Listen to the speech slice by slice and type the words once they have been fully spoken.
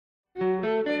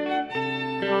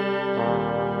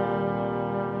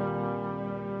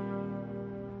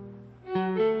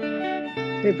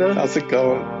Hey Bill, How's it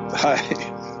going? Hi.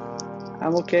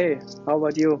 I'm okay. How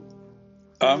about you?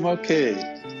 I'm okay.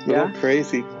 Little Yeah,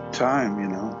 crazy time.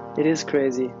 it is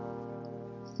crazy.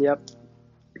 Yep.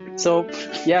 So,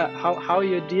 yeah, how are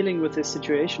you dealing with this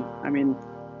situation? I mean,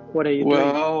 what are you doing?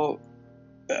 Well,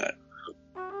 uh,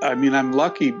 I'm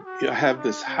lucky. I have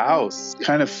this house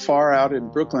kind of far out in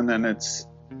Brooklyn, and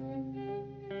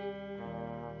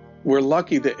we're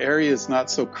lucky the area is not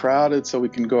so crowded, so we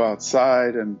can go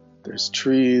outside and there's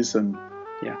trees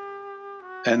Yeah.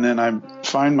 and then I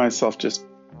find myself just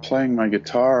playing my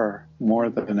guitar more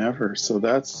than ever, so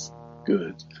that's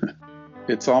good.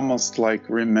 It's almost like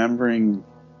remembering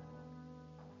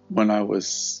when I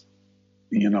was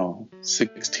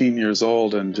 16 years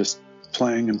old and just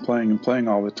playing and playing and playing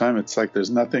all the time. It's like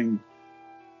there's nothing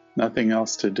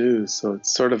else to do. So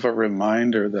it's sort of a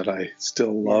reminder that I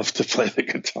still love to play the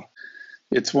guitar.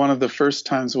 It's one of the first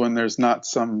times when there's not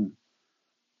some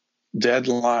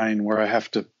deadline where I have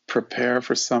to prepare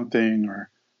for something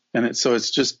so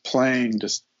it's just playing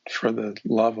just for the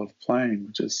love of playing,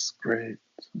 which is great.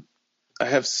 I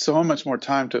have so much more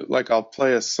time to, like, I'll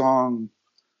play a song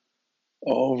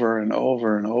over and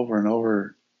over and over and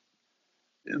over.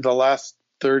 The last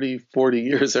 30, 40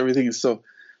 years, everything is so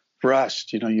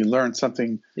rushed. You learn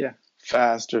something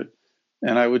faster.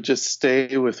 And I would just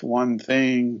stay with one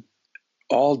thing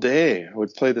all day. I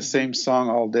would play the same song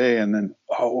all day. And then,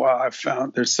 oh, wow, I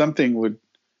found there's something would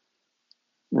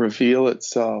reveal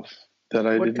itself that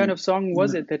I didn't. What kind of song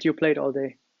was it that you played all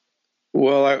day?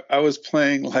 Well, I was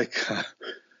playing like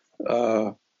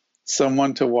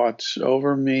Someone to Watch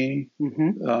Over Me,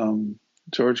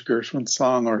 George Gershwin's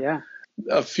song. Or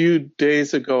a few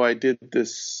days ago, I did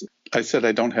this. I said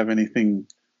I didn't have any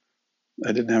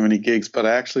gigs, but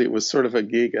it was sort of a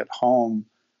gig at home.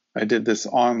 I did this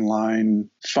online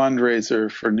fundraiser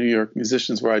for New York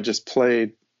musicians where I just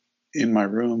played in my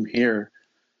room here.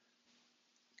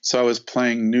 So I was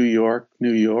playing New York,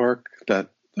 New York, the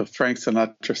Frank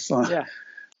Sinatra song. Yeah.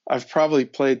 I've probably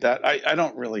played that. I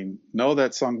don't really know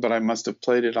that song, but I must have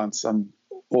played it on some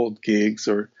old gigs,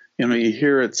 or, you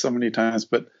hear it so many times.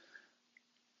 But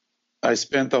I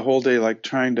spent the whole day like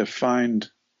trying to find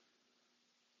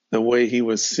the way he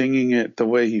was singing it, the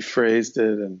way he phrased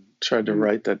it, and tried to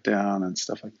write that down and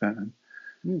stuff like that.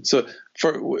 And so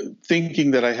for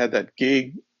thinking that I had that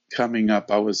gig coming up,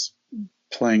 I was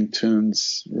playing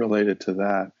tunes related to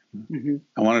that. Mm-hmm.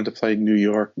 I wanted to play New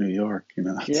York, New York,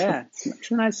 Yeah,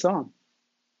 it's a nice song.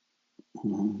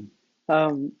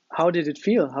 Mm-hmm. How did it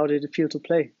feel? How did it feel to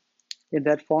play in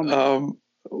that format?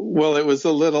 Well, it was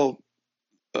a little,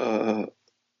 no,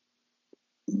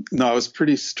 I was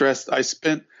pretty stressed. I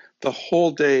spent the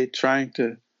whole day trying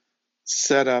to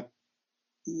set up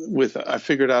I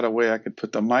figured out a way I could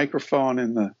put the microphone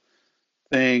in the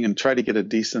thing and try to get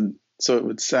so it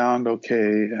would sound okay.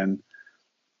 And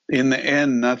in the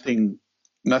end, nothing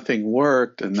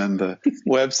worked. And then the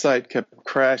website kept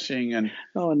crashing, and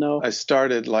oh no, I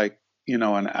started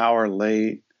an hour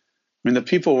late. I mean, the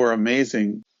people were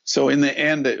amazing. So in the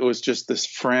end, it was just this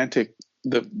frantic,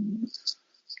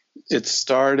 it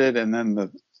started and then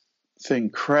the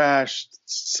thing crashed.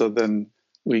 So then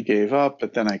we gave up,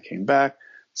 but then I came back.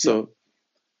 So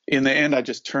in the end, I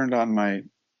just turned on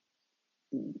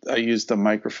I used the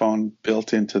microphone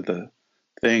built into the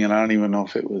thing, and I don't even know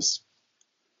if it was,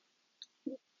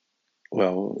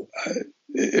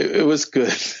 it was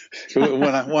good.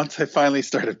 Once I finally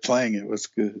started playing, it was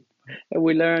good.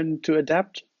 We learn to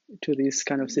adapt to these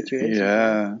kind of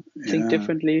situations. Think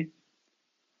differently.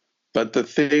 But the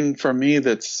thing for me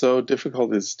that's so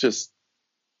difficult is just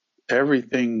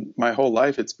everything. My whole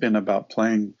life, it's been about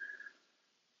playing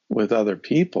with other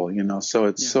people, so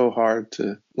it's so hard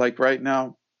to, like right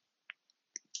now,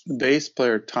 the bass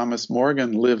player Thomas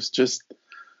Morgan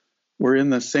we're in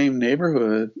the same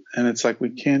neighborhood, and it's like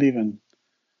we can't even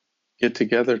get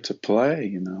together to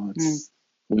play,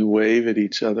 we wave at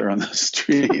each other on the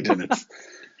street, and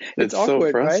it's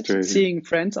awkward, so frustrating, right? Seeing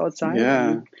friends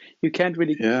outside, you can't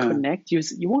really connect.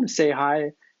 You want to say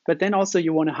hi, but then also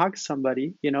you want to hug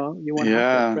somebody, you want to hug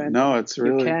your friend. No, it's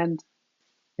really, you can't,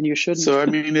 and you shouldn't. So I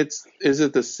mean, is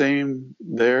it the same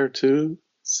there too?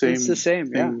 It's the same,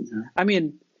 thing, yeah. I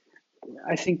mean,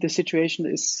 I think the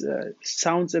situation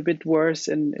sounds a bit worse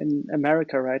in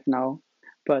America right now,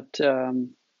 but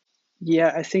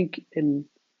I think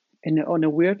on a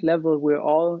weird level, we're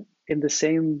all in the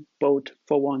same boat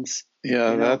for once.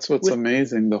 Yeah, that's what's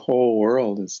amazing. The whole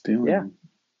world is dealing. Yeah,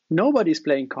 nobody's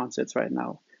playing concerts right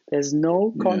now. There's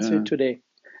no concert today,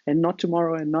 and not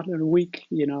tomorrow, and not in a week.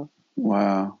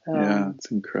 Wow.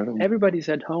 It's incredible. Everybody's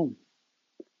at home.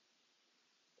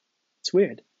 It's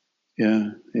weird.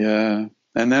 Yeah.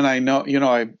 And then I know,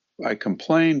 I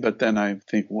complain, but then I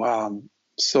think, wow, I'm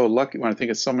so lucky when I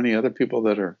think of so many other people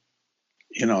that are,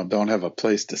 don't have a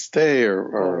place to stay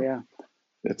or yeah.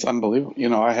 It's unbelievable.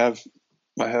 I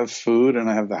have food and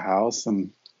I have the house,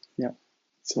 and Yeah.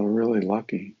 so really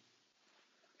lucky.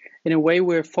 In a way,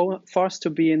 we're forced to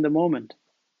be in the moment.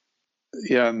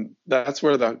 Yeah, and that's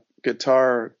where the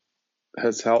guitar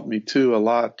has helped me too a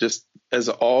lot. Just as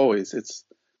always, it's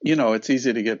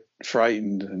easy to get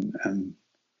frightened and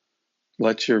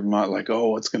let your mind like, oh,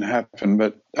 what's going to happen?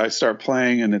 But I start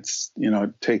playing, and it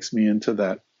takes me into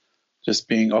that. Just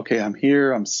being, okay, I'm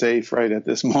here, I'm safe right at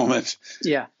this moment.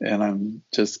 Yeah. And I'm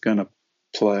just going to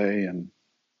play, and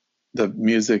the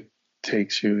music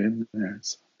takes you in there.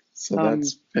 So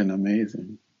that's been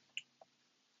amazing.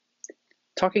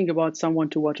 Talking about Someone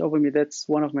to Watch Over Me, that's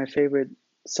one of my favorite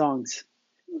songs.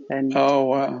 And oh,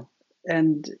 wow.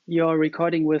 And you're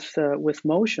recording with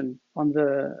Motion on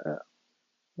the,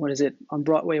 what is it, on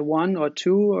Broadway 1 or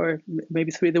 2 or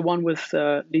maybe 3, the one with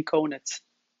Lee Konitz.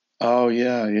 Oh,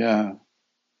 yeah, yeah.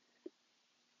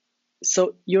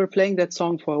 So you're playing that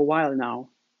song for a while now.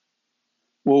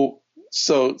 Well,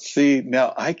 so see,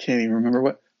 now I can't even remember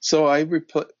what. So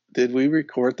did we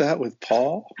record that with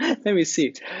Paul? Let me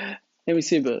see,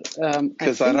 Bill.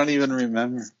 Because I don't even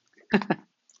remember.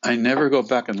 I never go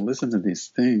back and listen to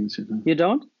these things. You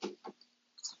don't?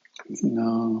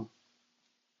 No.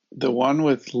 The one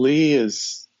with Lee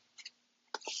is.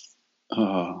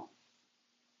 Whoa!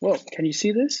 Can you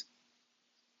see this?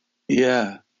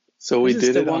 Yeah. So we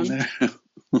did it on there.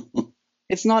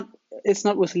 It's not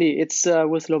with Lee. It's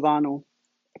with Lovano,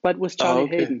 but with Charlie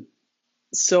Hayden.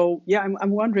 So yeah,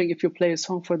 I'm wondering if you play a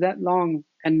song for that long,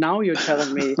 and now you're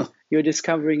telling me you're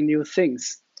discovering new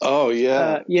things. Oh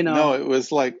yeah. No, it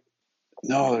was like,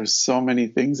 no, there's so many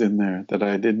things in there that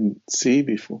I didn't see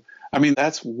before. I mean,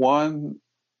 that's one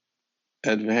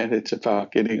advantage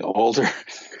about getting older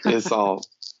is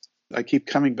I keep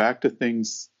coming back to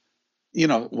things,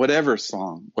 whatever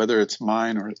song, whether it's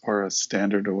mine or a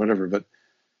standard or whatever, but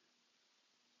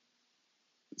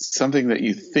something that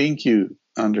you think you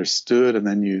understood, and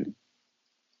then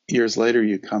years later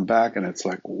you come back and it's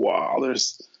like, wow,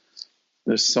 there's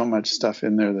so much stuff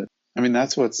in there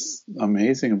that's what's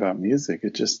amazing about music.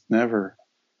 It just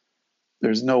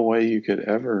there's no way you could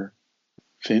ever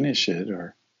finish it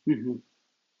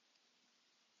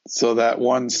So that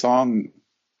one song,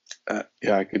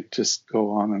 I could just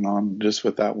go on and on just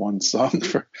with that one song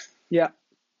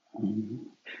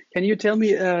Can you tell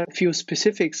me a few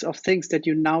specifics of things that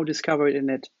you now discovered in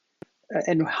it,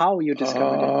 and how you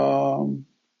discovered it?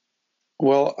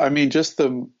 Well, I mean, just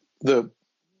the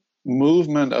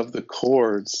movement of the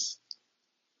chords.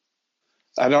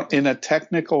 In a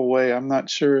technical way, I'm not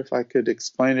sure if I could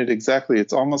explain it exactly.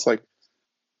 It's almost like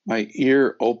my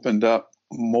ear opened up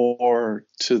more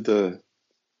to the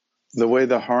way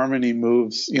the harmony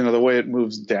moves, the way it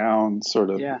moves down sort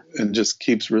of, and just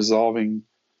keeps resolving.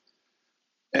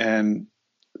 And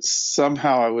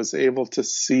somehow I was able to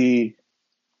see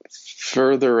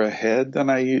further ahead than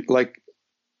like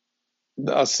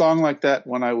a song like that.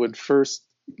 When I would first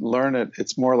learn it,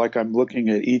 it's more like I'm looking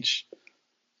at each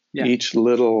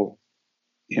little,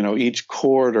 each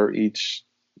chord or each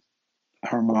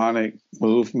harmonic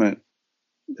movement.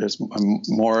 I'm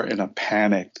more in a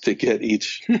panic to get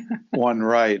each one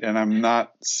right, and I'm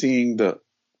not seeing the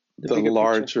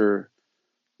larger picture.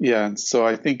 Yeah, and so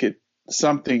I think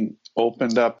something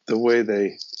opened up the way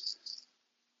I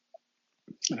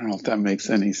don't know if that makes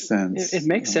any sense. It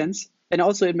makes sense, and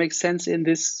also it makes sense in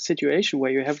this situation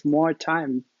where you have more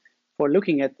time for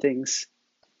looking at things,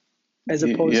 as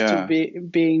opposed to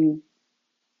being,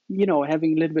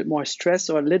 having a little bit more stress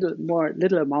or little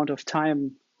amount of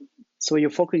time. So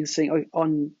you're focusing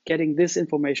on getting this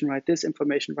information right,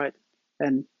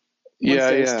 and once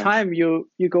there's time, you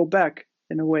go back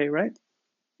in a way, right?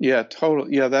 Yeah,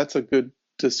 totally. Yeah, that's a good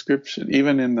description.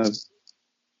 Even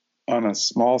on a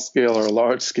small scale or a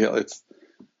large scale, it's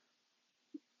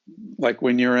like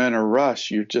when you're in a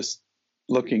rush, you're just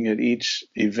looking at each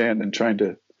event and trying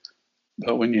to.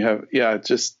 But when you have,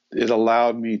 it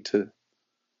allowed me to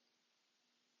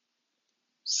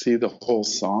see the whole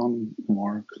song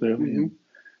more clearly.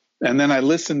 Mm-hmm. And then I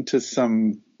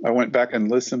went back and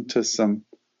listened to some,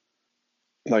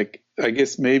 like, I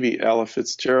guess maybe Ella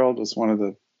Fitzgerald was one of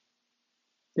the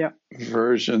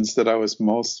versions that I was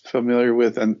most familiar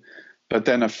with. But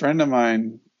then a friend of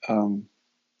mine, I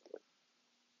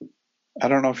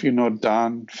don't know if you know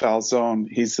Don Falzone,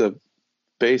 he's a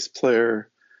bass player.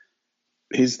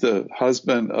 He's the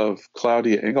husband of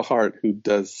Claudia Engelhardt, who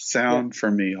does sound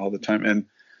for me all the time. And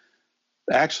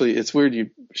Actually, it's weird you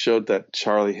showed that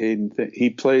Charlie Hayden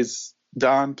thing.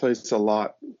 Don plays a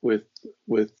lot with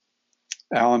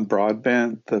Alan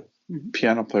Broadbent, the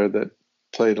piano player that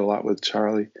played a lot with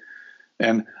Charlie.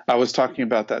 And I was talking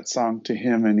about that song to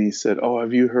him, and he said, "Oh,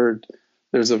 have you heard?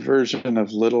 There's a version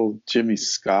of Little Jimmy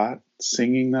Scott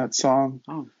singing that song."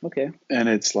 Oh, okay. And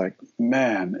it's like,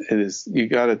 man, it is. You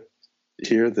got to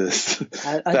hear this.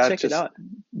 I'll check it out.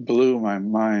 Blew my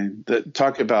mind. That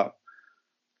talk about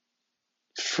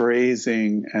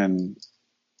phrasing and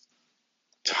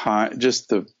time,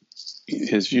 just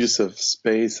his use of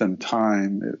space and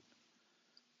time.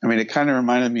 It kind of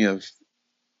reminded me of,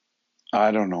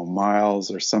 I don't know,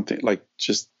 Miles or something, like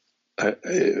just,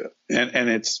 and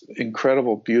it's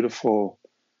incredible, beautiful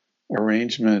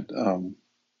arrangement.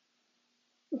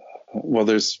 Well,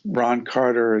 there's Ron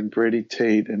Carter and Grady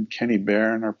Tate and Kenny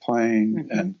Barron are playing,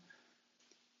 and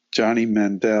Johnny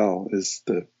Mandel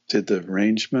did the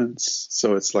arrangements.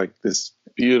 So it's like this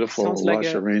beautiful, sounds lush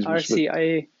like arrangement.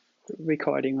 RCA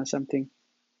recording or something.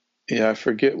 Yeah, I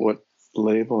forget what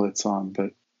label it's on,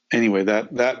 but anyway,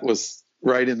 that was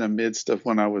right in the midst of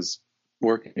when I was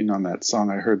working on that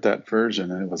song. I heard that version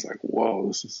and it was like,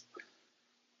 whoa,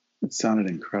 it sounded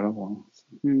incredible.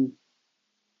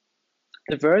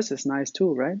 The verse is nice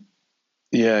too, right?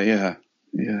 Yeah.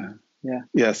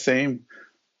 Same.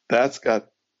 That's got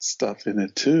stuff in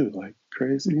it too, like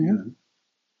crazy.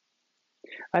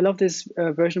 I love this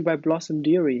version by Blossom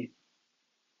Dearie.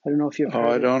 I don't know if you've heard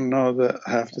I don't know that.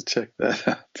 I have to check that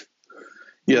out.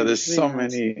 Yeah, there's really so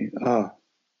many.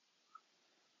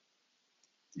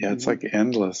 Yeah, it's like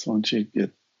endless once you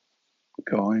get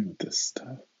going with this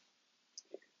stuff.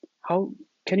 How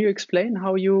can you explain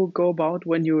how you go about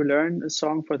when you learn a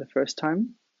song for the first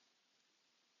time?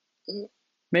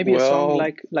 Maybe a song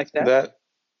like that.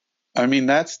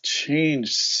 That's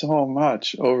changed so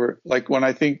much over, like, when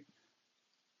I think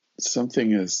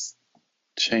something has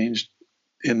changed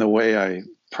in the way I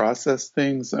process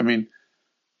things.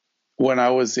 When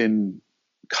I was in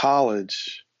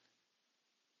college,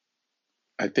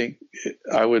 I think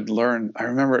I would learn. I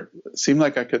remember it seemed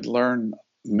like I could learn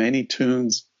many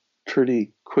tunes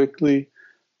pretty quickly,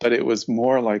 but it was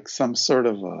more like some sort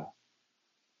of a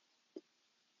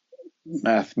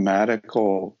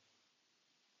mathematical,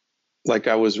 like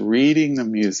I was reading the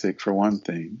music for one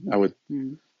thing.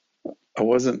 I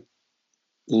wasn't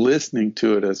listening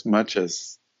to it as much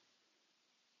as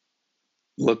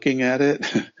looking at it,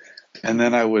 and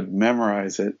then I would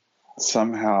memorize it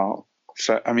somehow.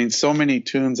 So many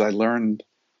tunes I learned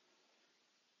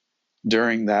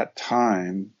during that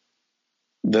time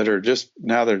that are just,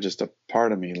 now they're just a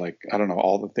part of me. Like, I don't know,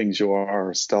 All the Things You Are,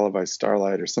 or Stella by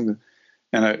Starlight or something.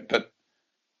 But it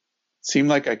seemed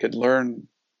like I could learn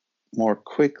more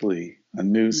quickly a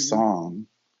new song,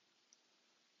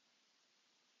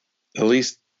 at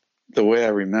least the way I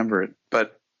remember it.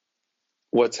 But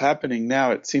what's happening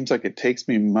now, it seems like it takes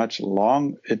me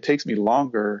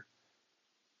longer,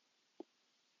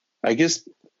 I guess,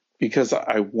 because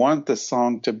I want the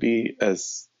song to be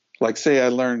as, like, say I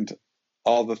learned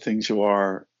All the Things You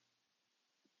Are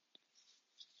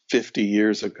 50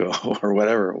 years ago or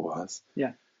whatever it was.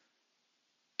 Yeah.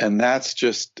 And it's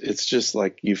just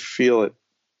like you feel it.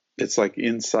 It's like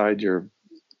inside you're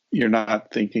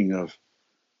not thinking of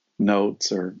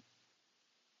notes, or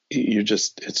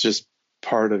it's just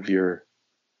part of your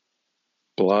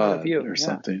blood or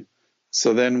something.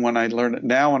 So then when I learn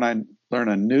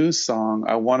a new song,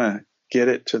 I want to get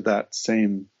it to that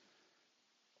same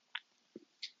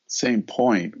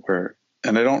point where,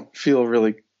 and I don't feel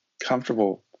really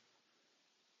comfortable.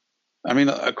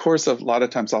 Of course, a lot of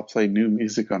times I'll play new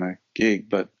music on a gig,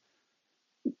 but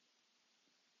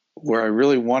where I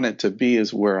really want it to be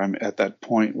is where I'm at that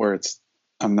point where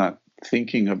I'm not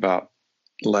thinking about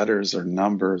letters or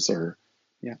numbers or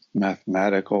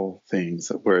mathematical things,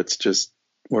 where it's just,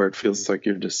 where it feels like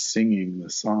you're just singing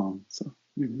the song.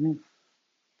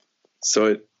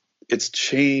 So it's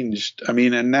changed.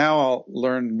 And now I'll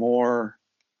learn more.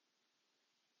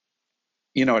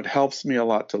 It helps me a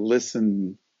lot to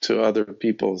listen to other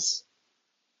people's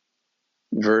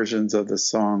versions of the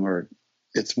song, or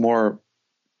it's more,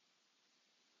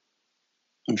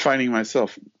 I'm finding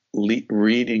myself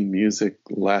reading music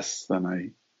less than I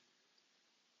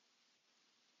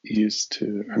used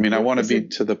to. I want to be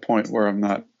to the point where I'm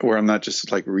not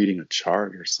just like reading a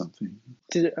chart or something.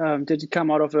 Did it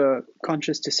come out of a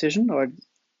conscious decision, or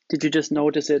did you just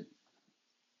notice it?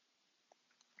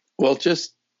 Well,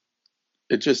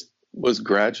 it just was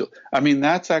gradual.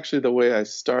 That's actually the way I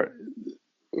start.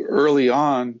 Early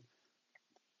on,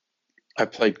 I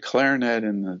played clarinet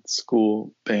in the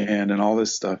school band and all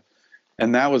this stuff.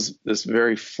 And that was this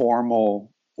very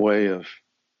formal way of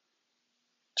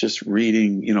just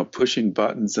reading, pushing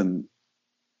buttons and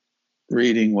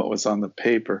reading what was on the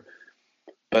paper.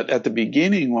 But at the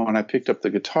beginning, when I picked up the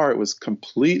guitar, it was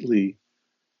completely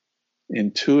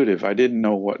intuitive. I didn't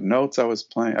know what notes I was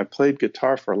playing. I played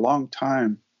guitar for a long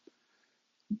time.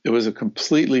 It was a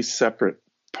completely separate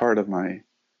part of my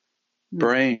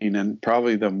brain, and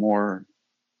probably the more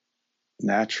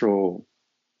natural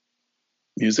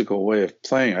musical way of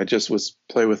playing. I just was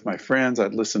play with my friends.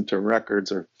 I'd listen to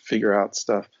records or figure out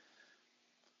stuff,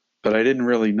 but I didn't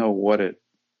really know what it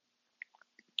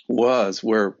was.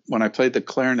 Where when I played the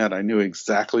clarinet, I knew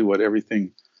exactly what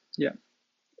everything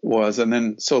was. And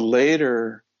then so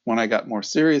later, when I got more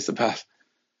serious about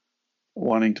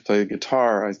wanting to play the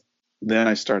guitar, I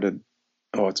started,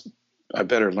 I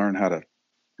better learn how to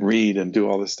read and do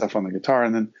all this stuff on the guitar.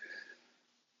 And then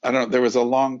there was a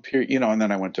long period, and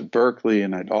then I went to Berkeley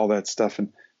and all that stuff.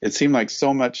 And it seemed like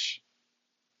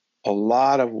a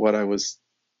lot of what I was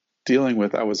dealing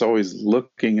with, I was always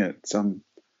looking at some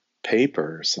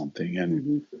paper or something.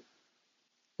 And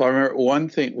I remember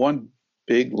one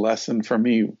big lesson for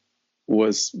me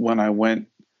was when I went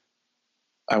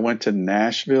to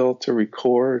Nashville to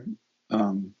record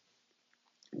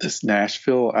this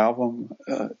Nashville album.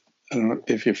 I don't know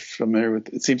if you're familiar with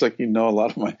it. It seems like you know a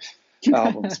lot of my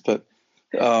albums, but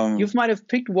you might have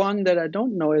picked one that I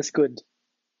don't know as good.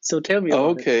 So tell me about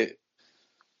it. Okay.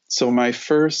 So my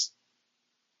first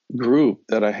group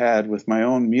that I had with my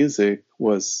own music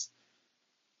was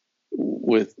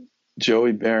with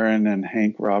Joey Barron and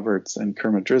Hank Roberts and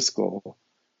Kermit Driscoll.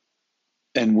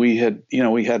 And we had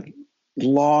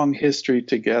long history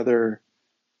together.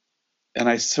 And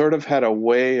I sort of had a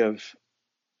way of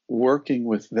working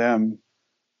with them.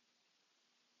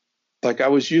 Like I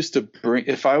was used to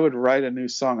if I would write a new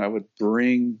song, I would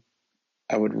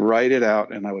write it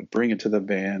out and I would bring it to the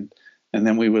band, and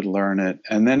then we would learn it.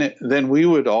 And then we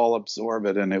would all absorb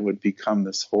it, and it would become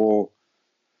this whole,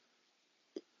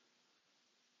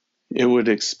 it would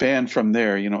expand from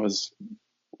there.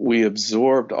 We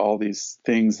absorbed all these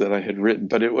things that I had written,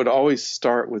 but it would always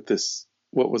start with this,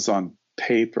 what was on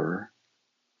paper.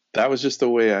 That was just the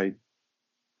way I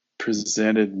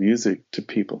presented music to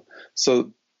people.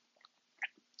 So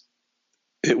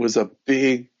it was a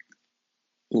big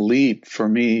leap for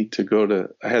me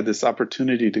I had this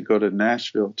opportunity to go to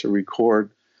Nashville to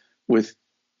record with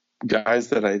guys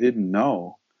that I didn't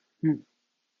know.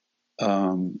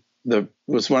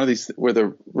 Was one of these where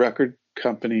the record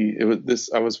company,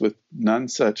 I was with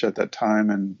Nonesuch at that time,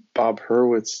 and Bob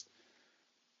Hurwitz.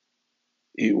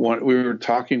 We were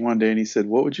talking one day, and he said,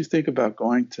 "What would you think about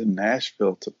going to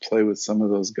Nashville to play with some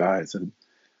of those guys?"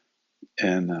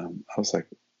 And I was like,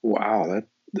 "Wow,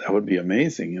 that would be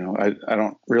amazing." I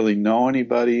don't really know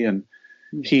anybody, and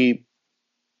he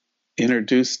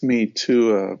introduced me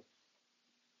to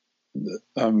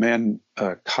a man,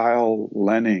 Kyle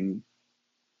Lenning.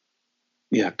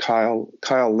 Yeah, Kyle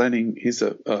Lenning. He's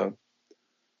a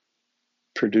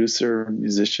producer,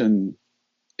 musician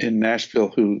in Nashville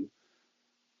who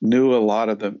knew a lot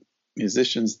of the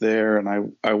musicians there.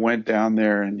 And I went down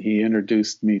there, and he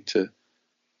introduced me to,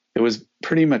 it was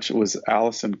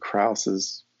Alison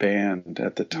Krauss's band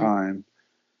at the time.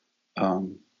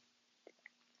 And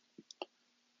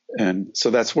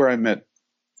so that's where I met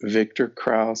Victor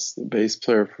Krauss, the bass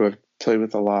player who I've played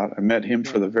with a lot. I met him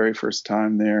for the very first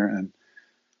time there, and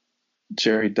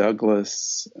Jerry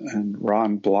Douglas and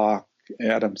Ron Block,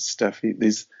 Adam Steffi,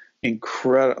 these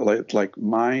incredible, like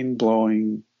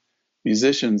mind-blowing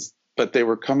musicians, but they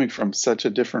were coming from such a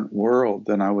different world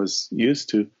than I was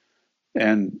used to.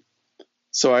 And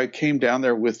so I came down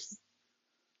there with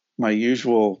my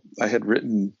usual, I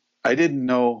didn't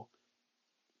know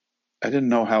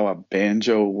how a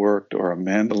banjo worked or a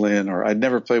mandolin, or I'd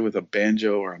never played with a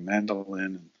banjo or a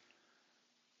mandolin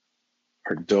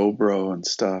or dobro and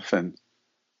stuff. And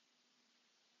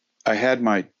I had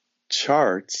my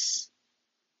charts,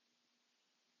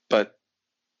 but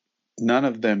none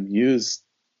of them used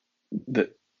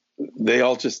that. They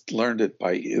all just learned it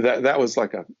by that was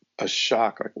like a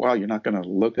shock. Like, wow, you're not going to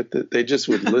look at that. They just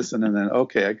would listen and then,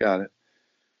 okay, I got it.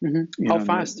 How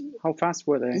fast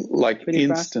were they? Like pretty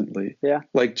instantly. Fast? Yeah.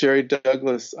 Like Jerry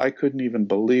Douglas, I couldn't even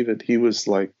believe it. He was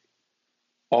like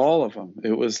all of them.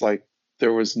 It was like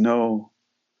there was no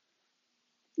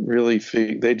really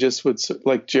they just would,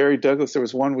 like Jerry Douglas. There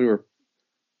was one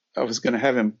I was going to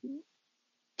have him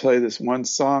play this one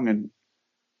song, and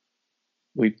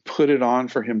we put it on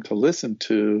for him to listen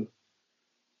to,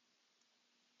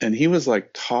 and he was like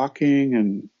talking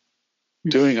and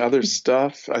doing other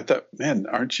stuff. I thought, man,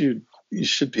 aren't you you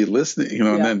should be listening, you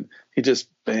know. And then he just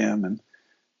bam. And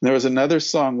there was another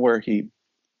song where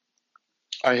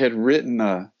I had written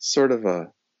a sort of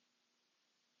a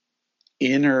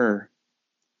inner,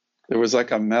 there was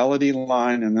like a melody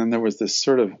line, and then there was this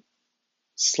sort of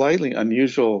slightly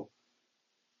unusual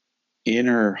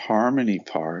inner harmony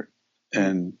part.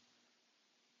 And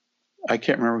I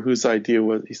can't remember whose idea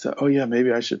was. He said, "Oh yeah,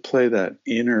 maybe I should play that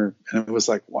inner." And it was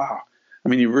like, wow. I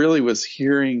mean, he really was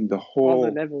hearing the whole, all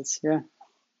the levels. Yeah.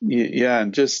 Yeah.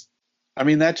 And just, I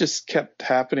mean, that just kept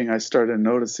happening. I started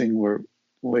noticing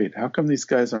wait, how come these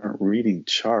guys aren't reading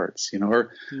charts, you know,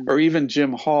 or even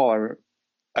Jim Hall.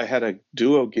 I had a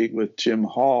duo gig with Jim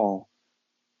Hall.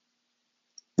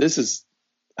 This is,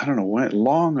 I don't know when,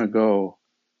 long ago.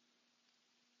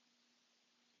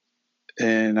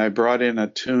 And I brought in a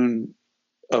tune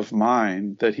of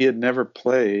mine that he had never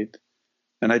played.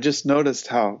 And I just noticed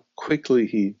how quickly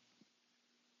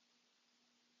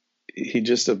he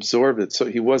just absorbed it. So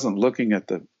he wasn't looking at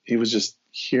he was just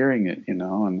hearing it, you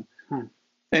know. And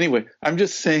anyway, I'm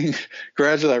just saying,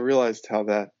 gradually I realized how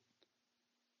that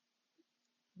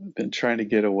I've been trying to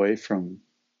get away from.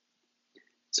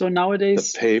 So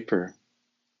nowadays, the paper.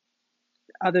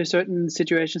 Are there certain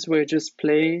situations where you just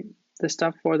play the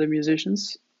stuff for the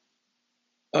musicians?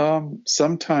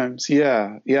 Sometimes,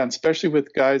 yeah. And especially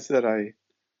with guys that I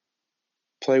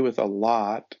play with a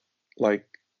lot, like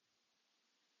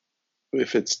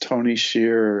if it's Tony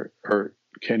Shear or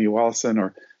Kenny Wollesen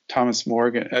or Thomas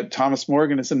Morgan. Thomas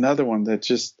Morgan is another one that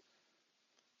just,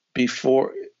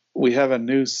 before we have a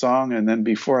new song, and then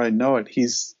before I know it,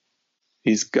 he's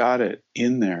got it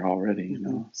in there already, you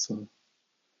know. So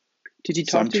did he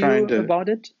talk to you about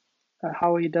it?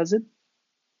 How he does it?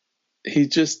 He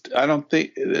just, I don't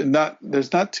think,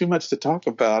 there's not too much to talk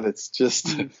about. It's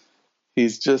just,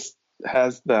 he's just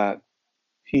has that,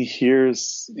 he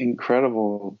hears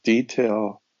incredible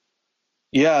detail.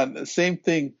 Yeah, the same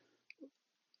thing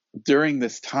during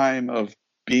this time of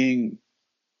being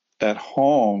at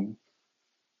home.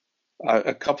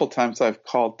 A couple times I've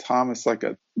called Thomas,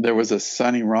 there was a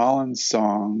Sonny Rollins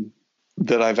song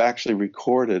that I've actually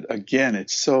recorded. Again,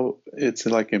 it's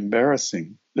like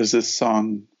embarrassing. There's this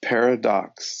song,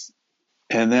 Paradox.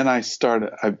 And then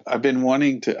I've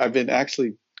been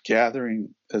actually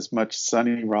gathering as much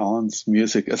Sonny Rollins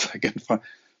music as I can find.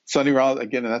 Sonny Rollins,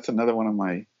 again, that's another one of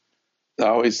I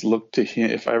always look to him.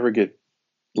 If I ever get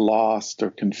lost or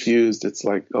confused, it's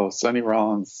like, oh, Sonny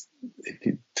Rollins,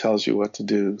 he tells you what to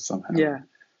do somehow. Yeah.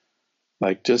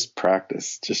 Like, just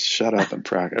practice, just shut up and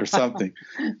practice or something.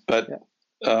 But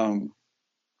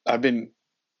I've been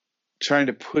trying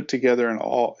to put together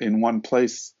in one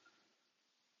place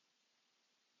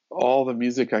all the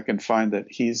music I can find that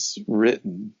he's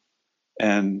written,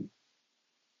 and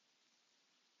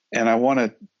I want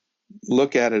to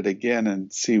look at it again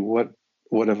and see what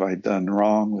have I done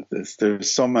wrong with this.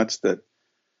 There's so much that,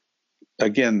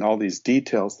 again, all these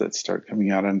details that start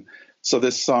coming out. And so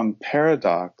this song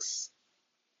Paradox,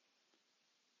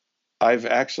 I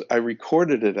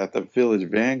recorded it at the Village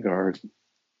Vanguard,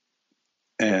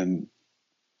 and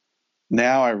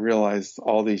now I realized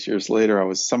all these years later, I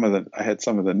had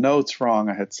some of the notes wrong,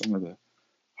 I had some of the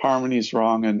harmonies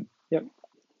wrong, and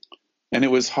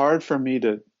it was hard for me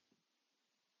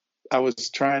I was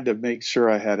trying to make sure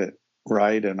I had it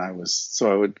right, and I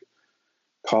would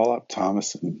call up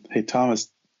Thomas and, hey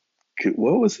Thomas,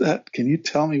 what was that? Can you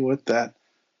tell me what that?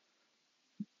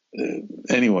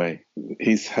 Anyway,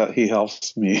 he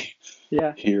helps me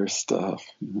hear stuff.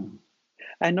 You know?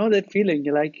 I know that feeling.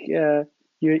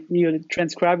 You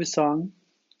transcribe a song,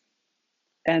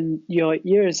 and your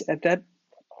ears at that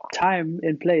time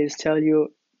and place tell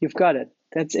you you've got it.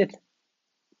 That's it.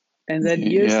 And then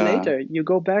years later, you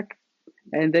go back,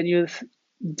 and then you're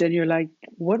like,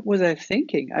 what was I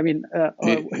thinking? I mean,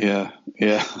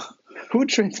 who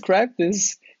transcribed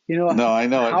this? You know. No, I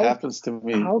know, it happens to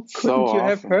me. How couldn't you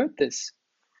have heard this?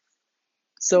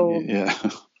 So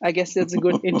I guess that's a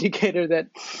good indicator that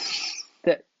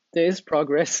there is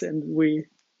progress, and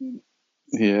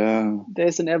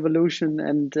there's an evolution,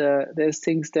 and there's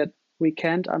things that we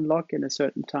can't unlock in a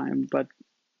certain time, but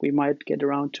we might get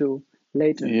around to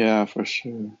later. Yeah, for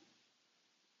sure.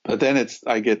 But then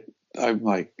I'm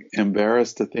like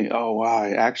embarrassed to think, oh wow,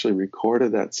 I actually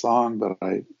recorded that song, but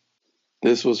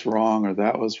this was wrong or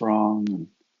that was wrong.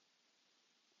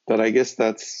 But I guess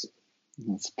that's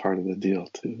part of the deal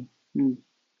too.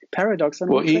 Paradox. On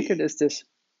what record is this?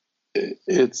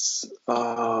 It's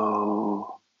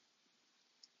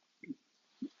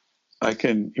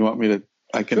you want me to,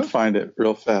 I can find it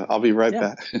real fast. I'll be right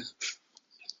back.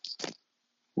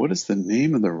 What is the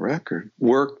name of the record?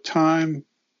 Work Time.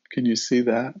 Can you see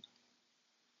that?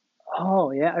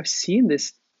 Oh yeah, I've seen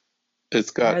this. It's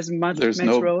It got, has there's Max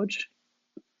no, Roach.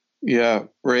 yeah,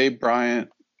 Ray Bryant,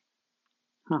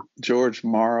 Huh, George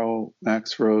Morrow,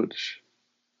 Max Roach,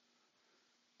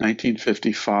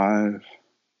 1955.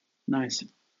 nice.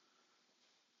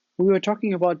 We were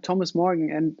talking about Thomas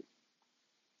Morgan, and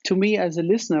to me as a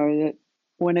listener,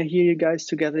 when I hear you guys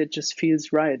together, it just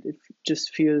feels right. It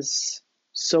just feels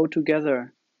so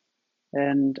together.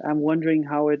 And I'm wondering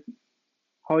how it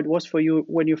was for you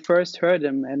when you first heard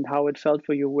him, and how it felt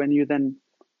for you when you then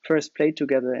first played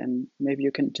together. And maybe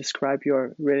you can describe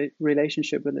your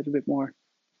relationship a little bit more.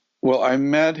 Well, I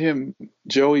met him,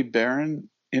 Joey Barron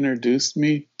introduced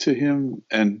me to him,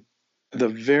 and the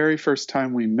very first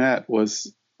time we met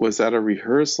was at a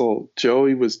rehearsal.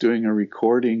 Joey was doing a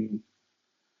recording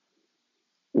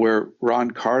where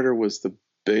Ron Carter was the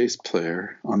bass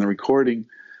player on the recording,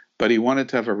 but he wanted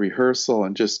to have a rehearsal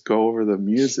and just go over the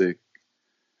music.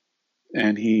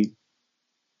 And he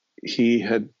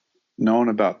had known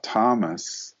about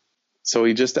Thomas, so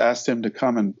he just asked him to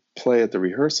come and play at the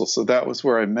rehearsal. So that was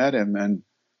where I met him,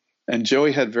 and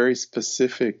Joey had very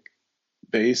specific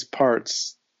bass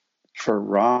parts for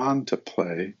Ron to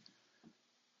play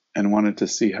and wanted to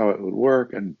see how it would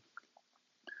work. And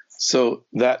so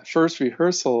that first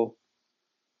rehearsal,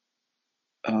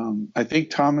 I think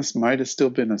Thomas might have still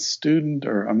been a student,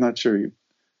 or I'm not sure. He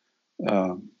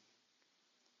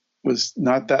was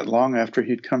not that long after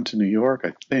he'd come to New York,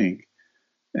 I think.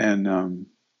 And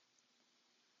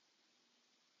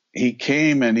he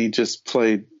came and he just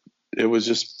played. It was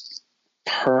just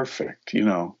perfect,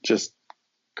 just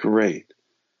great.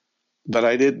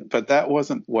 But that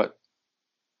wasn't what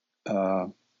uh,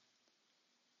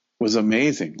 was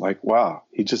amazing. Like, wow,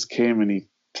 he just came and he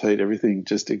played everything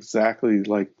just exactly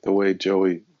like the way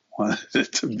Joey wanted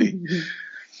it to be.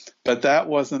 But that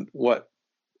wasn't what,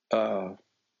 that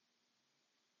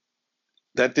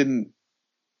didn't,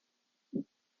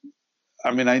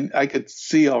 I mean, I could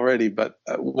see already, but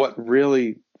what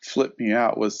really flipped me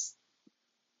out was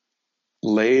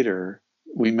later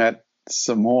we met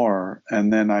some more,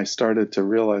 and then I started to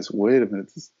realize, wait a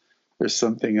minute, there's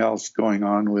something else going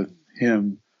on with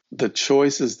him. The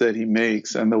choices that he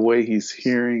makes and the way he's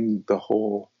hearing the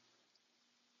whole,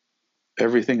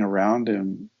 everything around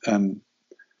him. And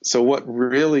so what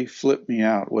really flipped me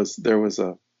out was there was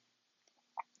a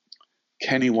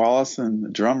Kenny Wollesen,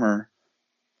 the drummer.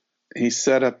 He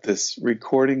set up this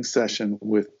recording session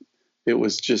with, it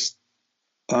was just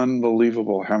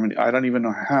unbelievable how many, I don't even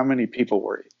know how many people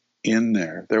were in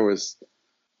there. There was,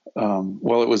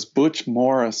 well, it was Butch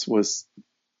Morris was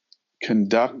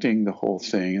conducting the whole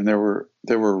thing, and there were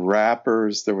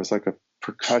rappers, there was like a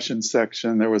percussion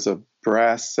section, there was a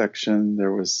brass section,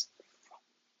 there was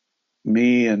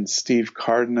me and Steve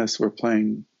Cardenas were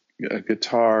playing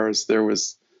guitars, there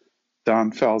was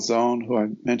Don Falzone, who I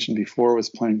mentioned before, was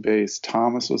playing bass,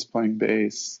 Thomas was playing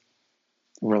bass,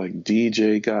 there were like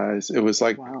DJ guys. It was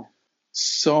like, wow,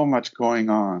 so much going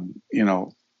on,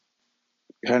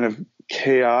 kind of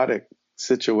chaotic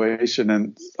situation,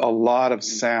 and a lot of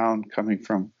sound coming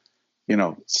from,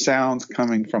 sounds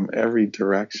coming from every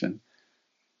direction.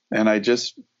 And I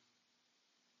just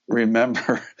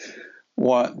remember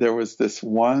there was this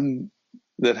one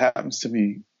that happens to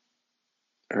me,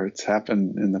 or it's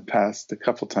happened in the past a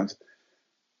couple times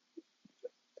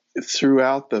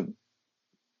throughout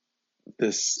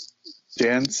this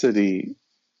density.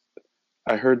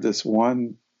 I heard this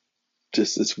one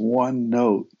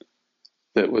note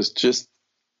that was just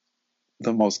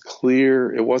the most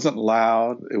clear. It wasn't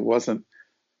loud. It was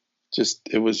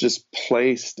just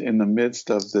placed in the midst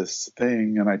of this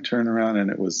thing. And I turned around and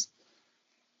it was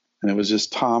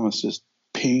just Thomas, just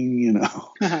ping,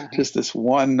 just this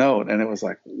one note. And it was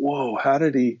like, whoa, how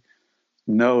did he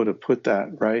know to put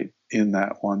that right in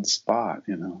that one spot,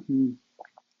 Mm.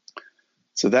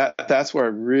 So that's where I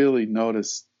really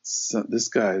noticed this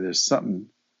guy, there's something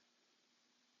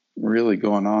really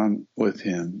going on with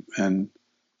him. And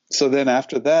so then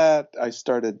after that,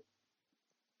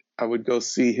 I would go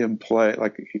see him play.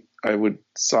 Like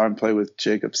saw him play with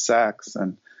Jacob Sachs,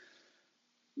 and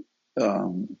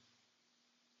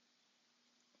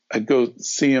I'd go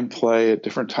see him play at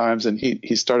different times. And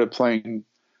he started playing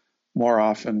more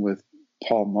often with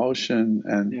Paul Motion,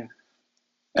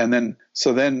 and then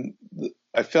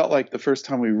I felt like the first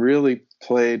time we really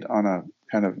played on a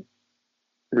kind of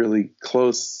really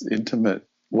close, intimate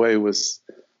way was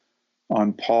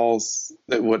on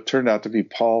what turned out to be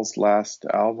Paul's last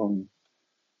album,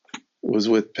 was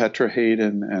with Petra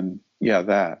Haden, and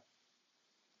that.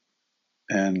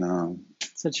 And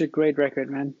such a great record,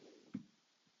 man.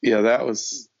 Yeah, that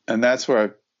was, and that's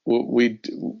where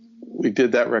we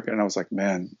did that record, and I was like,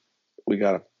 man, we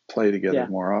got to play together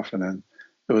more often. And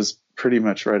it was pretty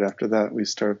much right after that we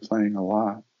started playing a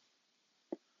lot.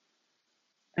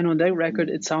 And on that record,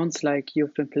 it sounds like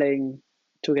you've been playing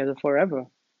together forever.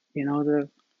 You know,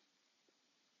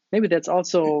 maybe that's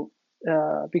also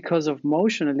because of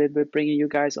Motion a little bit, bringing you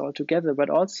guys all together, but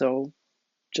also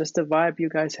just the vibe you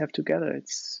guys have together.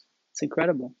 It's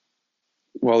incredible.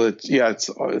 Well, it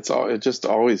just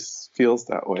always feels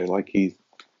that way. Like he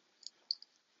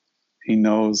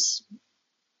knows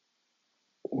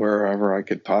wherever I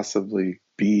could possibly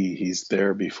be, he's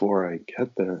there before I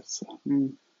get there. So.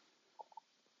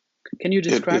 Can you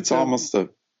describe? It's almost a,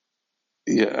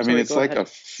 yeah. I mean, it's like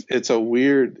it's a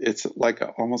weird. It's like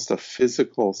almost a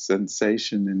physical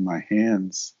sensation in my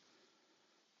hands.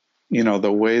 You know,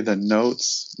 the way the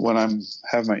notes when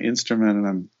have my instrument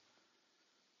and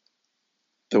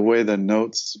the way the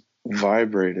notes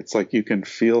vibrate. It's like you can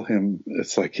feel him.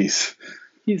 It's like he's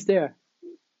there.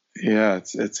 Yeah,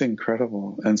 it's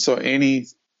incredible. And so any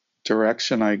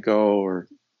direction I go, or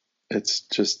it's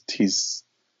just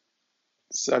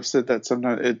I've said that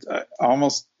sometimes. I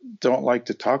almost don't like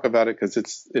to talk about it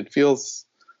because it feels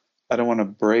I don't want to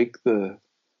break the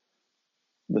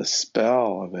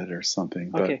spell of it or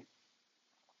something. Okay.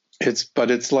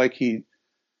 But it's like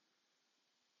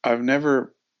I've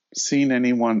never seen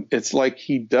anyone. It's like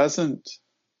he doesn't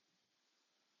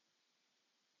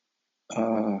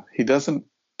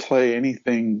play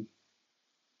anything.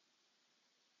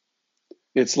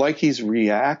 It's like he's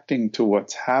reacting to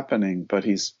what's happening, but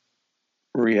he's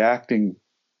reacting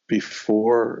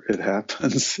before it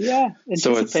happens. Yeah,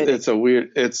 so it's a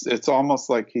weird. It's almost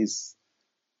like he's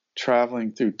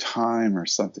traveling through time or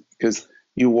something, because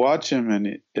you watch him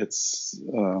and it's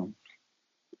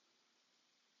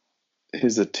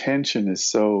his attention is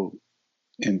so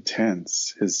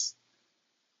intense, his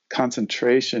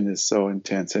concentration is so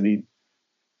intense, and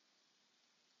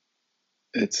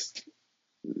it's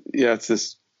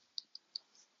this,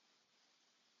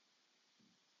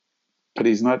 but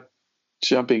he's not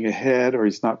jumping ahead or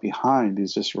he's not behind,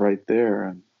 he's just right there.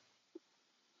 And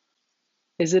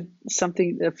is it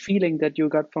a feeling that you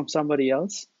got from somebody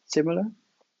else similar?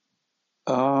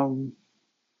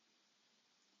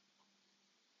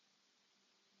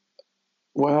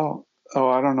 Well,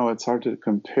 I don't know, it's hard to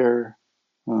compare.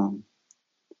 I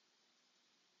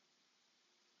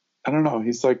don't know,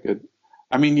 he's like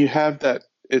you have that,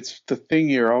 it's the thing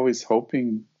you're always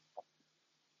hoping,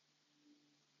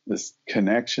 this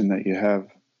connection that you have.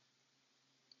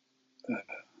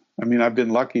 I mean, I've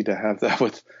been lucky to have that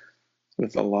with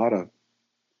a lot of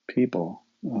people.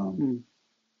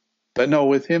 But no,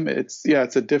 with him, it's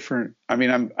a different, I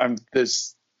mean,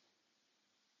 there's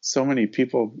so many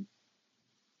people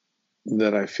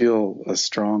that I feel a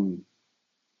strong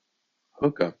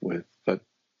hookup with, but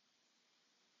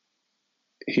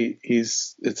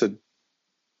he's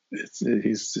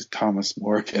Thomas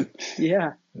Morgan.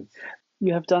 Yeah.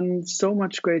 You have done so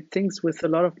much great things with a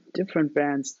lot of different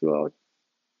bands throughout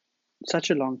such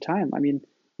a long time. I mean,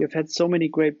 you've had so many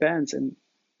great bands and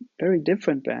very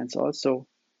different bands also.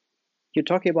 You're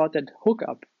talking about that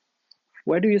hookup.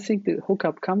 Where do you think the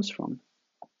hookup comes from?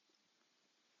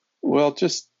 Well,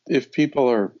 just if people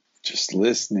are just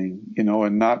listening,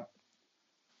 and not,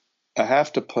 I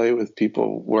have to play with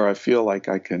people where I feel like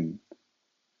I can.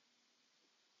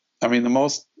 I mean, the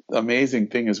most amazing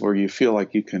thing is where you feel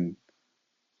like you can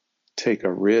take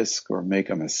a risk or make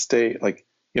a mistake. Like,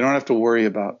 you don't have to worry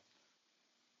about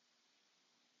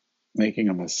making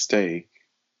a mistake.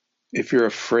 If you're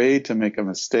afraid to make a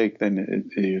mistake, then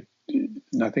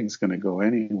nothing's going to go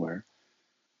anywhere.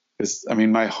 I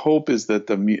mean, my hope is that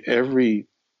every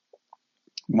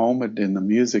moment in the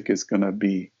music is going to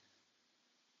be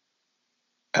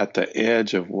at the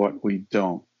edge of what we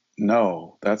don't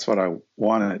know. That's what I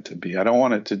want it to be. I don't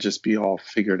want it to just be all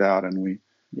figured out and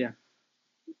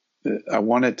I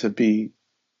want it to be,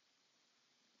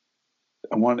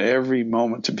 I want every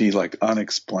moment to be like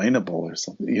unexplainable or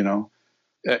something,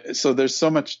 So there's so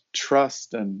much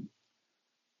trust, and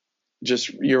just,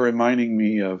 you're reminding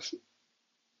me of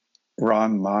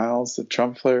Ron Miles, the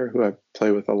trumpet player who I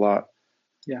play with a lot.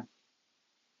 Yeah.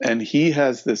 And he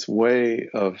has this way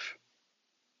of,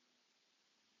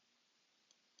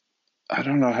 I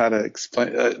don't know how to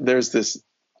explain. There's this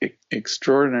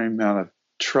extraordinary amount of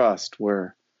trust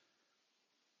where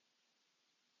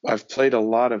I've played a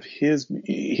lot of his.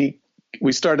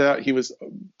 We started out, he was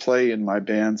play in my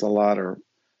bands a lot,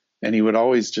 and he would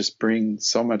always just bring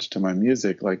so much to my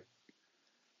music, like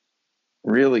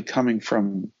really coming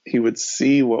from, he would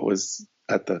see what was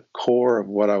at the core of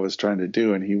what I was trying to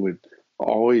do, and he would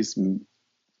always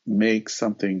make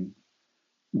something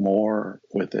more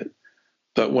with it.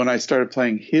 But when I started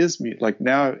playing his music, like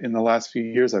now in the last few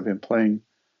years, I've been playing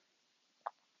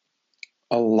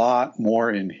a lot more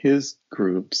in his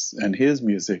groups and his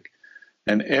music.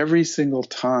 And every single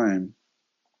time,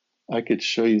 I could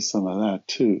show you some of that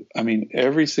too. I mean,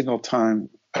 every single time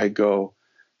I go,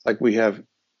 like we have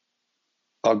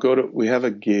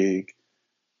a gig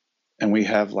and we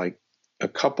have like a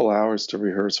couple hours to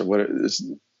rehearse or whatever. There's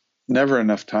never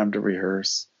enough time to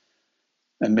rehearse.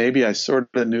 And maybe I sort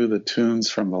of knew the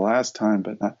tunes from the last time,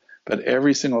 but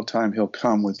every single time he'll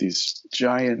come with these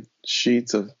giant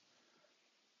sheets of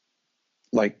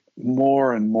like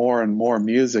more and more and more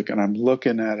music. And I'm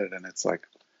looking at it and it's like,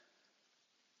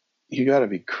 you got to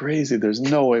be crazy. There's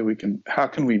no way how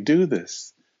can we do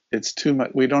this? It's too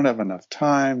much. We don't have enough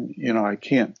time. I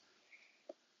can't.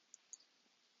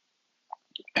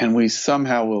 And we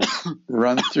somehow will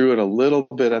run through it a little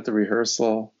bit at the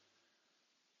rehearsal.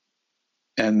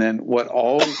 And then what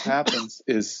always happens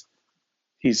is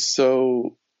he's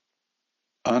so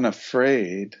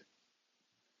unafraid.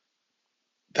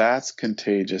 That's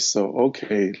contagious. So,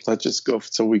 okay, let's just go.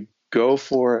 So we go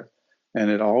for it and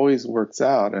it always works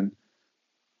out. And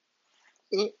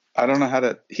I don't know how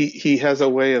to, he has a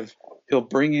way of, he'll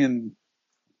bring in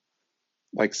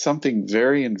like something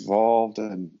very involved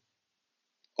and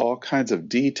all kinds of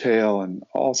detail and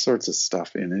all sorts of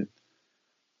stuff in it,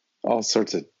 all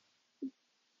sorts of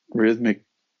rhythmic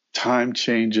time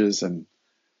changes. And,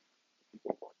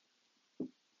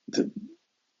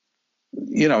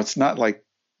 it's not like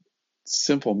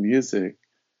simple music,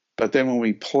 but then when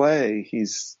we play,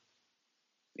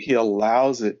 he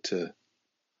allows it to,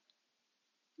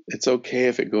 it's okay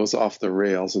if it goes off the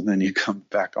rails and then you come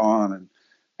back on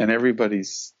and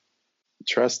everybody's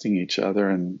trusting each other.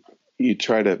 And you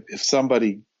try to, if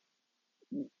somebody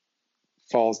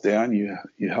falls down, you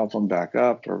help them back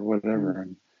up or whatever.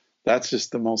 And that's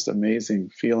just the most amazing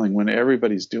feeling when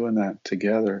everybody's doing that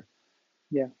together.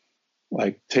 Yeah.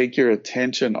 Like take your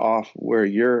attention off where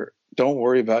don't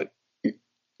worry about you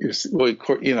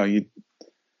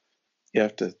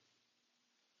have to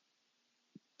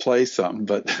play something,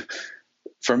 but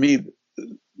for me,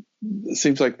 it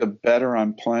seems like the better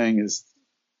I'm playing is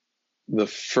the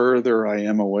further I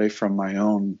am away from my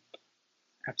own.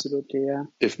 Absolutely, yeah.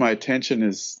 If my attention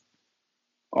is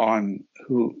on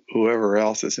whoever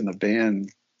else is in the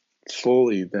band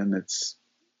fully, then it's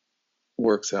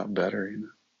works out better,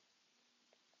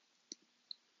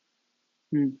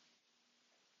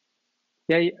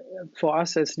 Yeah, for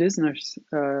us as listeners,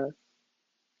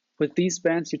 with these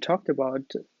bands you talked about,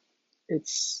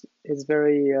 it's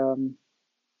very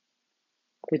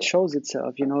it shows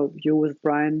itself. You with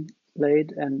Brian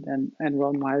Blade and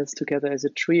Ron Miles together as a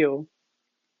trio.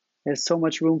 There's so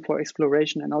much room for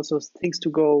exploration and also things to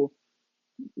go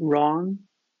wrong,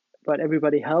 but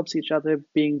everybody helps each other,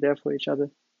 being there for each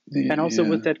other. And also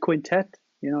with that quintet,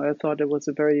 I thought it was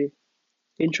a very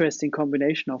interesting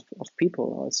combination of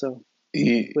people also.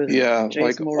 Yeah, Jason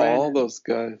like Moran all those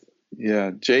guys.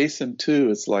 Yeah, Jason too.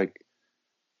 It's like,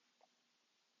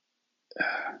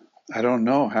 I don't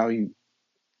know how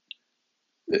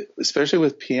especially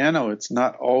with piano, it's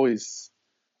not always,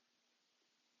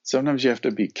 sometimes you have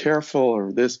to be careful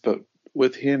or this, but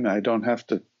with him, I don't have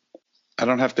to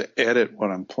edit what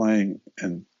I'm playing,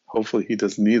 and hopefully he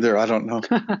doesn't either. I don't know,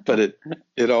 but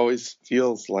it always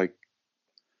feels like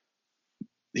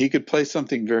he could play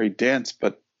something very dense,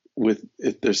 but with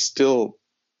it, there's still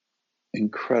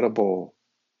incredible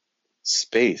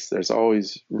space. There's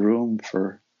always room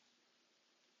for.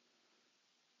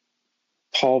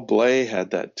 Paul Bley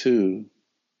had that too.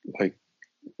 Like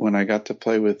when I got to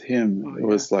play with him, it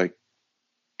was like,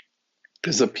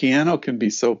 because a piano can be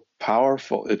so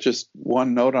powerful. It just,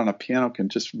 one note on a piano can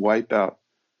just wipe out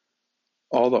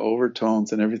all the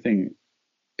overtones and everything.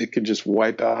 It can just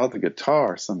wipe out the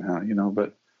guitar somehow,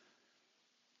 but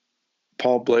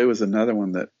Paul Bley was another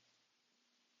one that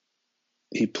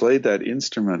he played that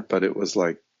instrument, but it was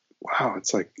like, wow,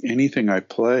 it's like anything I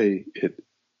play,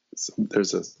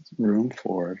 there's a room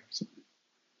for it.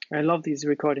 I love these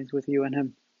recordings with you and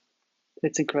him.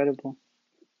 It's incredible.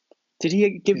 Did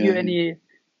he give you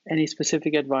any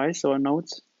specific advice or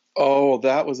notes? Oh,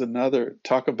 that was another,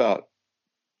 talk about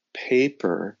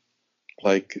paper.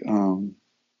 Like,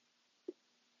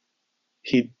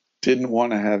 he didn't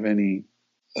want to have any,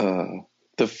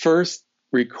 the first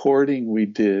recording we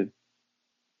did,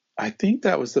 I think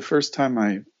that was the first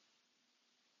time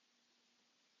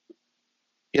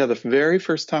the very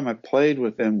first time I played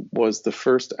with him was the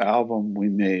first album we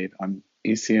made on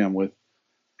ECM with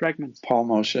Fragments, Paul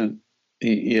Motion,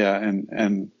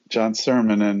 and John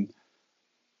Sermon. And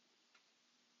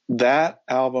that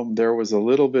album, there was a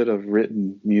little bit of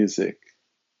written music.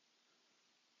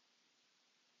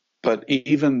 But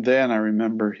even then, I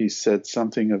remember he said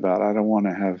something about, I don't want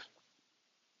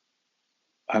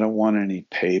any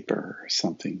paper or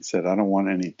something. He said, I don't want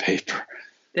any paper.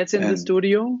 That's in the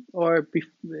studio or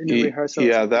in the rehearsal?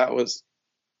 Yeah, that was,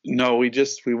 no, we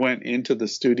went into the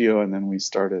studio and then we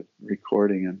started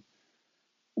recording.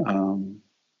 And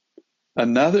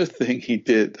another thing he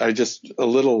did, a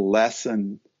little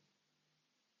lesson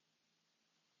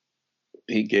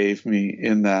he gave me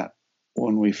in that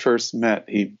when we first met,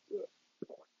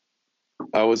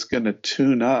 I was going to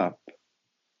tune up.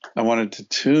 I wanted to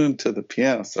tune to the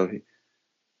piano. So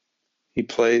he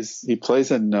plays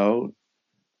a note,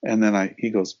 and then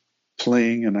he goes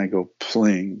pling, and I go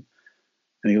pling.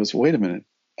 And he goes, wait a minute.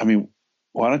 I mean,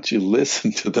 why don't you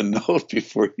listen to the note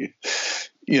before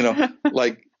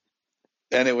like,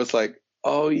 and it was like,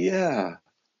 oh yeah.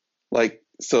 Like,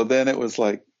 so then it was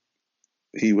like,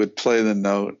 he would play the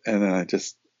note and then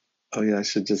oh yeah, I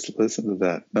should just listen to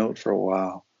that note for a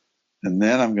while. And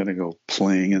then I'm going to go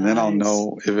pling and then I'll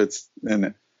know if it's in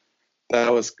it.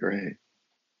 That was great.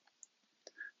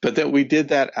 But that we did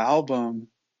that album,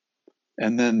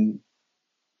 and then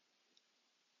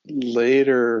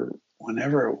later,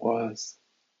 whenever it was,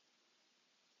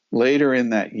 later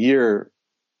in that year,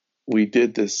 we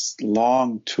did this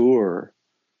long tour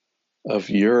of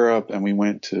Europe, and we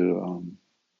went to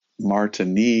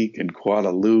Martinique and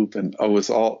Guadeloupe, and it was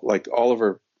all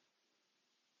over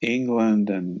England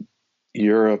and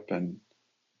Europe, and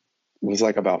it was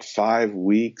like about 5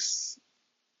 weeks.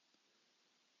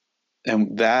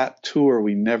 And that tour,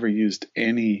 we never used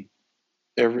every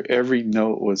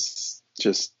note was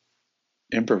just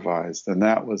improvised. And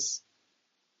that was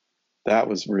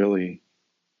really,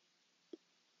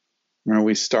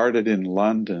 we started in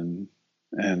London,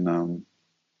 and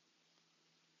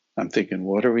I'm thinking,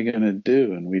 what are we going to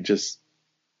do? And we just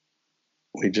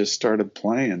started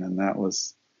playing, and that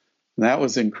was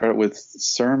incredible. With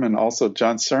Sermon, also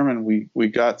John Sermon, we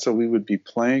would be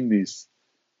playing these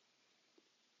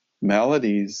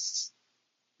melodies.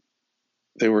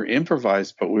 They were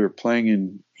improvised, but we were playing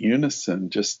in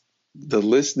unison. Just the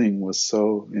listening was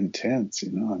so intense,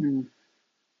 that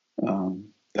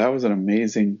was an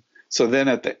amazing. So then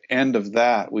at the end of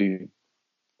that, we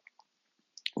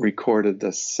recorded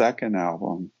the second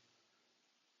album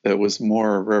that was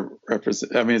more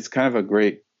represent. I mean, it's kind of a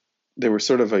great. They were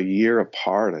sort of a year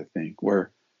apart, I think,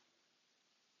 where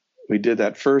we did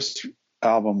that first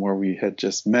album where we had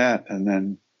just met, and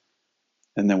then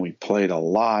we played a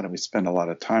lot, and we spent a lot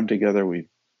of time together. We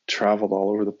traveled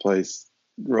all over the place,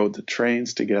 rode the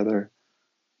trains together.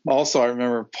 Also, I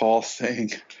remember Paul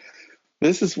saying,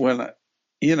 this is when,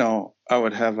 I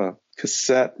would have a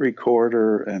cassette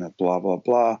recorder and a blah, blah,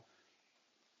 blah.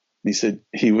 He said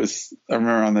I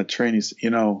remember on the train, he said,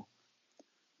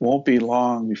 won't be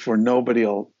long before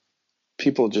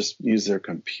people just use their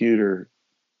computer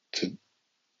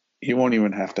you won't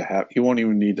even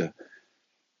need to.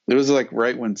 It was like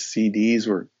right when CDs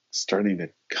were starting to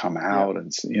come out,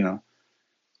 and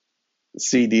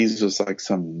CDs was like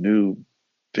some new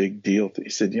big deal. He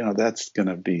said, that's going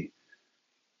to be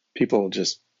people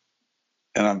just,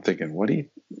 and I'm thinking, what are you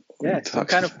some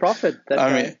kind of prophet.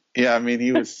 I mean,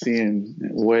 he was seeing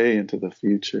way into the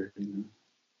future.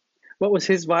 What was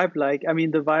his vibe like? I mean,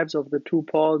 the vibes of the two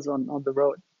Pauls on the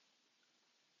road.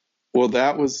 Well,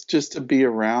 that was just to be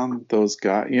around those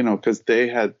guys, because they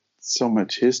had so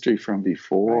much history from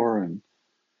before. Right.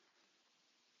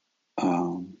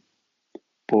 And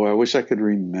boy, I wish I could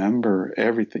remember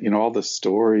everything, all the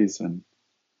stories, and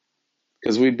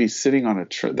because we'd be sitting on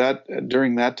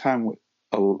during that time,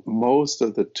 most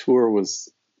of the tour was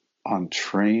on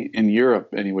train in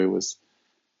Europe anyway, was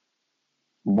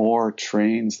more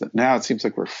trains. Now it seems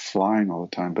like we're flying all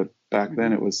the time, but back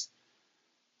then it was.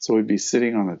 So we'd be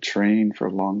sitting on a train for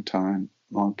a long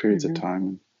periods of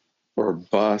time, or a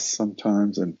bus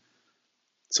sometimes. And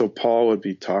so Paul would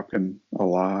be talking a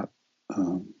lot.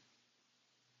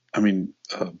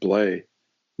 Bley.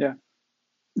 Yeah.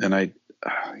 And I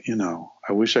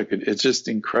wish I could, it's just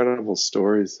incredible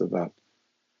stories about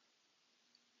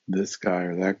this guy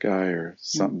or that guy or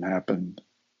something happened.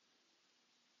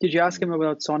 Did you ask him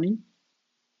about Sonny?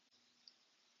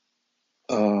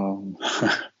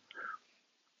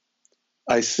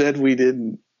 I said we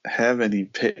didn't have any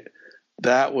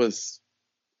that was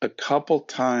a couple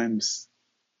times.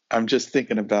 I'm just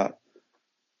thinking about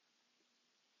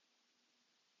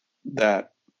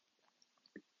that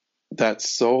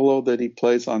solo that he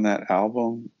plays on that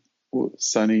album,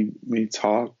 Sonny Meets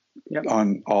Hawk,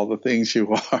 on All the Things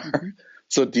You Are.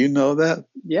 So do you know that?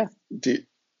 Yeah.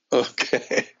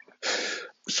 Okay.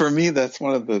 For me, that's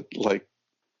one of the, like,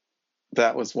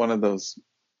 that was one of those,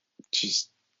 just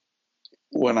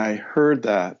when I heard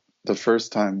that the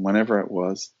first time, whenever it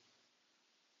was,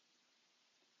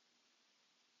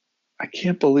 I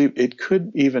can't believe it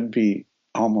could even be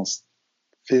almost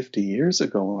 50 years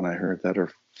ago when I heard that,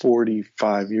 or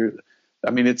 45 years.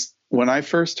 I mean, it's when I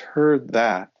first heard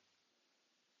that,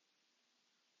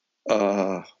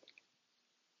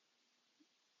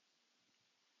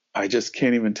 I just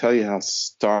can't even tell you how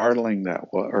startling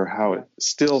that was, or how it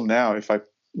still now, if I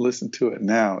listen to it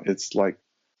now, it's like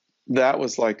that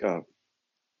was like a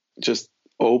just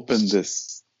opened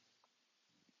this,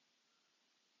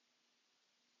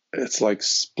 it's like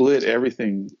split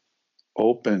everything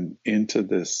open into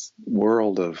this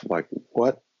world of like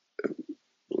what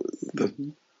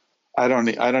the I don't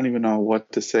even know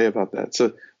what to say about that.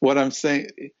 So what I'm saying,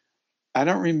 I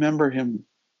don't remember him.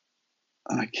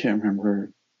 I can't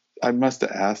remember. I must have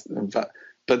asked him about,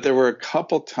 but there were a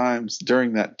couple times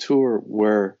during that tour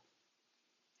where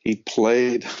he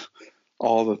played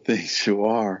all the things you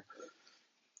are,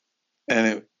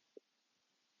 and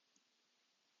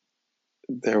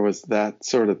there was that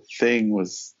sort of thing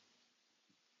was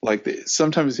like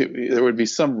sometimes there would be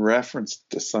some reference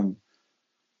to some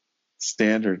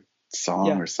standard song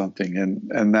Yeah. or something,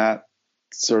 and that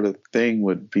sort of thing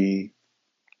was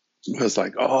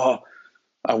like, oh,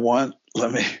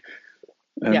 let me,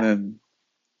 and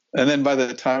then by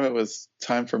the time it was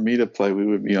time for me to play, we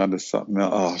would be onto something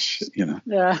else. Oh shit,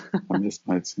 Yeah. I missed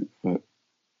my, but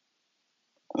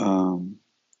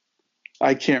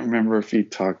I can't remember if he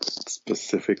talked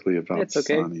specifically about It's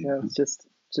okay. Sonny, Yeah, it's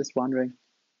just wondering.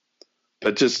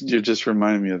 but you're just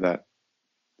reminding me of that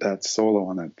solo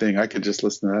on that thing. I could just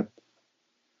listen to that.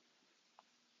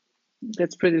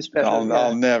 That's pretty special. I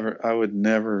would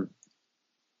never,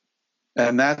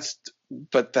 and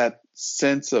but that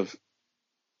sense of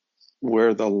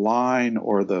where the line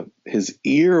or his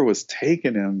ear was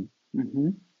taking him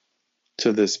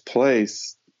to this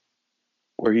place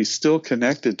where he's still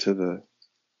connected to the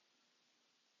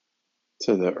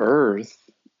earth,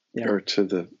 or to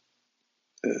the,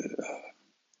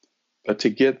 but to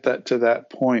get that to that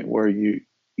point where you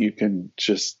can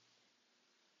just,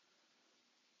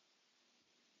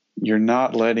 you're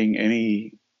not letting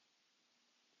any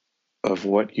of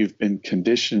what you've been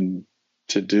conditioned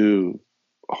to do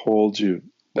hold you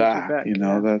back.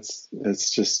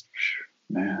 It's just,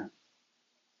 man.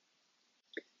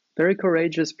 Very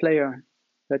courageous player,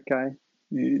 that guy.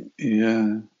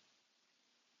 Yeah.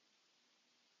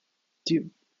 Do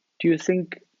you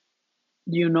think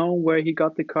you know where he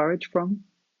got the courage from?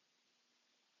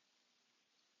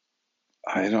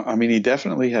 I mean, he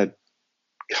definitely had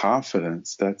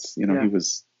confidence. That's, he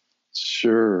was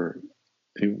sure.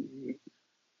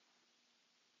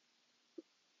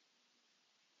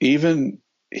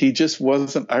 He just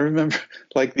wasn't, I remember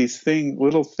like these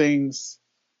little things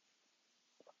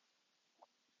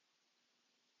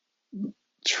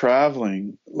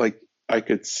traveling, like I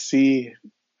could see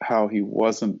how he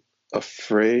wasn't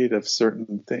afraid of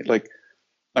certain things. Like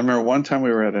I remember one time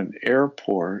we were at an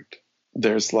airport,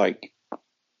 there's like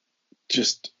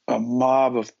just a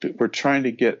mob of, we're trying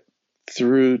to get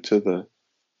through to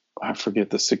I forget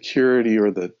the security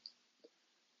or the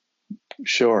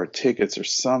show our tickets or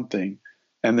something.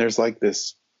 And there's like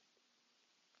this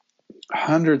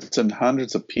hundreds and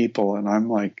hundreds of people. And I'm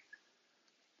like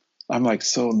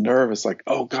so nervous, like,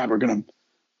 oh God, we're going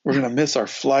to miss our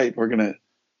flight.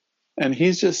 And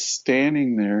he's just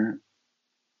standing there.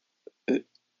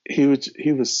 He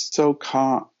was so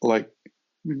calm, like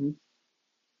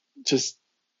just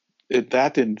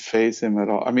that didn't faze him at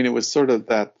all. I mean, it was sort of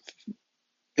that,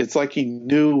 it's like he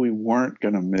knew we weren't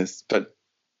going to miss, but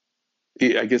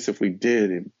I guess if we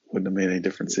did, it wouldn't have made any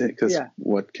difference, because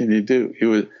what can you do?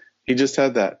 He just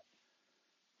had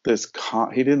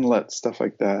he didn't let stuff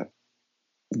like that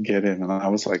get in. And I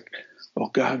was like, oh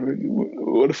God,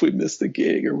 what if we miss the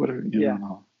gig or whatever,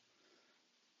 know?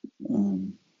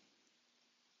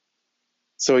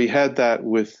 So he had that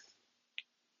with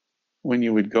when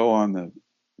you would go on the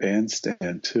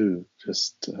bandstand too,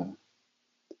 just,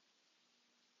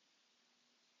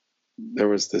 there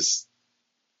was this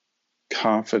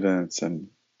confidence, and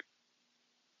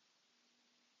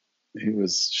he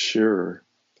was sure.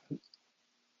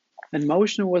 And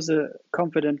Motion was a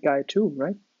confident guy too,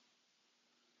 right?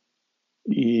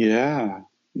 Yeah.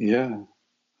 Yeah.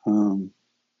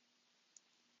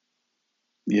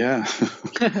 Yeah.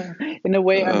 In a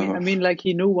way, I mean, like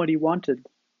he knew what he wanted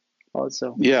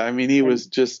also. Yeah. I mean, he was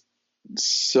just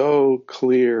so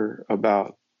clear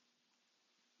about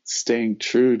staying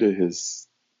true to his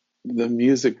the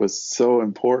music was so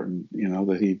important, you know,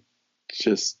 that he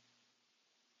just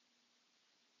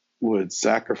would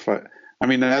sacrifice. I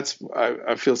mean, I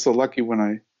feel so lucky when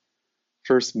I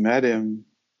first met him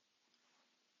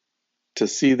to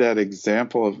see that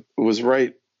example of, it was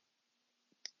right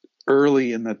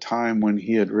early in the time when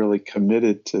he had really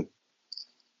committed to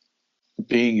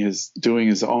doing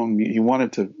his own, he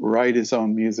wanted to write his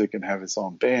own music and have his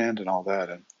own band and all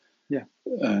that. Yeah.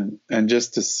 And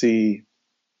just to see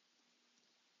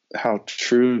how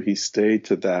true he stayed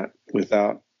to that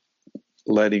without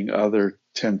letting other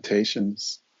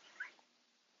temptations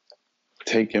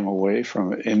take him away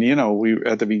from it. And, you know,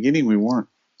 at the beginning,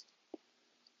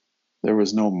 there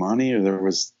was no money, or there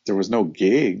was no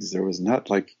gigs. There was not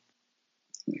like,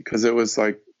 because it was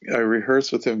like, I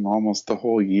rehearsed with him almost the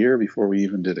whole year before we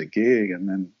even did a gig.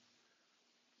 And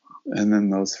then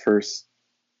those first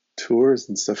tours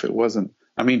and stuff, it wasn't,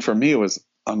 I mean, for me, it was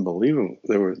unbelievable.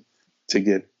 To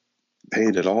get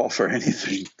paid at all for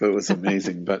anything, but it was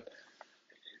amazing. but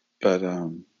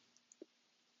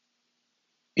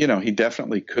you know, he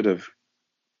definitely could have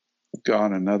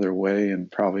gone another way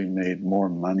and probably made more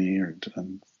money or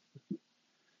done,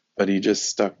 but he just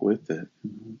stuck with it.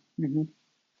 Mm-hmm.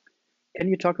 Can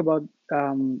you talk about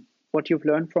what you've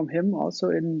learned from him also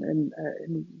in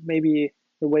maybe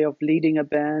the way of leading a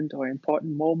band, or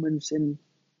important moments in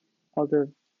all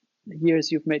the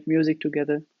years you've made music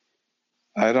together?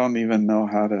 I don't even know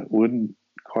wouldn't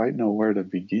quite know where to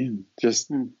begin.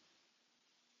 Just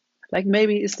like,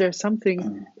 maybe is there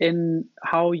something in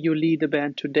how you lead a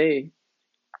band today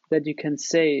that you can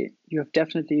say you have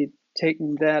definitely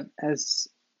taken that as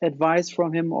advice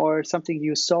from him, or something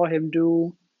you saw him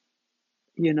do,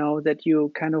 you know, that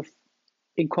you kind of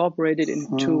incorporated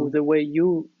into the way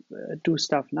you do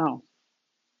stuff now?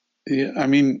 Yeah, I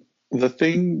mean, the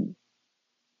thing,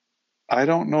 I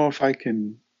don't know if I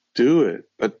can do it,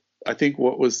 but I think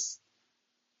what was,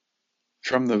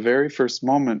 from the very first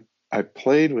moment I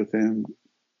played with him,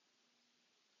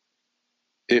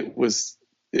 it was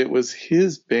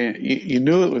his band. You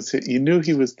knew you knew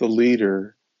he was the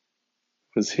leader.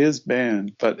 It was his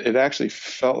band, but it actually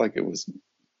felt like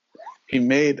he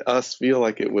made us feel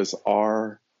like it was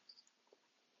our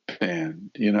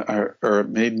band, you know, or it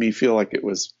made me feel like it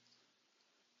was,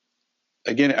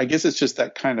 again, I guess it's just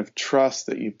that kind of trust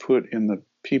that you put in the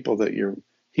people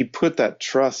he put that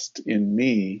trust in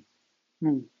me.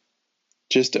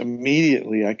 Just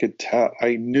immediately I could tell,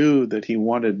 I knew that he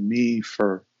wanted me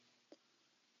for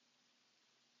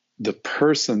the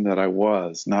person that I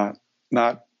was, not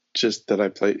just that I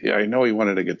played. I know he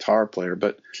wanted a guitar player,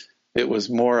 but it was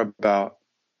more about,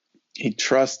 he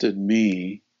trusted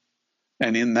me.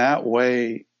 And in that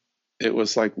way, it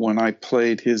was like when I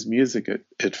played his music,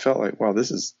 it felt like, wow,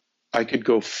 I could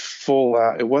go full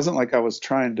out. It wasn't like I was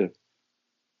trying to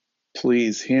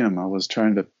please him.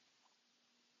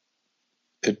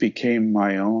 It became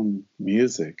my own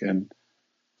music. And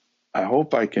I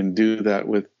hope I can do that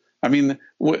one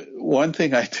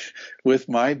thing with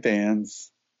my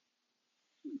bands,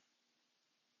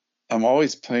 I'm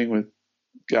always playing with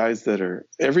guys that are,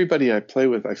 everybody I play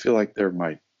with, I feel like they're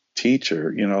my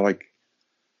teacher, you know, like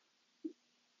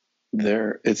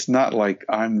it's not like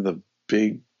I'm the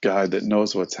big guy that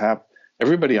knows what's happening.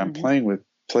 Everybody I'm playing with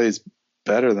plays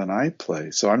better than I play.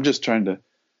 So I'm just trying to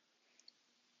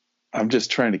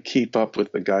keep up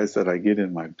with the guys that I get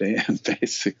in my band,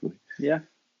 basically. Yeah.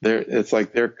 It's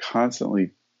like they're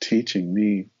constantly teaching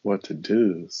me what to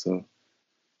do. So,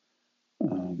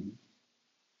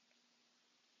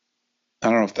 I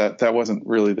don't know if that wasn't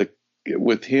really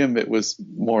with him, it was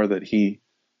more that he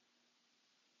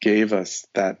gave us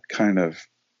that kind of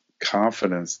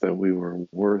confidence that we were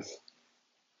worth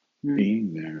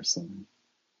being there. So,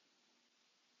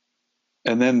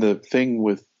 and then the thing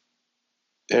with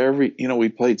we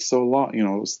played so long, it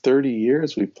was 30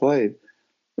 years we played.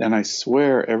 And I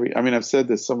swear I've said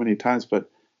this so many times, but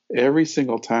every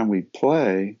single time we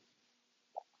play,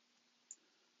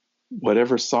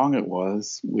 whatever song it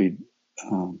was,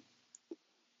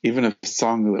 even a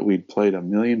song that we'd played a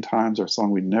million times or a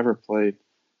song we'd never played,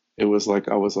 it was like,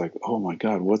 I was like, oh my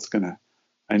God,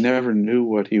 I never knew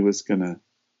what he was going to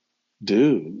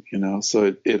do,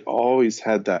 So it always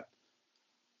had that.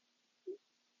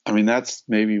 I mean, that's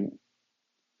maybe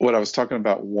what I was talking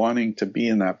about, wanting to be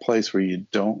in that place where you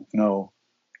don't know.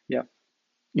 Yeah.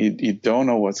 You don't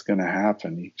know what's going to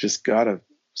happen. You just got to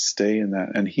stay in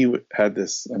that. And he had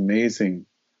this amazing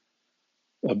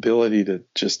ability to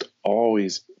just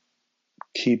always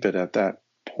keep it at that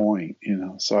point,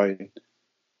 So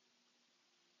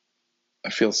I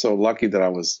feel so lucky that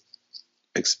I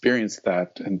experienced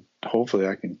that, and hopefully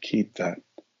I can keep that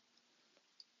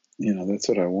that's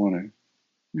what I wanted.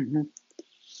 Mm-hmm.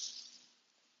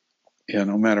 Yeah,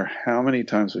 no matter how many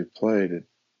times we played it,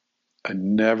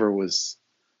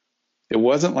 it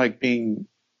wasn't like being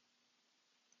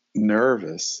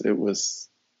nervous. It's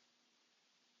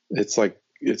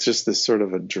just this sort of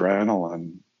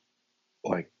adrenaline,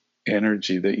 like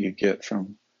energy that you get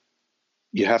from,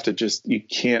 you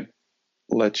can't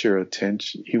let your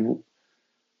attention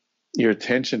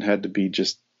had to be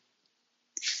just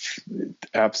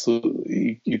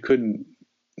absolutely, you couldn't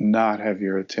not have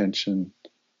your attention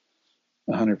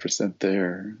 100%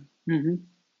 there. Mm-hmm.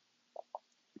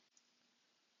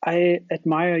 I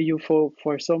admire you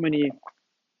for so many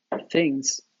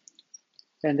things,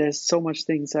 and there's so much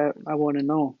things I want to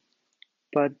know.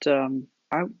 But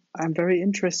I'm very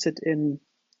interested in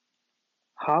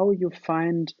how you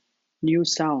find new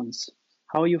sounds,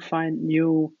 how you find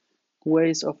new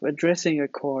ways of addressing a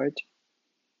chord,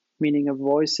 meaning a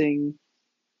voicing,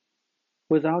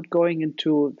 without going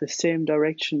into the same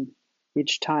direction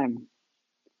each time.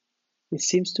 It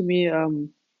seems to me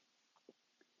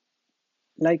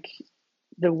like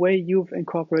the way you've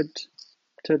incorporated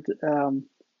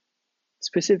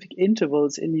specific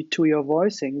intervals into your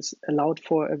voicings allowed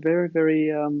for a very,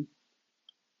 very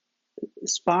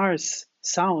sparse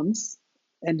sounds,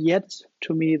 and yet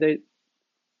to me that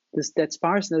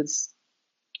sparseness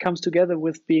comes together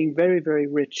with being very, very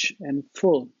rich and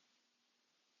full.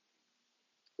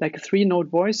 Like a 3-note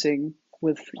voicing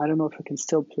with, I don't know if I can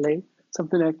still play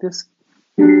something like this,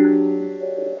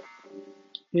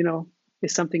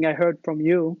 is something I heard from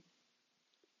you,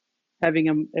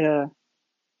 having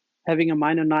having a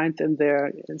minor ninth in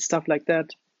there and stuff like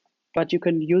that. But you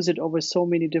can use it over so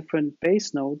many different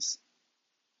bass notes.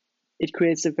 It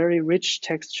creates a very rich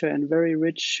texture and very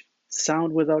rich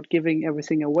sound without giving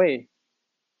everything away.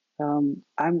 I'm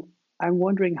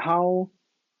wondering how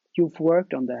you've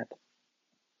worked on that.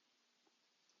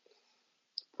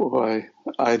 Boy,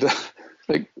 I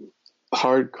like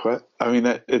hard question. I mean,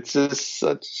 it's just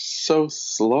so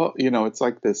slow. It's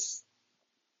like this.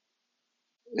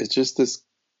 It's just this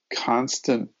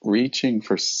constant reaching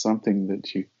for something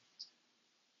that you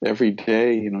every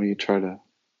day. You try to.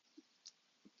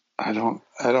 I don't.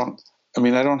 I don't. I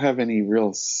mean, I don't have any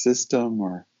real system,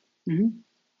 or Mm-hmm.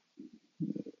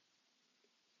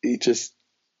 you just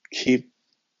keep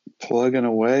plugging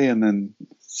away, and then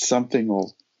something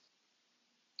will.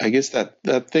 I guess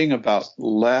that thing about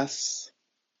less.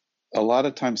 A lot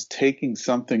of times, taking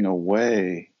something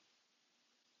away.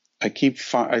 I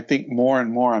think more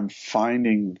and more I'm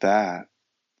finding that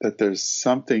there's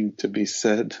something to be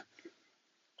said.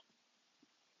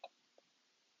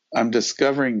 I'm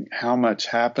discovering how much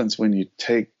happens when you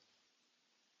take,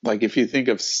 like if you think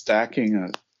of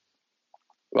stacking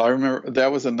I remember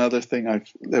that was another thing I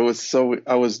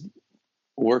was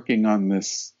working on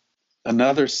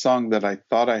another song that I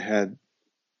thought I had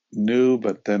knew,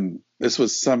 but then this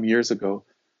was some years ago.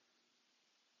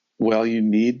 Well, You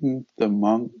Needn't, the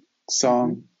Monk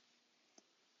song.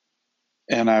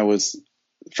 Mm-hmm. And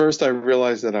first I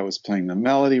realized that I was playing the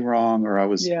melody wrong, or it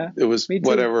was Me too.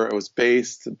 whatever, it was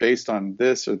based on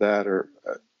this or that,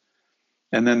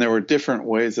 and then there were different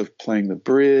ways of playing the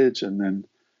bridge. And then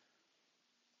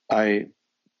I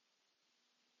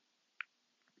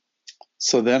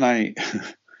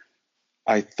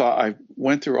I thought, I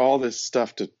went through all this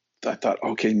stuff I thought,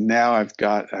 okay, now I've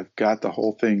got the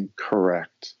whole thing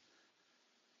correct.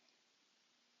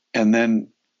 And then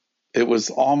it was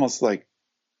almost like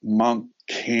Monk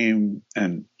came,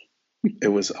 and it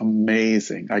was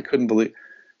amazing. I couldn't believe.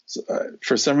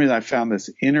 For some reason, I found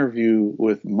this interview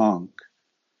with Monk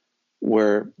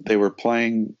where they were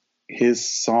playing his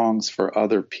songs for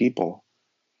other people.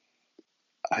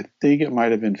 I think it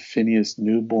might have been Phineas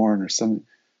Newborn or something.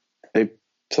 They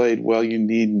played Well, You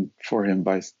Needn't for him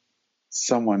by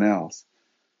someone else.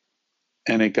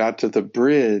 And it got to the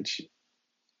bridge,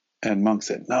 and Monk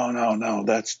said, no,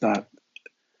 that's not,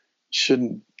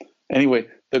 shouldn't. Anyway,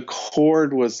 the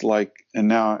chord was like, and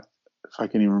now if I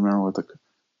can even remember let's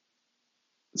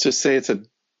just say it's a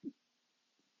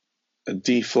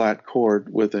D flat chord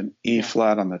with an E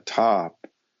flat on the top.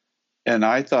 And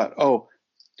I thought,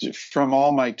 from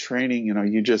all my training,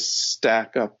 you just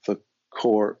stack up the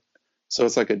chord. So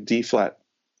it's like a D flat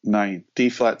 9, D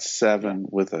flat 7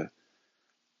 with a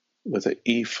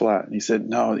E flat. And he said,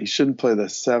 no, you shouldn't play the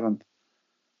 7th.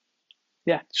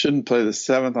 Yeah. Shouldn't play the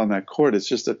 7th on that chord. It's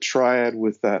just a triad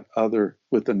with the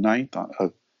 9th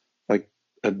on, like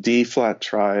a D flat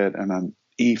triad and an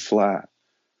E flat.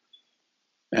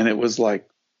 And it was like,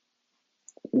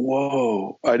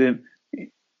 whoa, I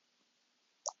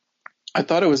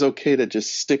thought it was okay to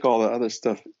just stick all the other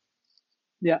stuff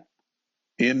Yeah.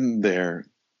 in there.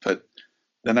 But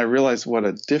then I realized what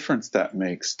a difference that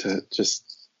makes to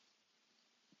just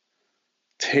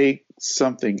take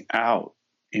something out,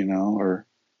 or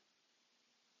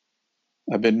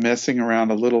I've been messing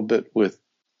around a little bit with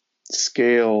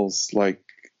scales. Like,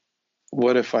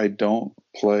 what if I don't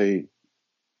play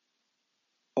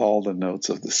all the notes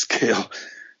of the scale?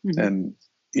 Mm-hmm. And,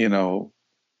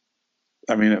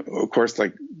 I mean, of course,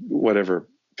 like whatever,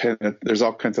 there's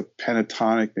all kinds of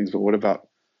pentatonic things, but what about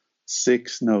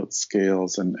 6-note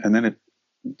scales? And then it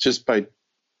just by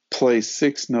play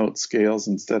 6-note scales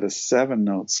instead of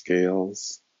 7-note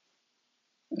scales,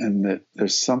 and that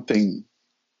there's something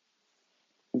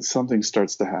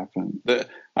starts to happen.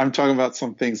 I'm talking about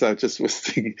some things I just was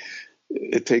thinking.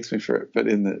 It takes me for it, but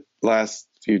in the last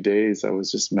few days, I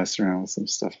was just messing around with some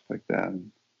stuff like that,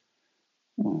 and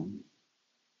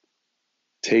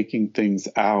taking things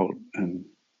out, and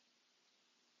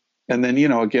then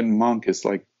again, Monk is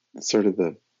like sort of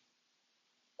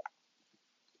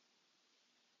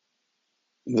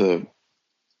the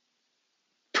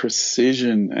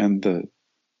precision and the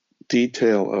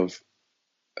detail of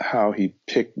how he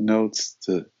picked notes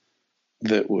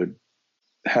that would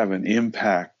have an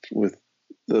impact with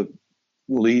the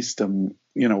least,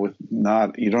 with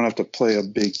not, you don't have to play a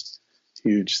big,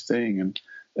 huge thing.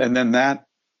 And then that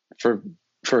for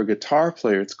a guitar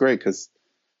player, it's great because,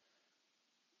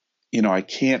 I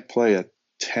can't play a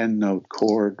 10-note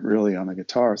chord really on the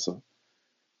guitar. So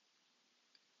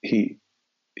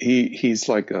he's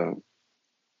like a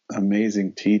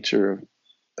amazing teacher of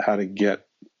how to get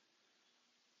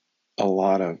a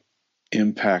lot of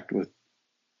impact with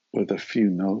a few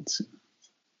notes.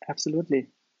 Absolutely.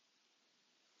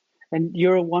 And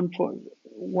you're one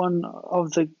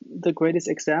of the greatest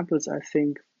examples, I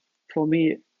think, for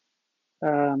me,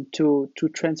 to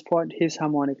transport his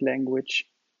harmonic language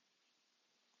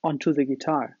onto the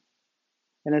guitar.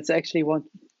 And it's actually what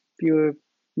you're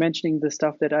mentioning, the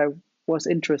stuff that I was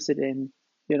interested in,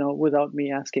 without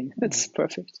me asking. It's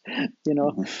perfect.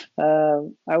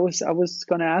 I was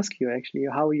gonna ask you actually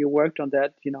how you worked on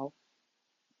that,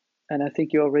 and I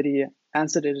think you already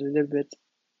answered it a little bit.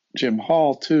 Jim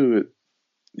Hall too,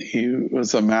 he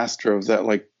was a master of that,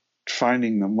 like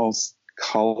finding the most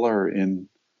color in,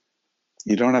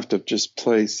 you don't have to just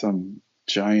play some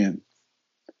giant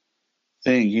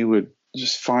thing. He would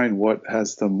just find what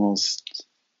has the most,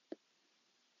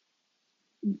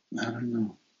 I don't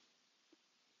know,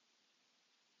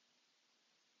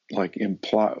 like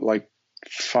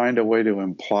find a way to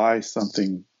imply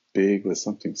something big with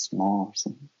something small or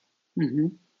something. Mm-hmm.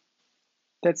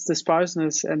 That's the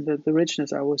sparseness and the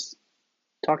richness I was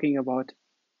talking about.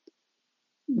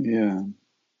 Yeah.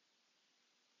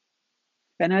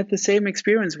 And I had the same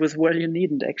experience with Well You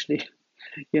Needn't, actually.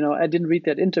 I didn't read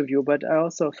that interview, but I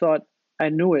also thought I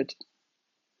knew it.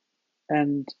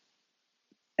 And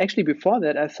actually, before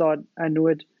that, I thought I knew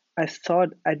it. I thought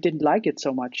I didn't like it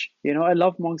so much. I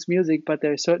love Monk's music, but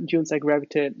there are certain tunes I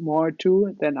gravitate more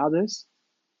to than others.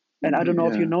 And I don't know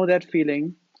if you know that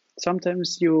feeling.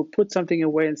 Sometimes you put something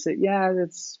away and say, yeah,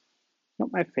 that's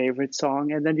not my favorite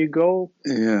song. And then you go,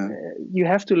 you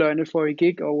have to learn it for a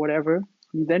gig or whatever.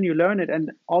 And then you learn it,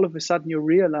 and all of a sudden you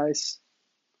realize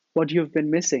what you've been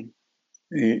missing.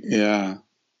 Yeah.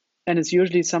 And it's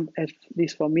usually at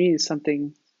least for me,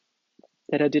 something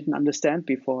that I didn't understand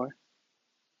before.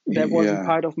 That wasn't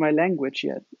part of my language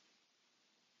yet.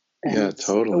 And it's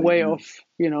totally. A way of,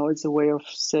 it's a way of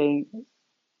saying,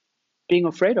 being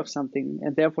afraid of something,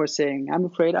 and therefore saying, I'm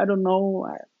afraid, I don't know,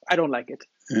 I don't like it,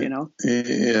 Yeah.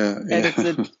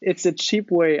 And it's a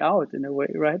cheap way out in a way,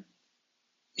 right?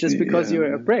 Just because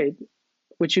you're afraid,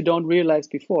 which you don't realize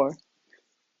before.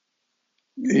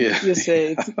 You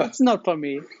say, it's not for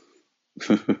me.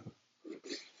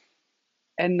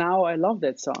 And now I love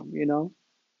that song,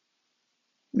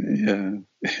 Yeah.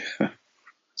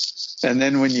 And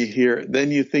then when you hear,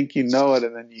 then you think you know it,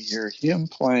 and then you hear him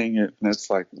playing it, and it's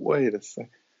like, wait a second.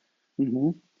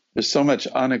 Mm-hmm. There's so much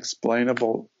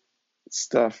unexplainable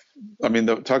stuff. I mean,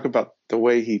 talk about the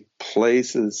way he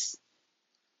places.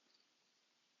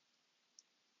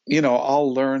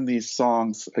 I'll learn these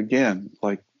songs again,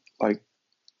 like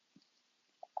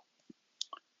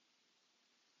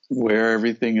where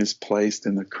everything is placed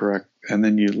in the correct, and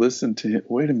then you listen to it.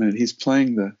 Wait a minute, he's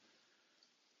playing the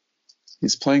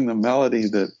melody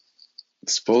that's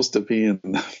supposed to be in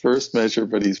the first measure,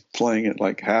 but he's playing it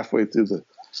like halfway through the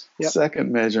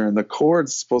second measure, and the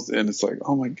chord's supposed to, and it's like,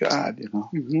 oh my God,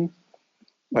 Mm-hmm.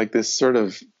 like there's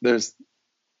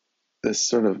this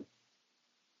sort of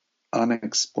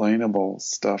unexplainable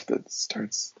stuff that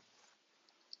starts,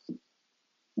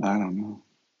 I don't know.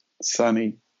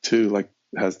 Sonny too, like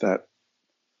has that.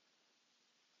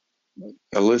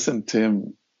 I listened to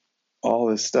him all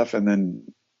this stuff, and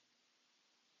then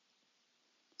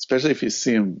especially if you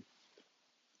see him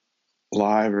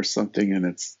live or something, and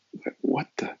it's like, what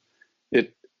the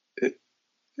it, it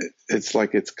it's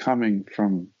like it's coming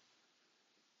from,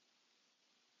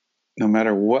 no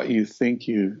matter what you think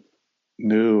you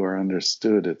knew or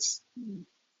understood, it's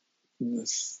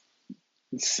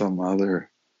some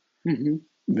other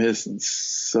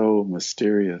it's so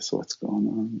mysterious what's going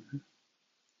on.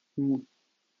 Mm.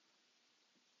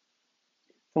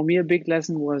 For me, a big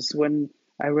lesson was when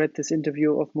I read this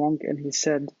interview of Monk, and he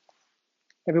said,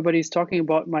 everybody's talking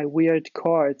about my weird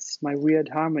chords, my weird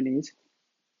harmonies,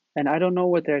 and I don't know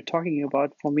what they're talking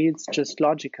about. For me, it's just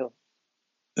logical.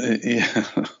 Yeah.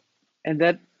 And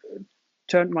that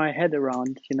turned my head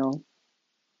around,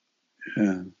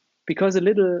 Yeah. Because a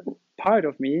little part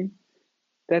of me,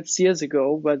 that's years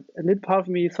ago, but a little part of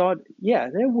me thought, yeah,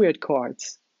 they're weird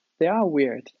chords. They are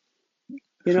weird.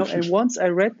 And once I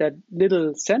read that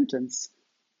little sentence,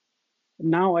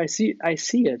 now I see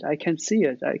it. I can see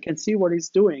it. I can see what he's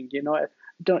doing. I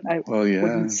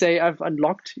wouldn't say I've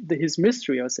unlocked his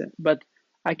mystery or something, but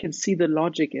I can see the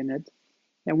logic in it.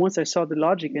 And once I saw the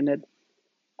logic in it,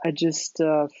 I just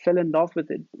fell in love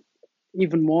with it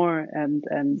even more, and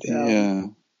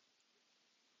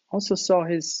also saw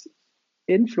his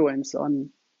influence on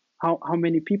how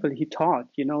many people he taught.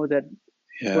 That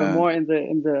were more in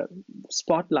the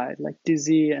spotlight, like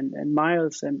Dizzy and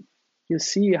Miles, and you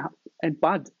see and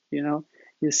Bud.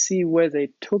 You see where they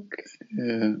took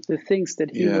the things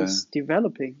that he was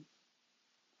developing.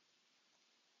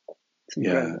 It's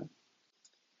incredible.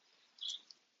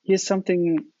 Here's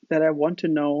something that I want to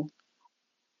know,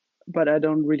 but I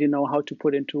don't really know how to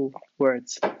put into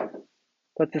words.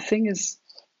 But the thing is,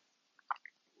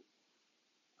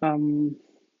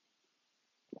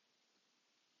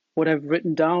 what I've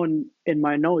written down in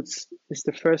my notes is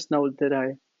the first note that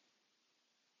I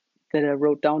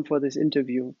wrote down for this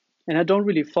interview. And I don't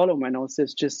really follow my notes.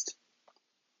 It's just,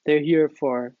 they're here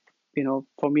for,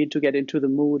 for me to get into the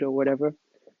mood or whatever.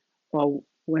 Well,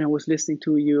 when I was listening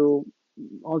to you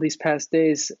all these past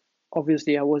days,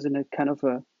 obviously I was in a kind of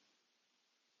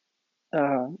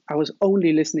I was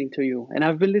only listening to you, and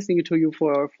I've been listening to you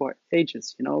for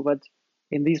ages, but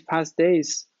in these past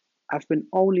days, I've been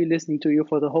only listening to you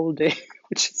for the whole day,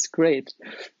 which is great.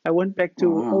 I went back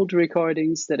to old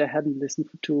recordings that I hadn't listened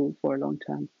to for a long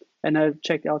time, and I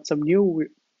checked out some new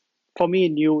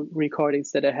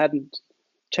recordings that I hadn't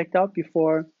checked out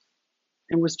before.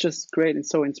 It was just great and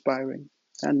so inspiring.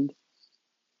 And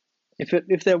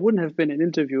if there wouldn't have been an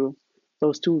interview,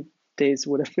 those 2 days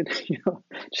would have been,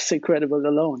 just incredible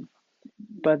alone.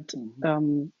 But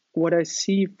what I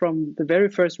see from the very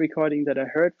first recording that I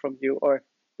heard from you, or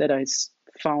that I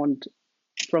found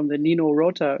from the Nino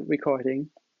Rota recording,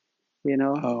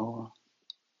 to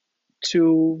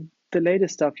the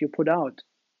latest stuff you put out,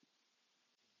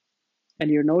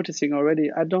 and you're noticing already,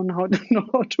 I don't know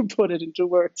how to put it into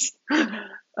words.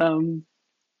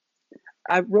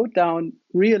 I wrote down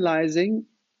realizing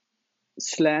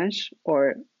 /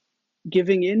 or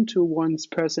giving into one's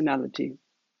personality.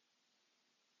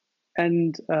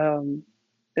 And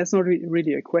that's not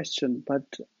really a question, but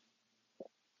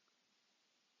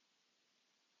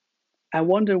I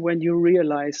wonder when you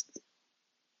realized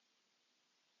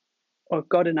or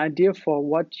got an idea for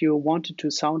what you wanted to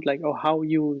sound like, or how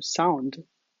you sound.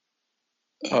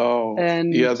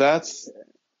 And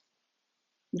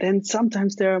then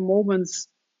sometimes there are moments,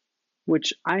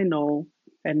 which I know,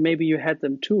 and maybe you had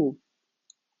them too,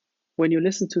 when you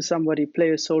listen to somebody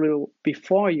play a solo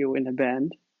before you in a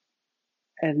band,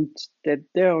 and that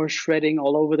they're shredding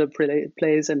all over the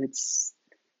place, and it's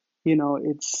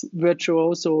it's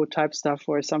virtuoso type stuff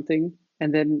or something,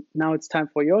 and then now it's time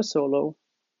for your solo,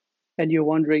 and you're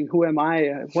wondering, who am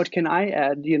I? What can I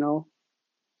add?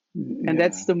 And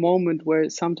that's the moment where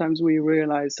sometimes we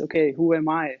realize, okay, who am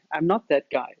I? I'm not that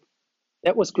guy.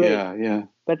 That was great.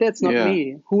 But that's not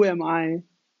me. Who am I?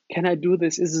 Can I do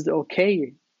this? Is it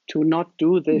okay to not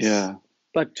do this,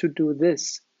 but to do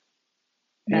this?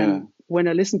 And when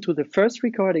I listened to the first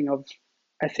recording of,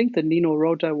 I think the Nino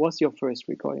Rota was your first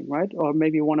recording, right? Or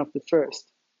maybe one of the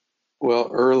first. Well,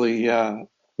 early,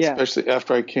 especially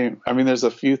after I came. I mean, there's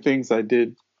a few things I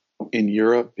did in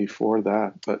Europe before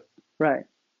that, but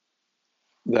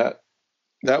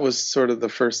that was sort of the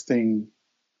first thing.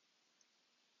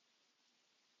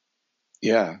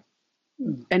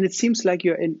 And it seems like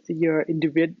your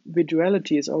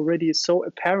individuality is already so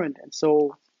apparent and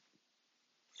so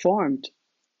formed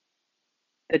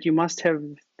that you must have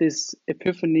this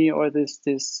epiphany or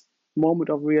this moment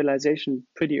of realization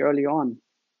pretty early on.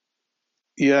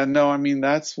 Yeah, no, I mean,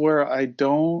 that's where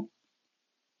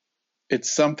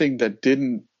it's something that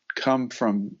didn't come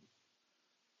from,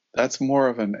 that's more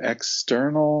of an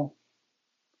external,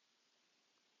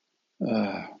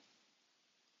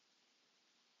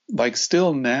 like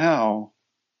still now,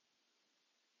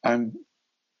 I'm,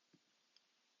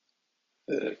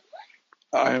 uh,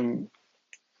 I'm,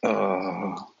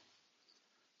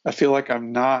 I feel like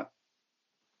I'm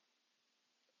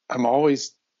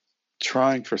always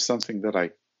trying for something that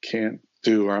I can't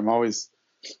do, or I'm always,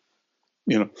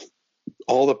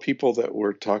 all the people that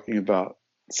we're talking about,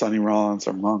 Sonny Rollins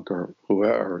or Monk or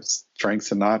whoever, or Frank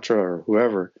Sinatra or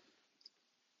whoever,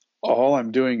 all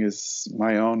I'm doing is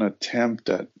my own attempt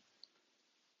at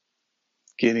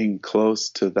getting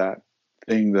close to that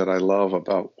thing that I love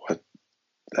about what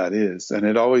that is. And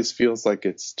it always feels like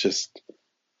it's just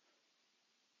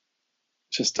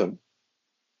a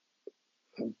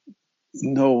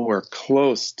nowhere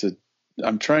close to,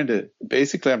 I'm trying to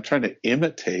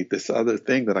imitate this other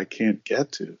thing that I can't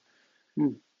get to.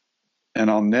 And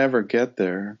I'll never get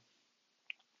there.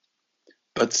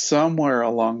 But somewhere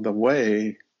along the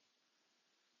way,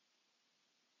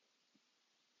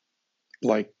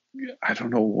 like, I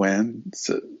don't know when,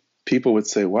 so people would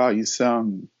say, wow,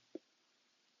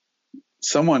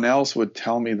 someone else would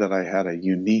tell me that I had a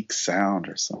unique sound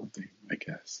or something, I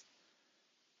guess.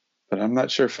 But I'm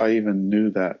not sure if I even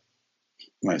knew that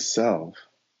myself.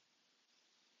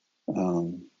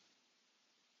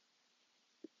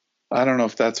 I don't know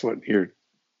if that's what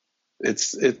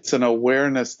it's an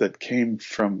awareness that came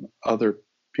from other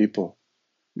people,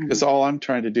 because all I'm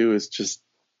trying to do is just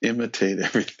imitate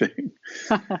everything.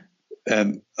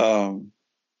 And but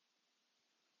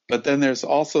then there's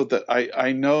also that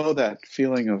I know that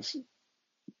feeling of,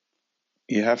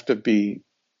 you have to be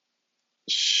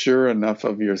sure enough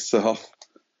of yourself.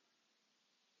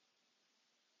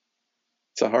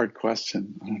 It's a hard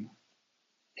question.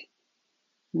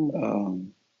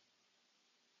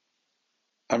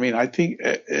 I mean, I think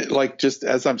like, just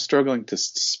as I'm struggling to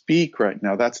speak right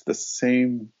now, that's the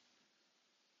same.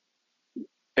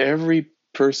 Every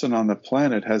person on the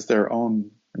planet has their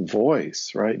own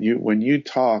voice, right? When you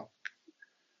talk,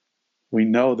 we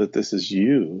know that this is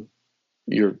you.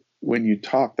 When you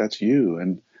talk, that's you.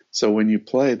 And so when you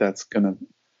play, that's gonna,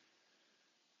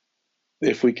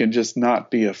 if we can just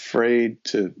not be afraid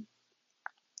to,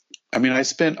 I mean, I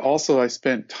spent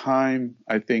time,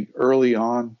 I think, early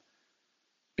on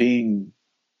being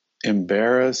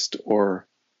embarrassed or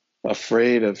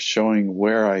afraid of showing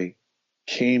where I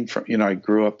came from. I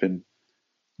grew up in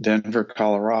Denver,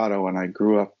 Colorado, and I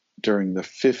grew up during the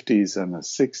 50s and the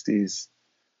 60s.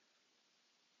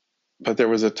 But there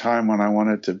was a time when I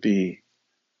wanted to be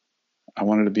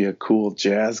a cool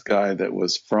jazz guy that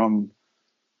was from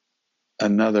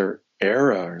another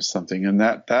era or something. And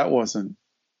that wasn't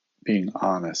being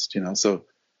honest, So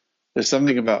there's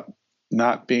something about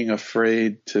not being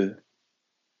afraid to,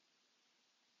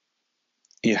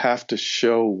 you have to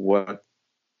show what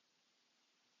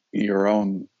your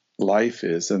own life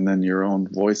is, and then your own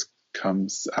voice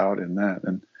comes out in that.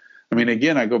 And I mean,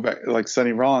 again, I go back, like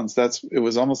Sonny Rollins, it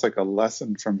was almost like a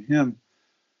lesson from him.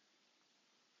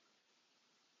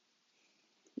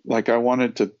 Like, I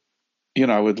wanted to,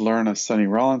 I would learn a Sonny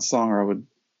Rollins song, or I would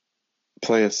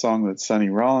play a song that Sonny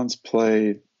Rollins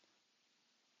played.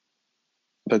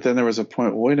 But then there was a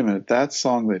point, wait a minute, that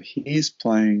song that he's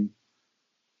playing,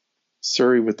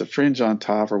 Surrey with the Fringe on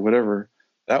Top or whatever,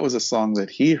 that was a song that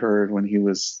he heard when he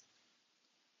was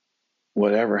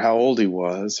whatever, how old he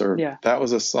was, or that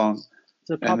was a song.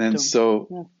 And then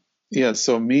so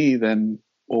me then,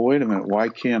 well, wait a minute, why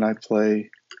can't I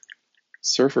play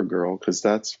Surfer Girl? Because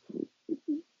that's,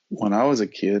 when I was a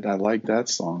kid, I liked that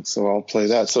song, so I'll play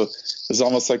that. So it's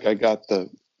almost like I got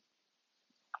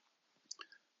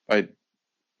by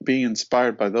being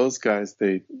inspired by those guys,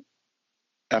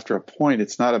 after a point,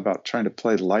 it's not about trying to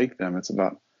play like them, it's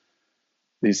about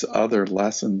these other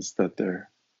lessons that they're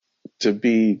to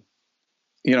be,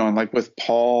 and like with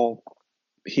Paul,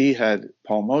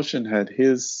 Paul Motion had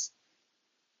his,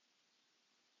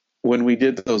 when we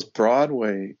did those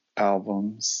Broadway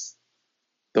albums,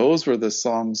 those were the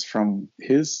songs from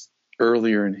his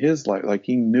earlier in his life. Like,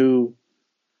 he knew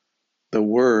the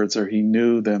words, or he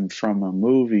knew them from a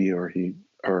movie, or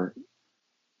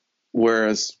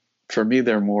whereas for me,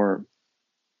 they're more,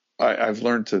 I've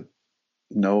learned to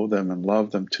know them and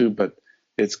love them too, but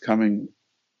it's coming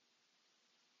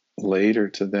later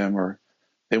to them, or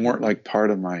they weren't like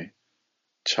part of my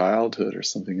childhood or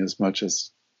something as much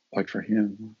as like for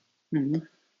him.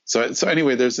 So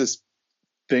anyway, there's this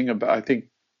thing about, I think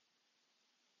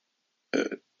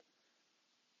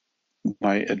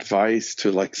my advice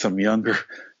to like some younger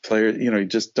player,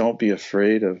 just don't be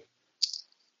afraid of,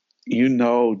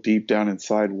 deep down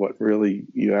inside what really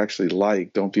you actually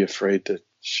like. Don't be afraid to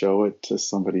show it to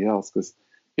somebody else, because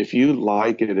if you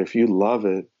like it, if you love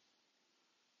it,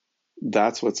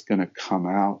 that's what's going to come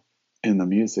out in the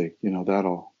music. You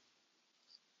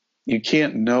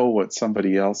can't know what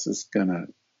somebody else is going to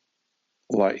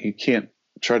like. You can't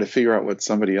try to figure out what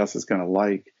somebody else is going to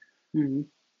like. Mm-hmm.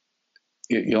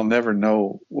 You'll never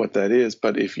know what that is.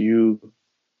 But if you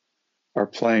are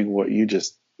playing what you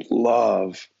just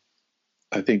love,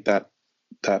 I think that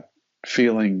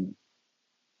feeling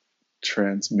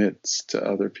transmits to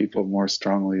other people more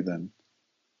strongly than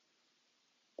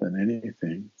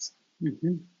anything.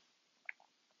 Mm-hmm.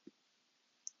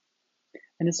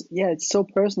 And it's so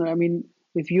personal. I mean,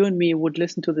 if you and me would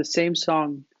listen to the same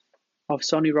song of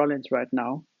Sonny Rollins right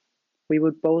now, we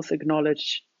would both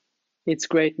acknowledge its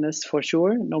greatness for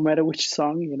sure, no matter which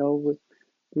song.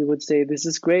 We would say, this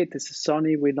is great, this is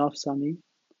Sonny, we love Sonny.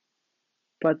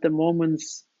 But the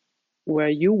moments where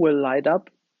you will light up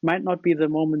might not be the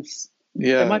moments.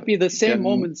 There might be the same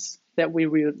moments that we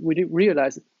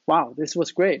realize, wow, this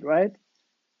was great, right?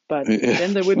 But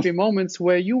then there would be moments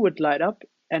where you would light up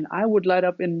and I would light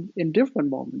up in different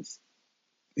moments.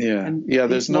 Yeah. And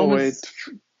there's no way.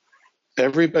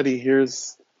 Everybody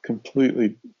hears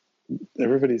completely.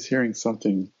 Everybody's hearing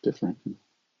something different.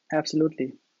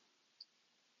 Absolutely.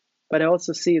 But I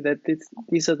also see that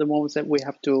these are the moments that we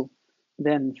have to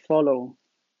then follow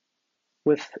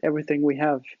with everything we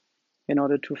have in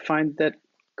order to find that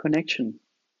connection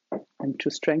and to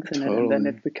strengthen it, and then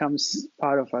it becomes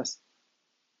part of us.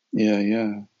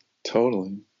 Yeah,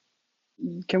 totally.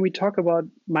 Can we talk about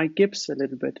Mike Gibbs a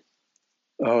little bit?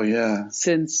 Oh, yeah.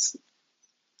 Since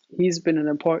he's been an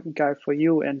important guy for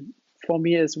you and for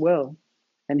me as well.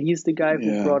 And he's the guy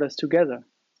who brought us together.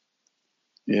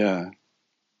 Yeah.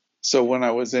 So when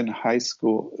I was in high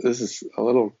school, this is a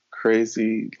little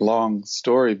crazy, long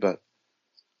story, but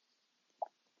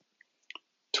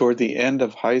toward the end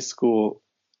of high school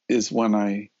is when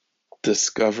I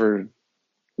discovered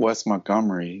Wes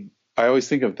Montgomery. I always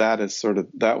think of that as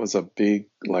that was a big,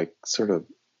 sort of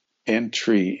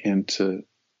entry into,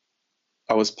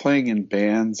 I was playing in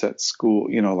bands at school,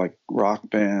 like rock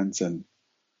bands and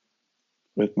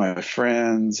with my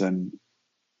friends, and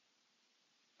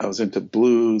I was into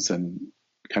blues and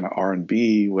kind of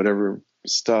R&B, whatever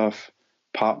stuff,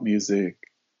 pop music.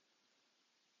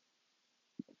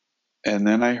 And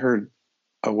then I heard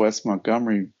a Wes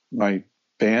Montgomery, my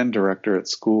band director at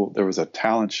school. There was a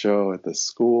talent show at the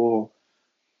school,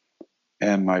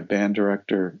 and my band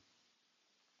director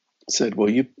said, well,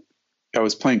 I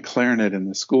was playing clarinet in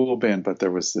the school band, but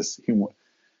there was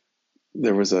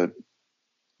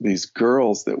these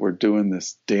girls that were doing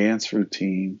this dance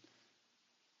routine,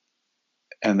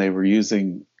 and they were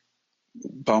using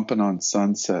Bumpin' on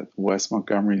Sunset, Wes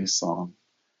Montgomery's song.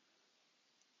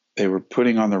 They were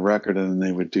putting on the record, and then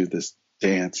they would do this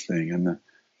dance thing. And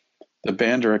the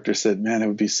band director said, man, it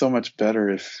would be so much better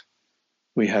if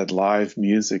we had live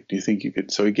music. Do you think you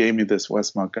could? So he gave me this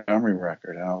Wes Montgomery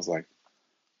record, and I was like,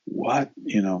 what?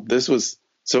 It was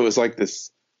like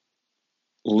this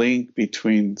link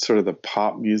between sort of the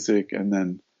pop music and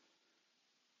then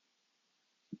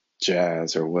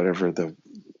jazz or whatever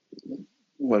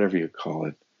you call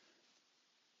it.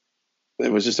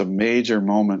 It was just a major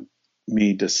moment,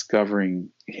 me discovering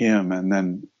him and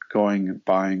then going and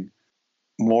buying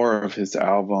more of his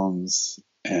albums.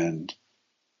 And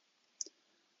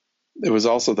it was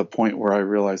also the point where I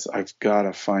realized I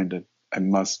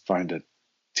must find a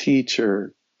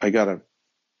teacher. I got to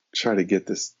try to get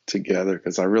this together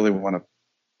because I really want to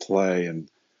play. And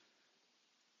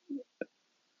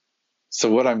so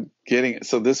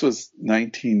this was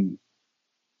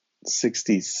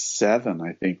 1967,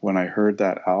 I think, when I heard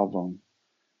that album.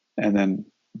 And then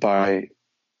by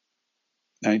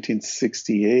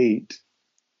 1968,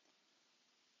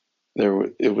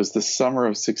 it was the summer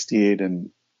of 68,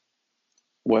 and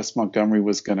Wes Montgomery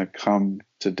was going to come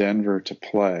to Denver to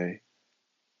play.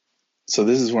 So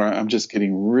this is where I'm just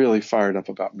getting really fired up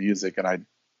about music, and I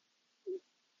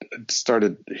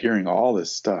started hearing all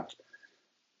this stuff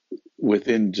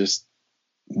within just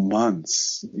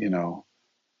months.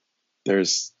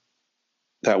 There's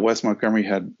that Wes Montgomery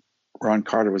had Ron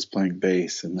Carter was playing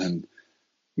bass, and then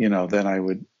then I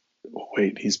would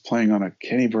wait, he's playing on a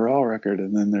Kenny Burrell record,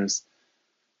 and then there's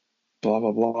blah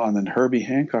blah blah, and then Herbie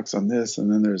Hancock's on this,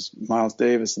 and then there's Miles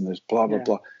Davis, and there's blah blah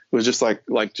blah. It was just like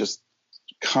just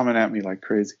coming at me like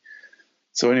crazy.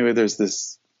 So anyway, there's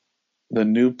the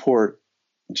Newport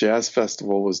Jazz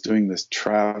Festival was doing this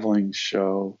traveling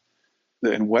show,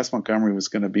 and Wes Montgomery was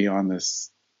going to be on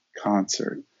this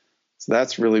concert. So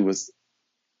that's really was,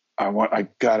 I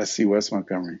got to see Wes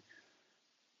Montgomery.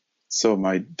 So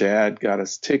my dad got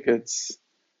us tickets,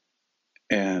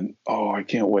 and I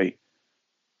can't wait.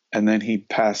 And then he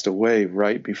passed away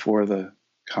right before the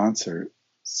concert.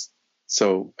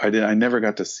 So I never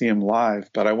got to see him live,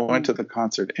 but I went to the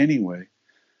concert anyway.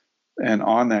 And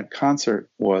on that concert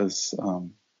was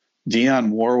Dionne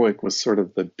Warwick was sort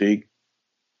of the big,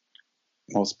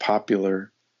 most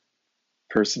popular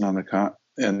person on the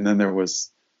and then there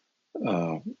was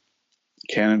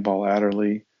Cannonball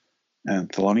Adderley and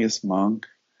Thelonious Monk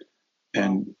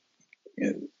and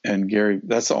Gary.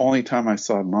 That's the only time I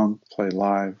saw Monk play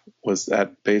live, was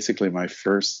at basically my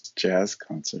first jazz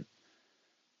concert.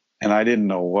 And I didn't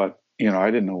know what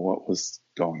was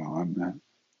going on then.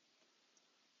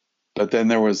 But then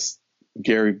there was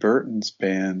Gary Burton's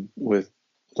band with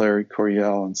Larry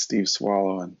Coryell and Steve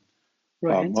Swallow and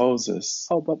Bob Moses.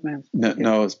 Oh, Bob Moses.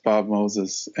 No, it's Bob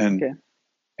Moses. And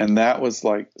that was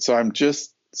like, so I'm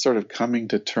just sort of coming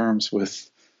to terms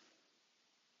with,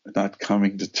 not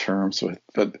coming to terms with,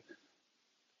 but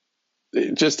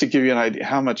just to give you an idea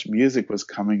how much music was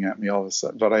coming at me all of a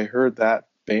sudden. But I heard that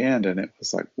band and it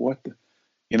was like, what the,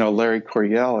 Larry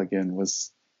Coryell again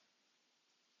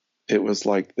it was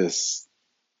like this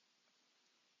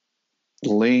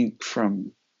link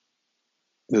from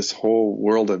this whole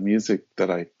world of music that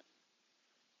I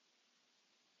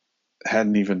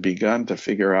hadn't even begun to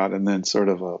figure out, and then sort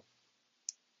of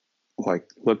like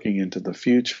looking into the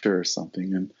future or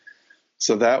something. And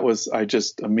so that was, I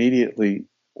just immediately,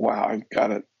 wow, I've got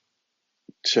to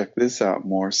check this out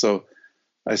more. So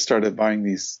I started buying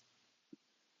these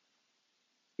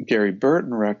Gary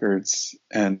Burton records,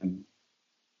 and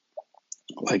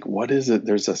like, what is it?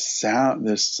 There's a sound,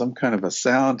 there's some kind of a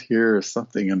sound here or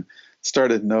something, and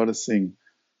started noticing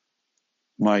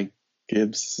Mike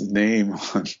Gibbs' name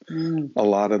on a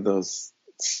lot of those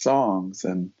songs.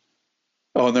 And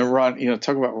and then Ron,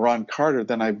 talk about Ron Carter,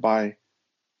 then I buy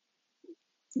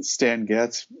Stan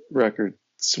Getz record,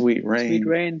 Sweet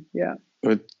Rain, yeah,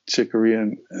 with Chick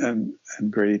Corea and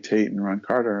Grady Tate and Ron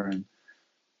Carter,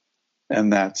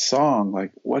 and that song,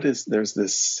 like, there's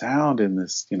this sound in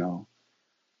this,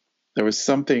 there was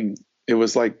something, it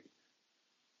was like,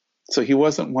 so he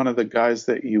wasn't one of the guys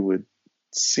that you would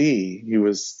see. He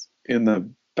was in the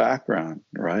background,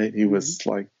 right? He was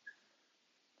like,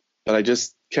 but I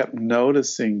just kept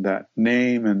noticing that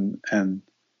name and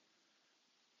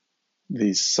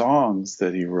these songs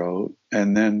that he wrote.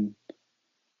 And then,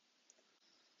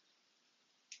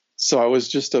 so I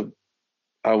was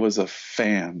a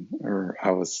fan,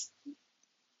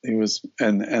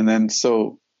 and then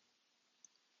so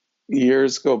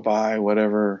years go by,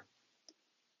 whatever,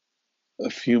 a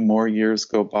few more years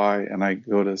go by, and I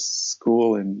go to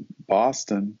school in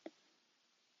Boston,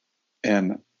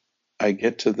 and I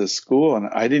get to the school, and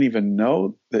I didn't even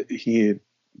know that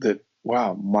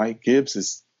wow, Mike Gibbs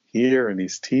is here and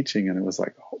he's teaching, and it was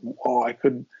like,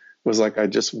 it was like I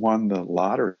just won the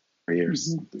lottery or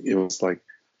something. It was like,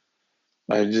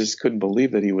 I just couldn't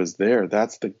believe that he was there.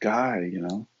 That's the guy,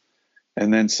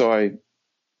 And then so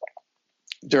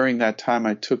during that time,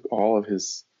 I took all of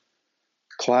his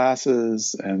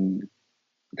classes and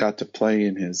got to play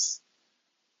in his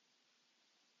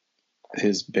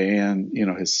band,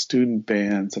 his student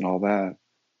bands and all that.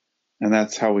 And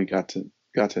that's how we got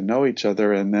to know each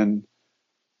other. And then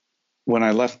when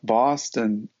I left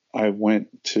Boston, I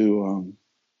went to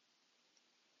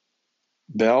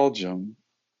Belgium.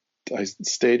 I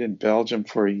stayed in Belgium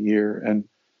for a year, and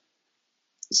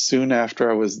soon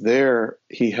after I was there,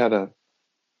 he had a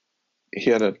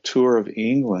tour of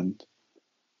England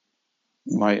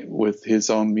with his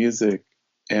own music.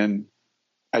 And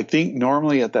I think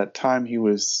normally at that time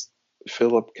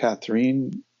Philip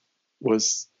Catherine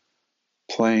was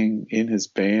playing in his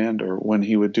band, or when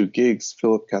he would do gigs,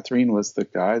 Philip Catherine was the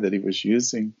guy that he was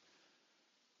using.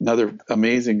 Another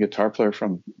amazing guitar player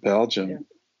from Belgium.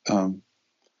 Yeah.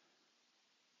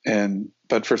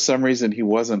 But for some reason he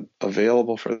wasn't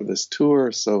available for this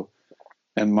tour.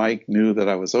 And Mike knew that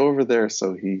I was over there,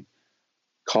 so he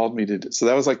called me so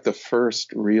that was like the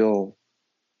first real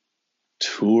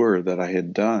tour that I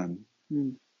had done.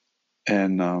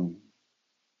 And I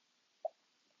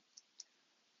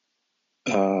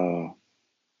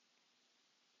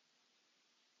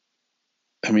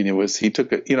mean, he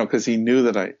took it, because he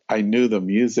knew that I knew the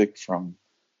music from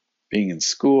being in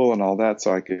school and all that,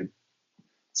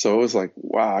 so it was like,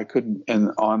 wow, I couldn't.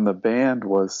 And on the band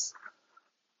was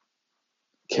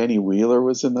Kenny Wheeler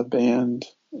was in the band,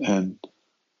 and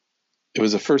it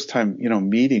was the first time,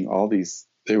 meeting all these.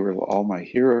 They were all my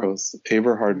heroes.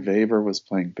 Eberhard Weber was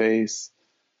playing bass.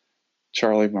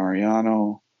 Charlie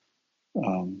Mariano,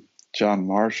 John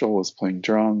Marshall was playing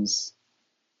drums.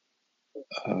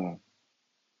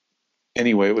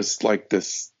 Anyway, it was like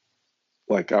this,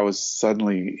 like I was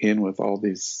suddenly in with all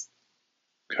these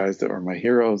guys that were my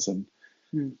heroes. And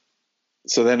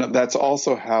so then that's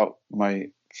also how my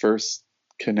first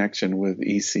connection with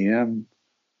ECM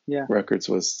records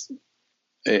was.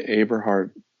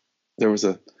 Eberhard, there was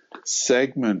a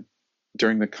segment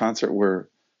during the concert where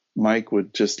Mike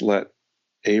would just let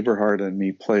Eberhard and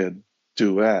me play a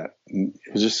duet. And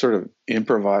it was just sort of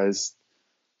improvised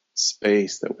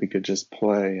space that we could just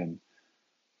play. And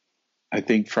I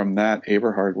think from that,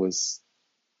 Eberhard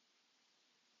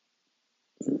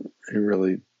he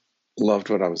really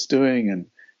loved what I was doing. And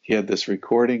he had this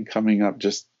recording coming up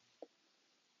just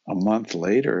a month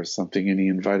later or something, and he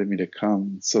invited me to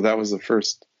come. So that was the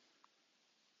first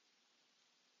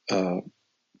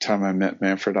time I met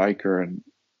Manfred Eicher, and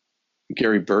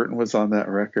Gary Burton was on that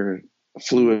record.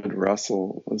 Fluid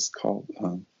Russell was called.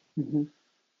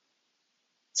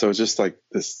 So it was just like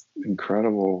this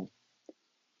incredible.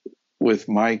 With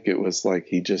Mike, it was like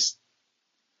he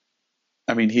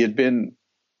had been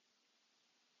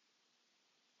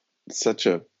such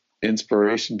a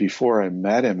inspiration before I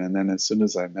met him, and then as soon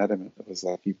as I met him, it was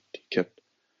like he kept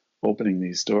opening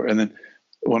these doors. And then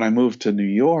when I moved to New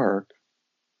York,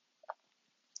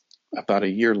 about a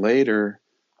year later,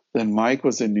 then Mike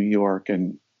was in New York,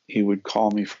 and he would call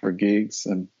me for gigs.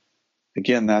 And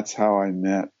again, that's how I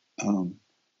met,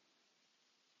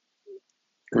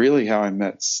 really how I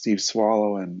met Steve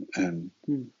Swallow and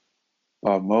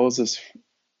Bob Moses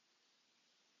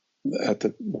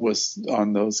was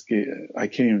on those gigs. I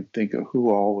can't even think of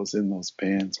who all was in those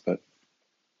bands, but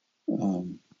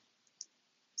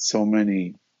so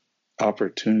many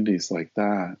opportunities like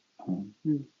that.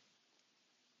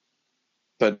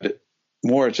 But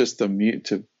more just I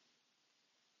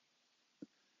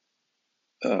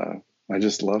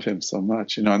just love him so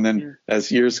much, and then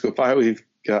as years go by, we've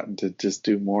gotten to just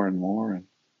do more and more. And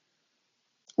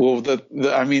well,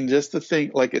 just the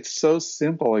thing, like, it's so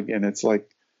simple again. It's like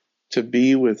to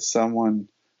be with someone,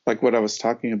 like what I was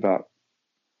talking about.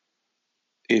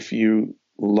 If you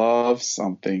love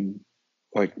something,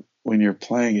 like when you're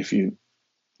playing, if you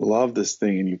love this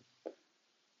thing and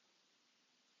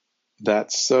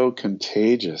that's so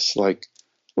contagious. Like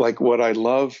what I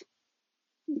love,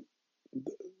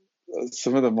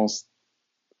 some of the most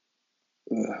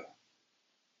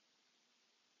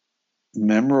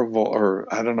memorable, or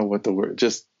I don't know what the word,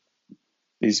 just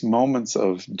these moments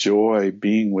of joy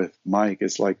being with Mike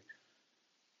is like,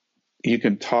 you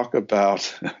can talk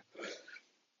about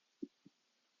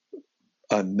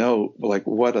a note, like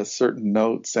what a certain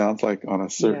note sounds like on a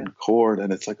certain chord,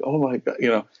 and it's like, oh my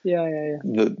God,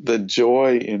 the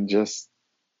joy in just,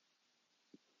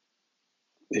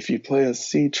 if you play a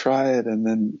C, try it, and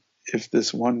then if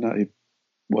this one note,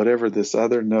 whatever this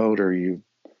other note, or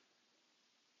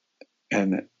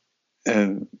and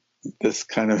this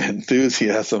kind of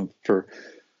enthusiasm for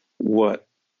what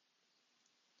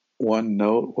one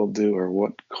note will do, or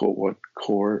what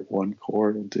chord one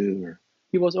chord will do. Or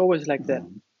he was always like that.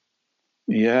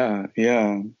 Yeah.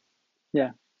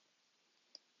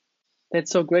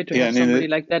 That's so great to have somebody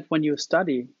like that when you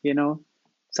study.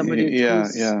 Somebody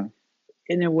who's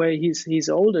in a way he's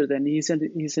older than he's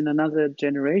in another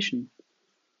generation,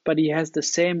 but he has the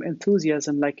same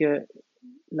enthusiasm like a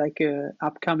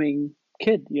upcoming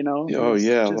kid. Oh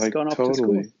yeah, like gone off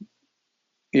totally. To school.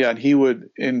 Yeah, and he would,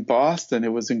 in Boston,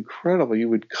 it was incredible. He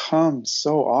would come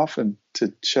so often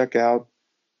to check out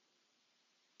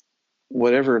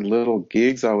whatever little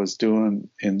gigs I was doing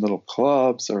in little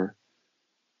clubs, or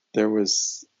there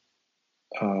was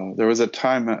a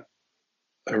time a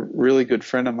really good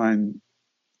friend of mine,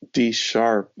 Dee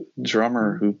Sharp,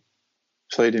 drummer, who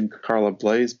played in Carla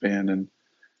Bley's band, and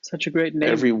such a great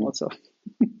name also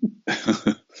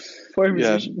for a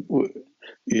musician.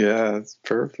 Yeah, it's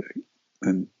perfect.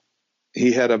 And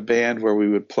he had a band where we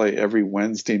would play every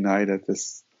Wednesday night at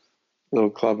this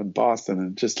little club in Boston,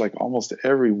 and just like almost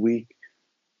every week,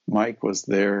 Mike was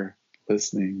there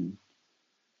listening.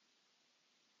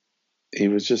 He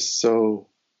was just so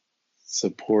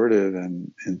supportive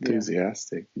and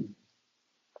enthusiastic.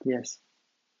 Yes.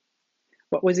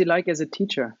 What was he like as a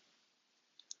teacher?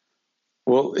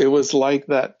 Well, it was like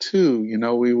that too.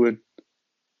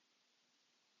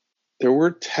 There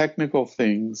were technical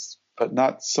things, but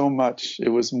not so much. It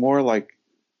was more like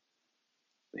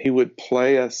he would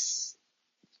play us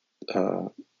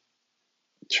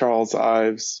Charles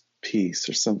Ives piece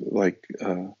or something, like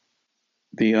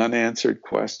the unanswered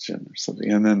question or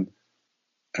something. And then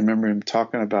I remember him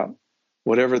talking about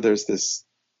whatever, there's this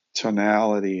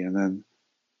tonality, and then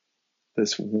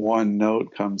this one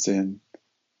note comes in.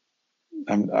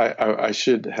 I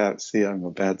should have, see, I'm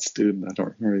a bad student. I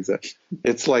don't remember exactly.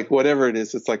 It's like whatever it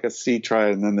is, it's like a C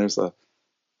triad, and then there's a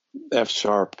F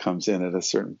sharp comes in at a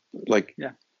certain, like,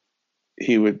 Yeah.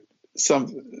 he would,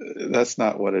 that's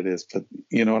not what it is, but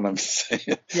you know what I'm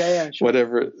saying? Yeah, sure.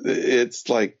 Whatever, it's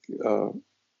like,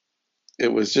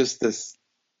 it was just this,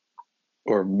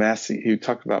 or messy. He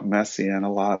talked about Messiaen a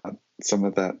lot, some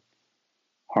of that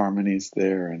harmonies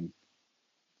there, and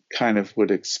kind of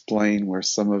would explain where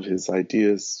some of his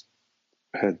ideas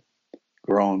had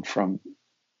grown from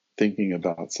thinking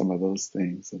about some of those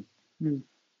things.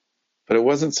 But it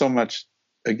wasn't so much,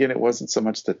 again, it wasn't so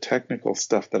much the technical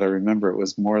stuff that I remember. It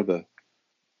was more the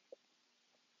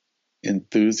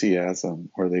enthusiasm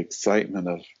or the excitement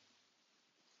of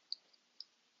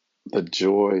the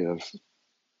joy of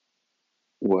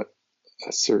what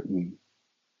a certain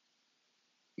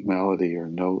melody or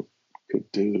note could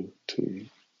do to you.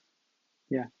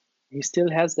 Yeah, he still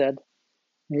has that.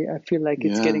 I feel like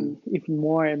it's getting even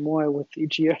more and more with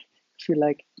each year. I feel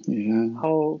like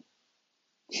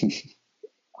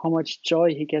how much joy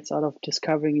he gets out of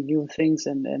discovering new things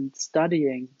and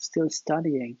studying, still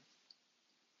studying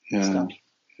stuff.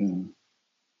 Yeah.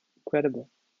 Incredible.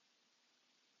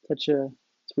 Such a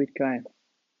sweet guy.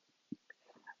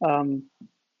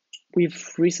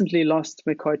 We've recently lost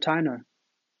McCoy Tyner.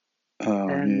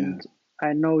 And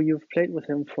I know you've played with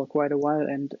him for quite a while,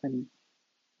 and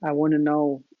I want to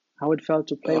know how it felt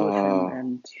to play with him.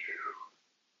 And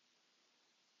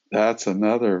that's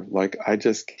another, like, I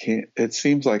just can't, it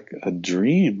seems like a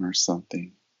dream or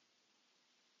something.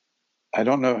 I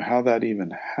don't know how that even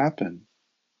happened.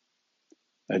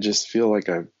 I just feel like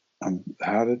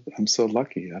I'm so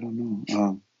lucky. I don't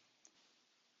know.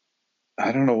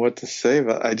 I don't know what to say,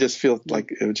 but I just feel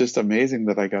like it was just amazing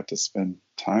that I got to spend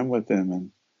time with him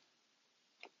and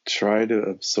try to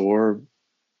absorb.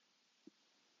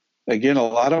 Again, a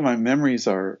lot of my memories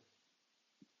are,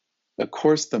 of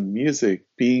course, the music,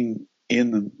 being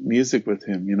in the music with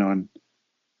him, and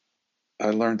I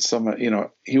learned so much.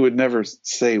 He would never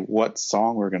say what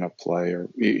song we're going to play, or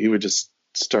he would just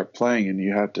start playing, and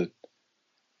you had to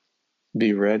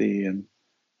be ready. And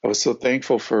I was so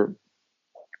thankful for,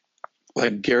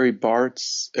 like, Gary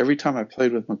Bartz. Every time I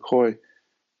played with McCoy,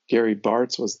 Gary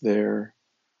Bartz was there.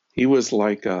 He was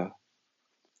like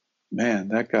man,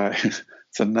 that guy.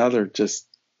 It's another, just,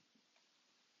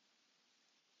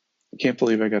 I can't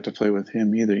believe I got to play with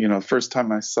him either. The first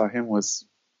time I saw him was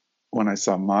when I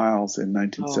saw Miles in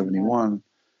 1971.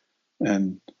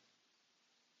 And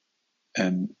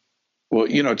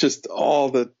well, just all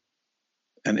the,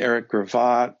 and Eric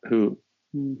Gravatt, who,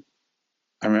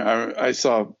 I mean, I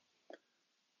saw,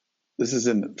 this is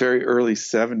in the very early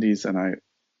 70s, and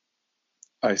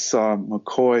I saw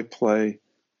McCoy play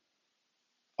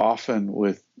often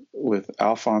with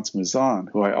Alphonse Mouzon,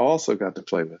 who I also got to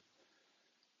play with.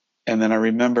 And then I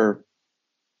remember,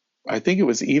 I think it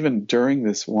was even during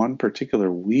this one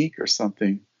particular week or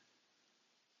something,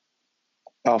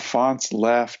 Alphonse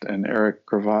left and Eric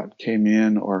Gravatt came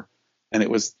in, and it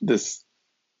was this,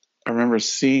 I remember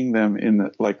seeing them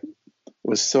it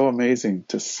was so amazing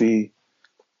to see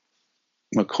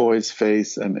McCoy's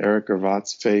face and Eric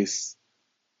Gravatt's face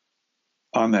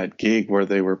on that gig where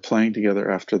they were playing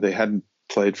together after they hadn't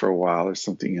played for a while or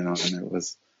something, and it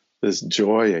was this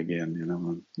joy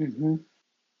again,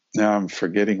 Now I'm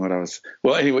forgetting what I was,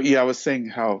 well, anyway, I was saying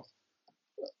how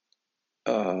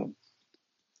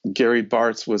Gary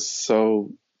Bartz was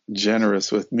so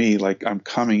generous with me. Like, I'm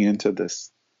coming into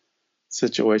this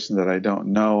situation that I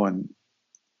don't know, and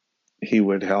he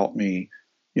would help me,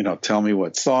 tell me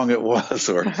what song it was,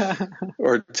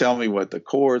 or tell me what the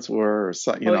chords were, or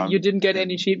something. You didn't get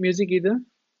any sheet music either?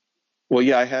 Well,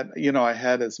 yeah, I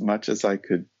had as much as I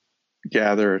could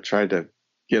gather, or try to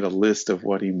get a list of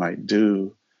what he might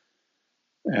do,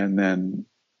 and then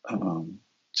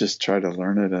just try to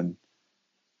learn it.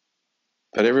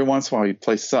 But every once in a while he'd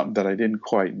play something that I didn't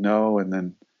quite know, and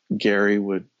then Gary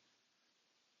would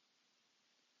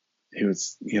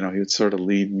sort of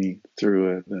lead me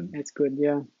through it. And it's good,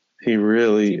 yeah. He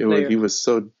really, he was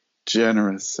so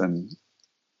generous and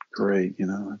great,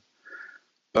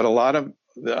 But a lot of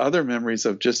the other memories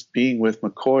of just being with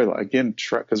McCoy, again,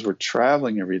 because we're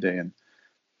traveling every day and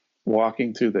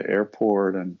walking through the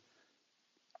airport, and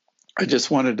I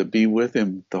just wanted to be with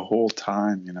him the whole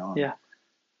time, Yeah.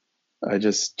 I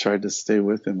just tried to stay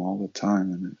with him all the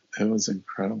time, and it was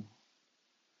incredible.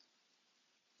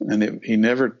 And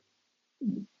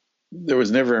there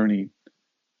was never any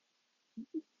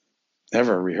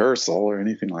never a rehearsal or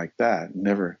anything like that.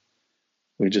 Never.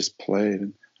 We just played. I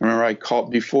remember I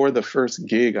called before the first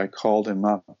gig. I called him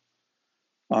up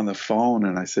on the phone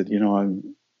and I said,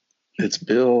 it's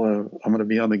Bill. I'm going to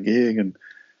be on the gig, and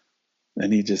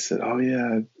he just said, "Oh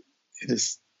yeah, it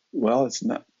is. Well, it's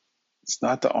not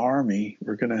the Army.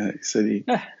 We're gonna." He said,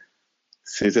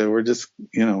 "We're just,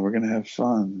 we're gonna have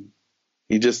fun."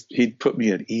 He put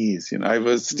me at ease. I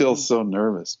was still so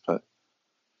nervous, but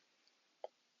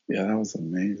yeah, that was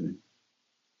amazing.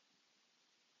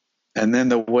 And then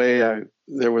the way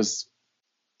there was,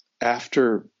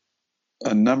 after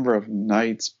a number of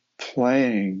nights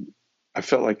playing, I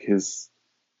felt like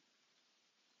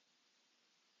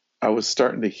I was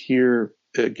starting to hear,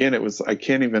 again, I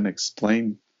can't even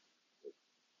explain.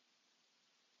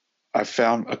 A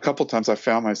couple times I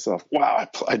found myself, wow,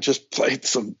 I just played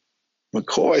some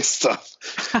McCoy stuff.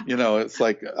 It's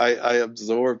like I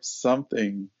absorbed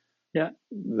something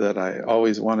that I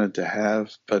always wanted to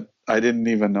have, but I didn't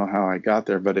even know how I got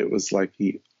there. But it was like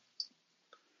he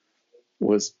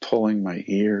was pulling my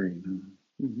ear.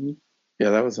 Yeah,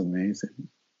 that was amazing.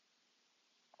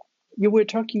 You were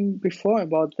talking before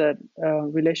about that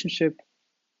relationship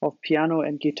of piano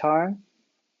and guitar,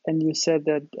 and you said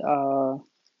that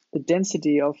the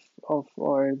density of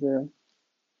or the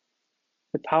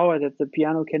power that the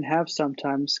piano can have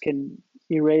sometimes can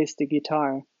erase the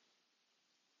guitar.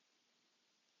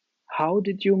 How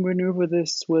did you maneuver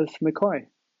this with McCoy?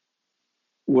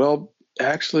 Well,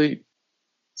 actually,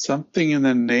 something in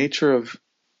the nature of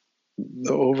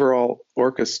the overall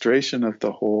orchestration of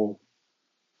the whole.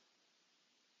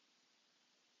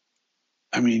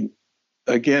 I mean,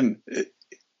 again,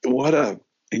 what a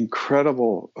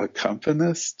incredible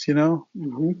accompanist,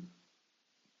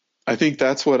 I think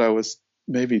that's what I was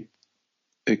maybe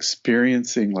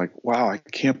experiencing, like, wow, I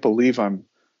can't believe I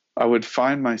would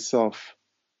find myself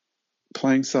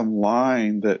playing some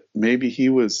line that maybe he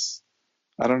was,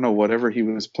 I don't know, whatever he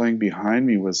was playing behind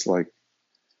me was like,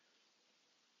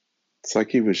 it's like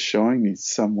he was showing me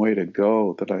some way to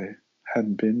go that I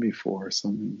hadn't been before or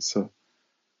something. So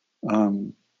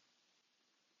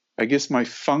I guess my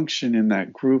function in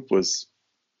that group was,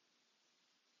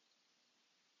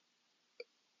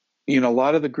 a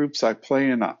lot of the groups I play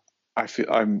in, I feel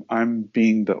I'm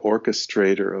being the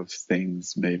orchestrator of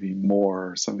things, maybe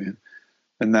more or something.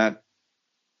 And that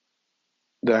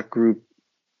group,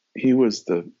 he was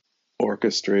the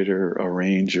orchestrator,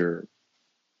 arranger.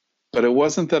 But it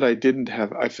wasn't that I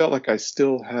felt like I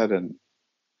still had an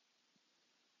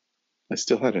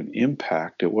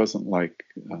impact. It wasn't like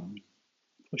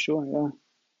for sure, yeah.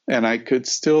 And I could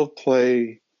still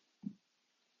play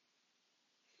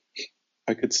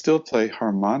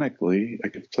harmonically. I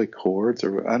could play chords,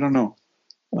 or I don't know.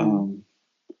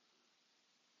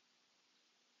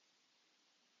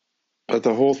 But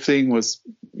the whole thing was,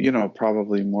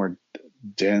 probably more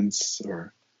dense,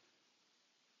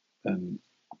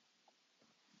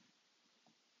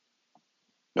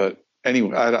 but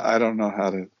anyway, I don't know how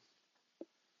to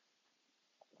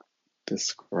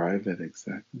describe it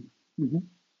exactly.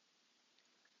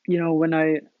 When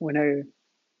I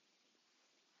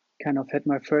kind of had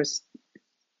my first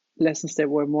lessons that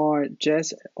were more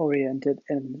jazz oriented,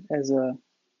 and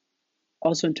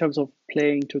also in terms of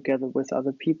playing together with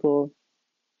other people.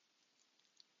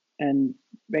 And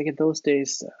back in those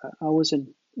days, I was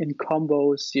in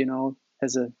combos,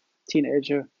 as a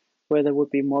teenager, where there would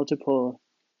be multiple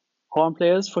horn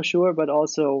players for sure, but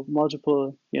also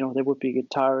multiple, there would be a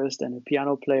guitarist and a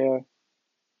piano player.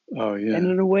 Oh yeah. And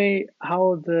in a way,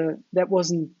 that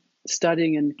wasn't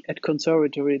studying at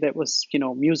conservatory. That was,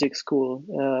 music school,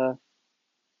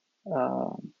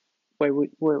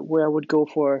 where I would go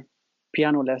for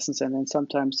piano lessons and then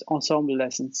sometimes ensemble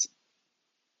lessons.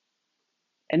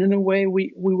 And in a way,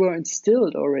 we were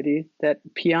instilled already that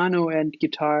piano and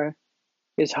guitar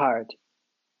is hard.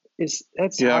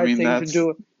 That's a hard thing to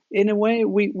do. In a way,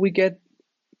 we get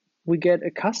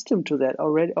accustomed to that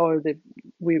already, or that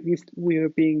we are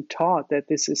being taught that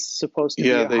this is supposed to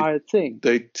be a hard thing.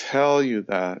 They tell you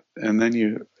that, and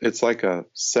then it's like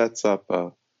sets up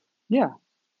a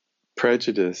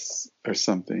prejudice or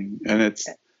something, and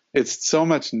it's so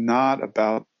much not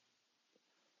about.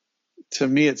 To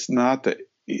me, it's not the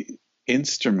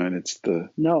instrument; it's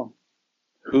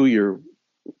who you're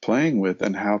playing with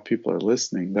and how people are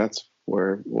listening. That's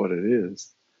what it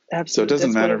is. Absolutely. So it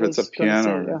doesn't matter if it's a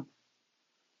piano.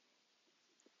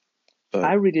 But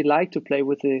I really like to play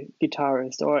with the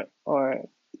guitarist,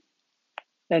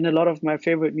 and a lot of my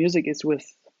favorite music is with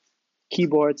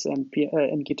keyboards and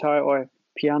guitar, or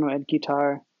piano and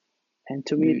guitar, and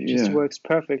to me it just works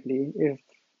perfectly.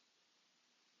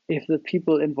 if the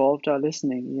people involved are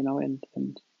listening,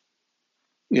 and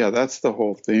yeah, that's the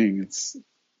whole thing. It's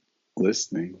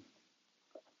listening.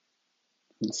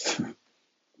 It's,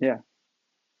 yeah.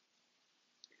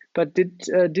 But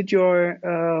did your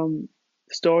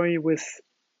story with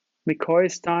McCoy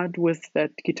start with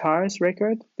that guitars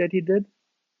record that he did?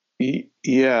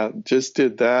 yeah, just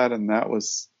did that, and that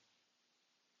was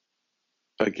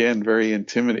again very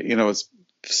intimidating. It's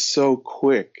so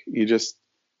quick.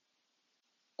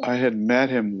 I had met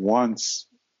him once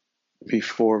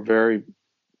before, very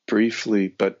briefly,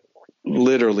 but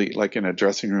literally like in a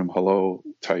dressing room hello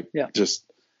type. Yeah. Just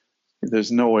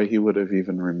there's no way he would have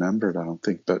even remembered, I don't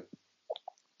think. But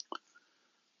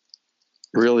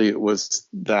really, it was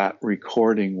that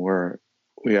recording where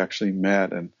we actually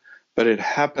met, but it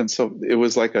happened so it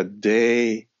was like a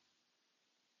day.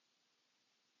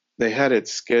 They had it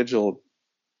scheduled.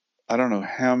 I don't know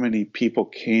how many people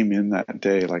came in that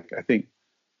day. Like I think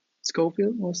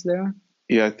Scofield was there.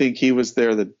 Yeah, I think he was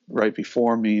there right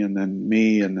before me, and then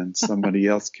me, and then somebody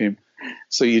else came.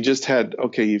 So you just had,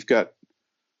 okay, you've got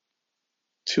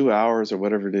 2 hours or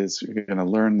whatever it is. You're going to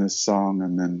learn this song,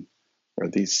 and then or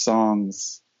these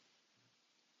songs,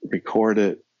 record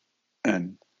it,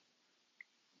 and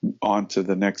on to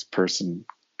the next person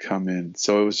come in.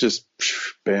 So it was just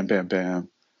bam, bam, bam.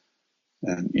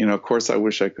 And, of course, I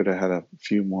wish I could have had a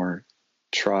few more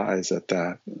tries at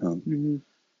that. And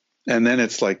then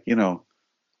it's like,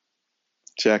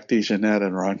 Jack DeJohnette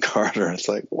and Ron Carter. It's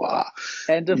like, wow.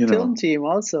 And the film team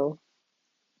also.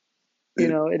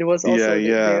 It was also,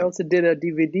 they also did a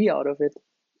DVD out of it.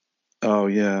 Oh,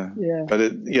 yeah. Yeah.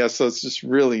 But so it's just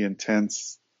really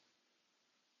intense.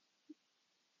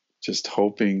 Just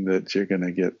hoping that you're going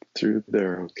to get through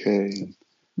there okay.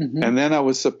 And then I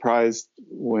was surprised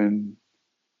when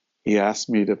he asked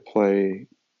me to play.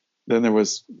 Then there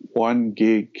was one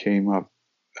gig came up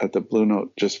at the Blue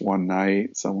Note just one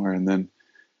night somewhere, and then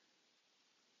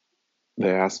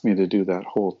they asked me to do that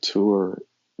whole tour.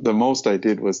 The most I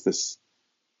did was this.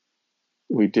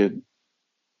 We did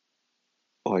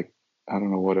like, I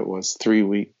don't know what it was,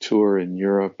 3-week tour in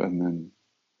Europe, and then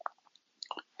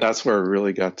that's where I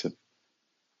really got to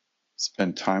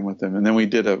spend time with them. And then we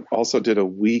also did a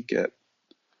week at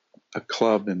a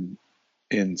club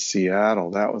in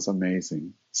Seattle. That was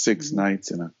amazing. 6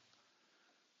 nights in a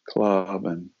club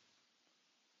and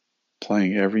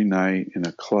playing every night in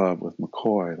a club with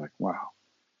McCoy. Like, wow.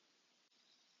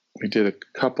 We did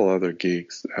a couple other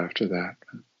gigs after that.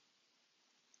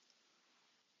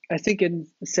 I think in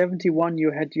 1971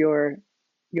 you had your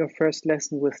first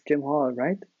lesson with Jim Hall,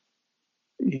 right?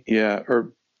 Yeah,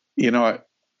 or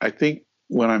I think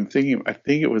when I'm thinking, I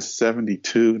think it was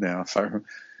 1972 now. If I remember.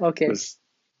 Okay.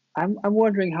 I'm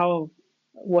wondering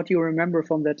what you remember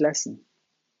from that lesson.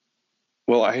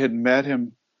 Well, I had met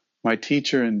him, my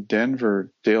teacher in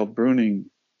Denver, Dale Bruning.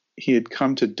 He had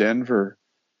come to Denver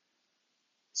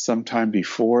sometime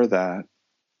before that,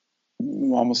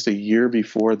 almost a year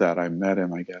before that. I met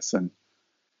him, I guess, and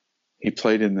he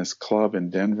played in this club in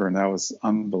Denver, and that was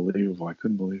unbelievable. I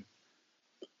couldn't believe it.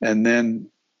 And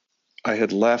then I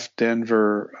had left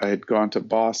Denver. I had gone to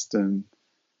Boston,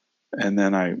 and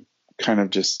then I kind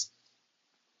of this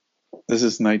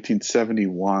is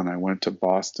 1971. I went to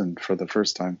Boston for the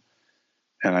first time,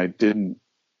 and I didn't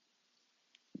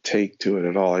take to it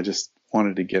at all. I just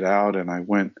wanted to get out, and I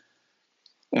went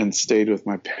and stayed with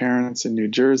my parents in New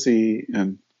Jersey,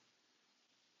 and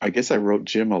I guess I wrote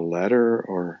Jim a letter,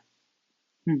 or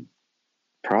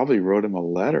probably wrote him a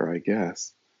letter, I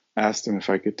guess. Asked him if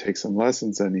I could take some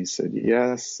lessons, and he said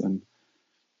yes.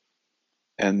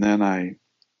 And then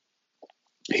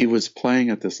he was playing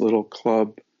at this little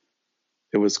club.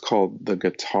 It was called The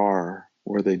Guitar,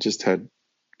 where they just had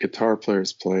guitar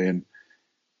players play, and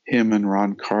him and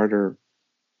Ron Carter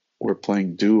were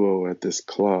playing duo at this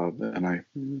club. And I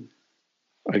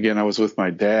was with my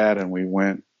dad, and we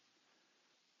went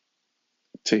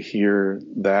to hear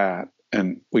that.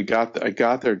 And I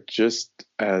got there just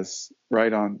as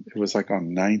it was like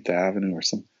on 9th Avenue or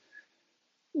something.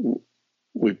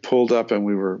 We pulled up, and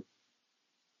we were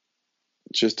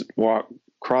just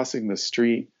crossing the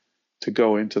street to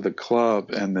go into the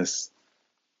club, and this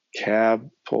cab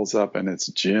pulls up, and it's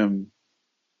Jim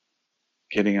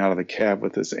getting out of the cab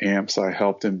with his amp. So I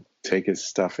helped him take his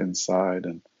stuff inside,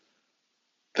 and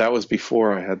that was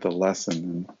before I had the lesson,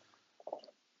 and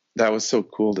that was so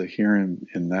cool to hear him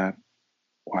in that.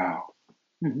 Wow.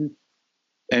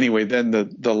 Anyway, then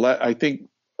I think,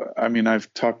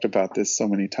 I've talked about this so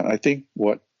many times. I think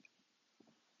what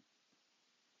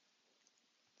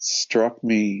struck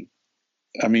me,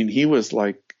 he was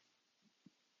like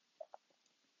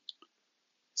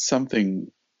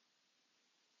something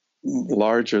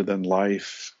larger than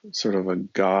life, sort of a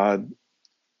God,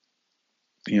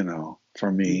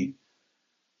 for me,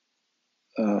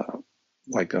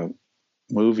 like a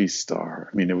movie star.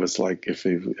 I mean, it was like if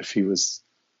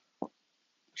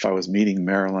I was meeting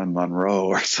Marilyn Monroe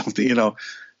or something,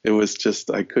 it was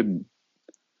just, I couldn't.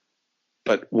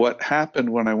 But what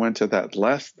happened when I went to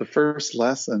the first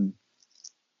lesson,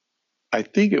 I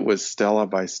think it was Stella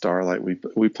by Starlight.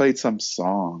 We played some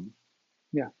song.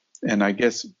 Yeah. And I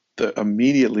guess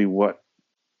immediately what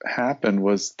happened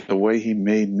was the way he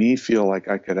made me feel like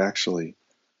I could actually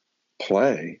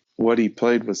play. What he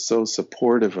played was so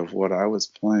supportive of what I was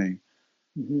playing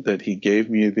that he gave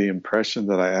me the impression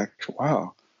that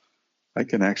wow, I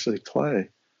can actually play.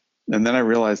 And then I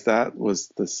realized that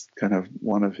was this kind of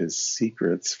one of his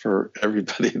secrets for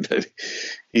everybody, that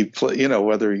he played,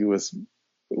 whether he was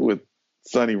with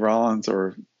Sonny Rollins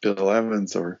or Bill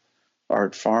Evans or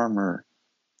Art Farmer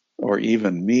or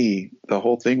even me, the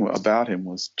whole thing about him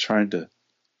was trying to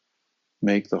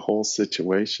make the whole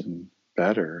situation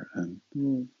better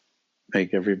and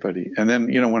make everybody. And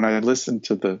then, when I listened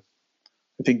to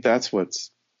I think that's what's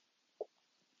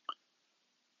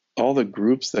all the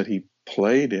groups that he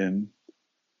played in,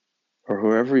 or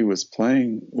whoever he was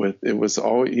playing with, he was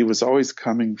always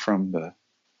coming from the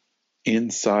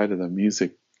inside of the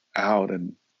music out,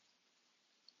 and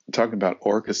talking about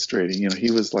orchestrating,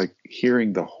 he was like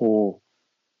hearing the whole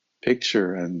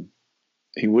picture, and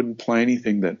he wouldn't play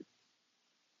anything that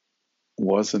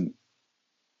wasn't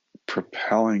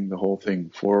propelling the whole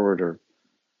thing forward,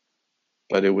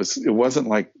 but it wasn't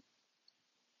like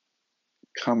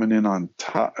coming in on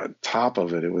top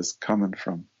of it. It was coming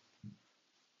from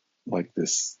like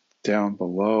this down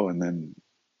below, and then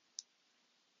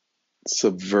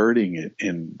subverting it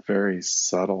in very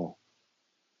subtle.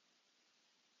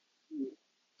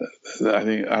 I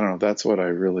don't know, that's what I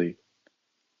really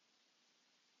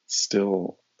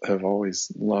still have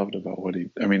always loved about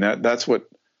that's what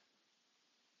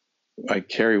I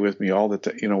carry with me all the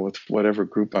time, with whatever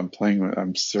group I'm playing with.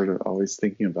 I'm sort of always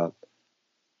thinking about,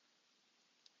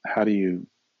 how do you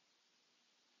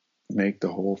make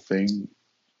the whole thing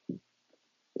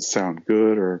sound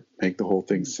good, or make the whole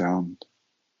thing sound,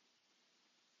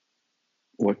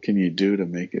 what can you do to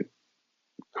make it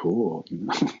cool?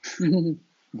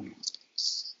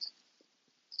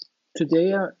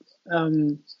 Today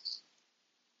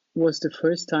was the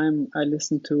first time I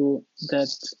listened to that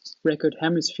record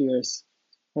Hemispheres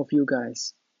of you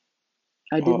guys.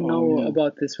 I didn't know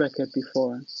about this record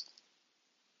before,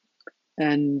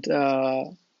 and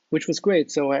which was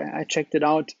great. So I checked it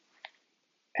out,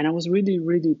 and I was really,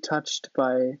 really touched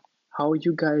by how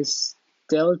you guys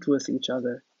dealt with each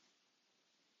other.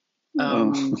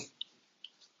 I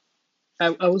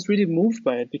was really moved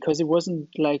by it, because it wasn't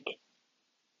like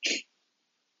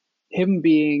him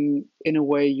being, in a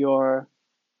way, your,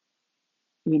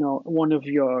 one of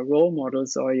your role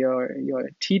models or your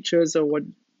teachers or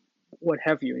what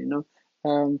have you.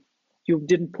 You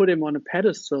didn't put him on a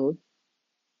pedestal,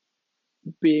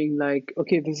 being like,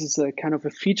 okay, this is a kind of a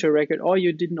feature record, or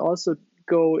you didn't also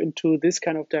go into this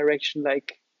kind of direction,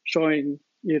 like showing,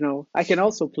 I can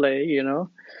also play.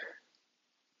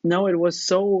 No, it was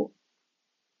so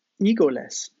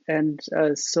egoless, and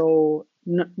so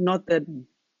not that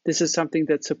this is something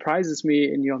that surprises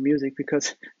me in your music,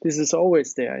 because this is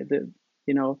always there,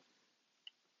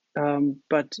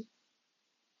 but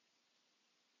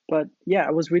yeah,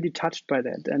 I was really touched by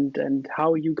that, and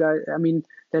how you guys,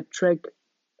 that track,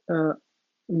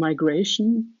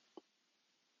 Migration.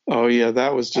 Oh yeah,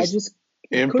 that was just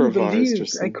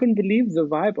improvised. I couldn't believe the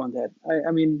vibe on that.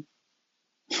 I mean,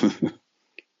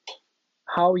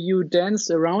 how you danced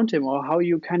around him, or how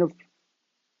you kind of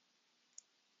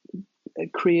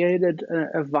created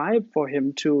a vibe for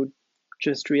him to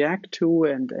just react to,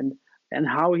 and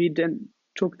how he then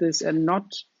took this and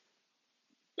not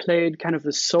played kind of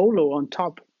a solo on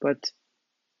top, but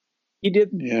he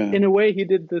did, in a way, he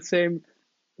did the same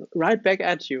right back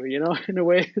at you, in a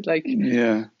way, like,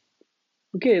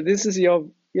 okay, this is your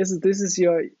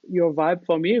vibe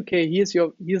for me. Okay, here's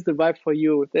the vibe for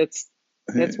you. That's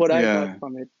what I got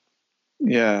from it.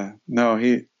 Yeah, no,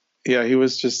 he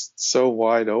was just so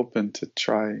wide open to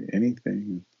try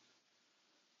anything,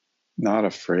 not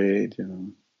afraid,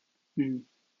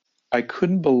 I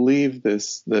couldn't believe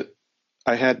this, that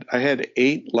I had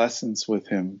 8 lessons with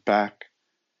him back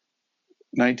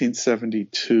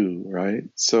 1972, right?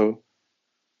 So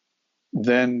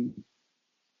then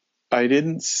I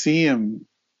didn't see him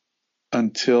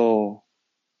until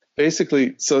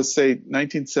basically, so say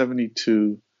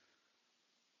 1972,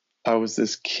 I was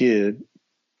this kid,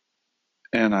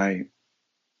 and I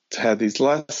had these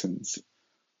lessons.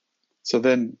 So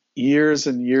then years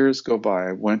and years go by.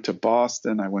 I went to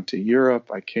Boston. I went to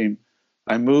Europe.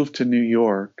 I moved to New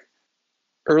York,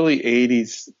 early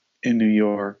 80s in New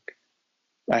York.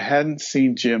 I hadn't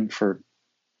seen Jim for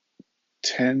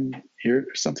 10 years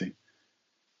or something.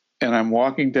 And I'm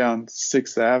walking down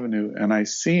 6th Avenue and I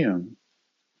see him.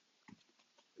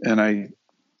 And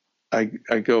I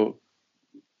go,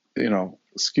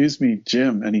 excuse me,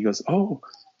 Jim. And he goes, oh,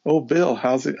 Bill,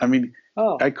 how's it? I mean,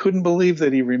 I couldn't believe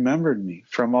that he remembered me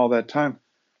from all that time.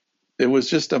 It was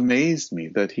just amazed me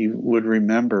that he would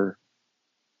remember.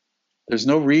 There's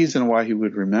no reason why he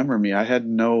would remember me.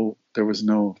 There was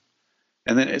no.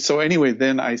 And then, so anyway,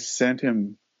 then I sent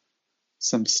him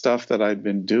some stuff that I'd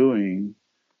been doing.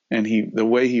 And the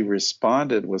way he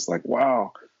responded was like,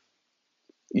 wow,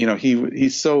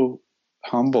 he's so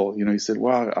humble. He said,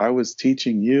 wow, I was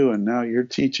teaching you and now you're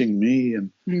teaching me.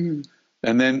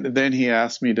 And then he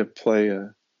asked me to play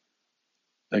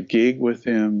a gig with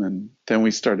him. And then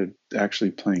we started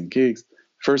actually playing gigs.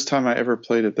 First time I ever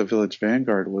played at the Village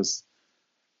Vanguard was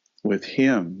with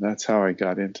him. That's how I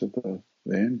got into the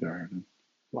Vanguard.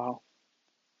 Wow.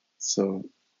 So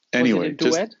anyway,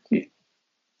 was it a duet?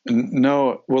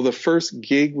 No, well, the first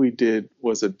gig we did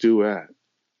was a duet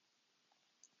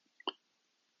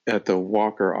at the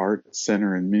Walker Art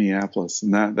Center in Minneapolis.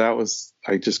 And that was,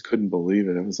 I just couldn't believe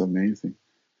it. It was amazing.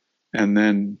 And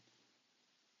then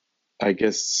I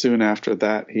guess soon after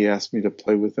that, he asked me to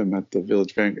play with him at the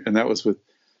Village Vanguard. And that was with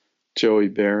Joey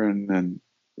Barron and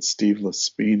Steve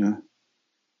Laspina.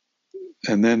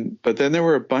 But then there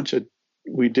were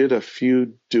we did a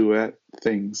few duet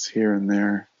things here and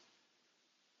there.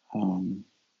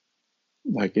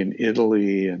 Like in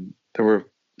Italy, and there were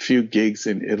a few gigs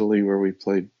in Italy where we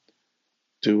played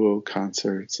duo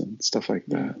concerts and stuff like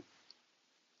that.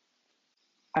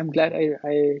 I'm glad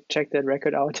I checked that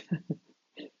record out.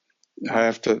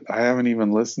 I haven't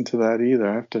even listened to that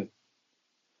either.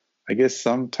 I guess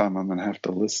sometime I'm going to have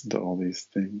to listen to all these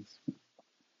things.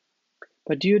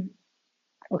 But you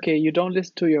don't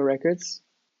listen to your records,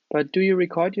 but do you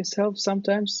record yourself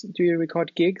sometimes? Do you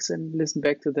record gigs and listen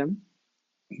back to them?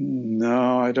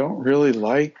 No, I don't really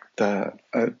like that.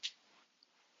 I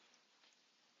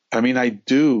mean, I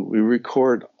do. We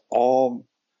record all.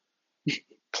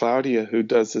 Claudia, who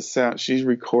does the sound, she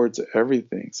records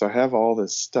everything. So I have all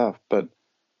this stuff, but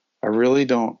I really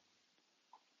don't.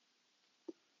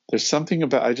 There's something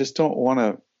about, I just don't want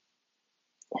to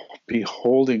be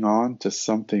holding on to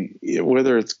something,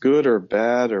 whether it's good or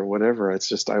bad or whatever. It's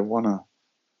just,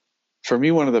 for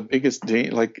me, one of the biggest,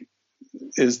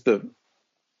 is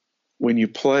when you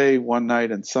play one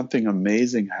night and something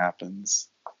amazing happens,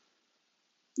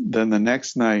 then the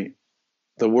next night,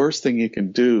 the worst thing you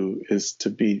can do is to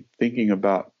be thinking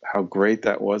about how great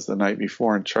that was the night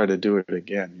before and try to do it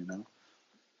again, I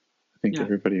think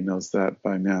everybody knows that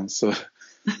by now. So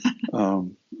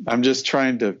I'm just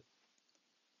trying to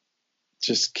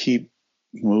just keep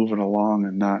moving along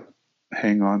and not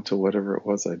hang on to whatever it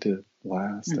was I did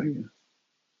last, I guess.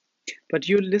 But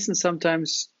you listen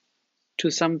sometimes to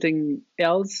something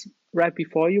else right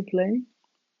before you play?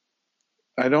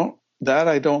 I don't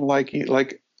like.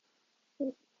 Like,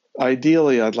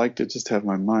 ideally, I'd like to just have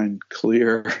my mind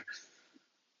clear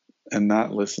and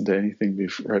not listen to anything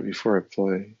right before I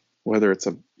play, whether it's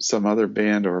some other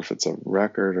band or if it's a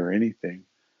record or anything.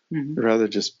 I'd rather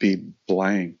just be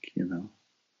blank,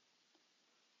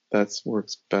 That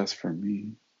works best for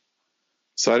me.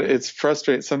 So it's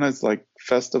frustrating. Sometimes, like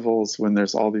festivals, when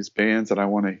there's all these bands and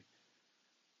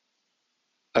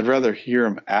I'd rather hear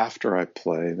them after I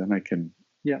play than I can.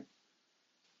 Yeah.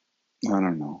 I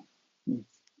don't know.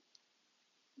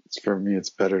 For me,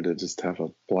 it's better to just have a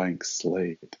blank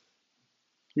slate.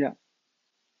 Yeah.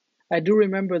 I do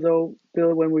remember, though,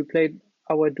 Bill, when we played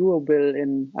our duo bill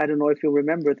in, I don't know if you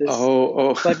remember this,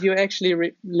 but you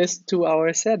actually listened to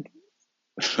our set.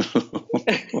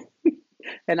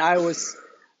 And I was,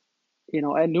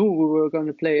 I knew we were going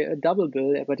to play a double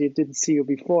bill, but I didn't see you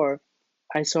before.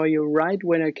 I saw you right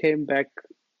when I came back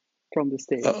from the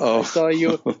stage. I saw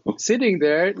you sitting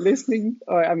there listening,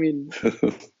 and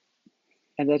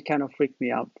that kind of freaked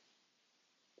me out.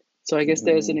 So I guess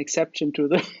there's an exception to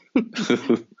the...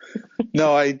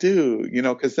 No, I do,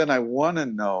 because then I want to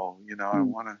know,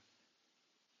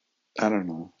 I don't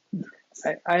know.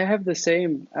 I have the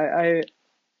same. I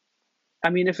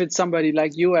mean, if it's somebody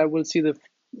like you, I will see the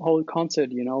whole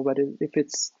concert, but if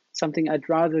it's something I'd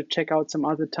rather check out some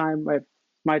other time, I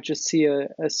might just see a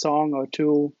song or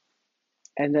two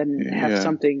and then have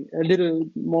a little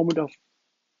moment of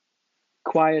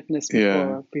quietness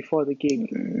before the gig.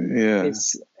 Yeah.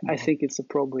 I think it's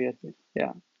appropriate.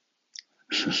 Yeah.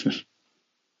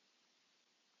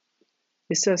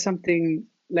 Is there something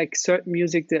like certain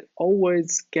music that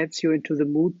always gets you into the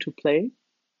mood to play?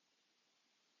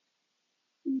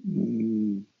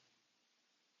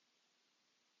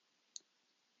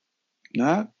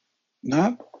 Not,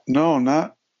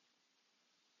 no.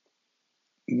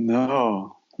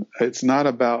 It's not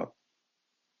about,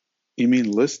 you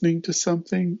mean listening to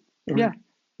something? Or? Yeah,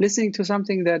 listening to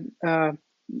something that,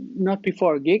 not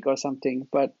before a gig or something,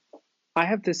 but I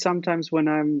have this sometimes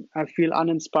when I feel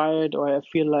uninspired or I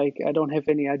feel like I don't have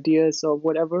any ideas or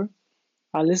whatever.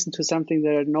 I listen to something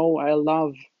that I know I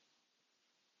love,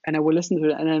 and I will listen to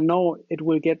it, and I know it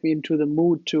will get me into the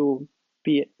mood to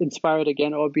be inspired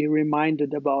again or be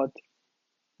reminded about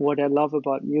what I love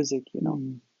about music, you know.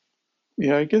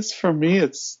 Yeah, I guess for me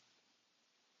it's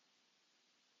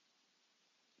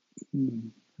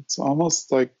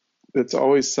almost like it's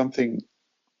always something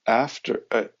after.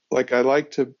 Like I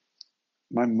like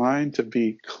my mind to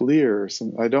be clear.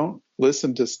 I don't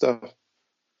listen to stuff.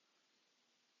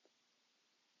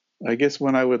 I guess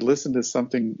when I would listen to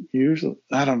something, usually,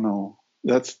 I don't know.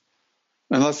 That's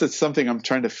unless it's something I'm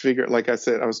trying to figure. Like I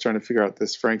said, I was trying to figure out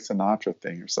this Frank Sinatra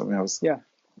thing or something.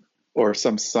 Or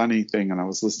some Sunny thing, and I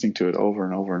was listening to it over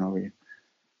and over and over again.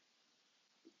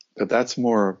 But that's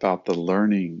more about the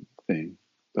learning thing.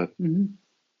 But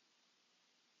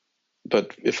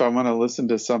but if I want to listen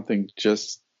to something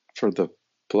just for the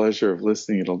pleasure of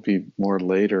listening, it'll be more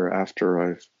later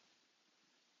after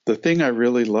the thing I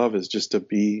really love is just to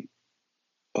be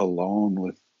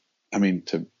alone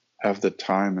to have the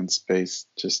time and space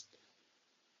just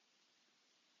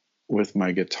with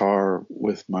my guitar,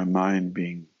 with my mind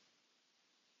being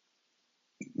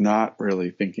not really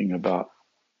thinking about,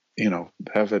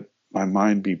 have my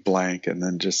mind be blank and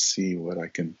then just see what I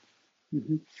can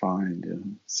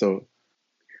find. So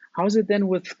how's it then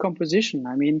with composition?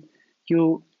 I mean,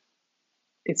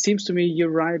 it seems to me you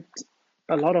write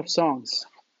a lot of songs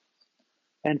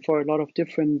and for a lot of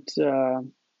different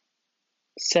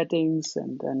settings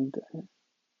and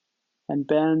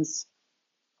bands.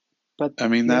 But I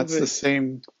mean, that's the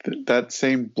same, that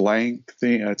same blank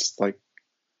thing. It's like,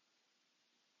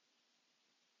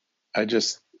 I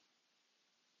just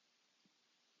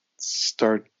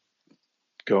start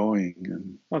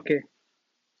going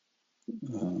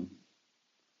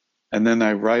and then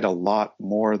I write a lot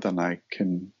more than I'll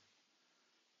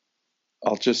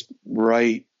just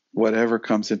write whatever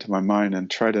comes into my mind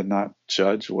and try to not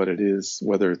judge what it is,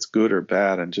 whether it's good or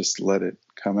bad, and just let it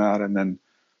come out. And then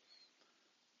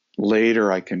later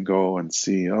I can go and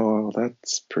see, oh,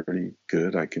 that's pretty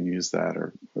good, I can use that,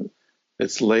 or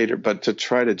it's later, but to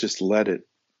try to just let it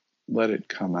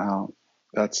come out.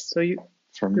 That's so you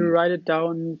write it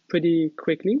down pretty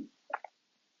quickly.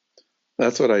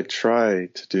 That's what I try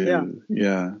to do.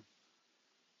 Yeah.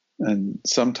 And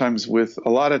sometimes a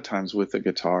lot of times with the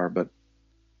guitar, but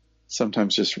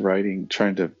sometimes just writing,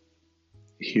 trying to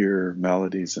hear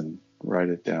melodies and write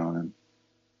it down.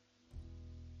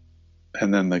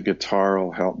 And then the guitar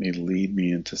will help me lead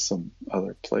me into some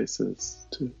other places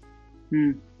too.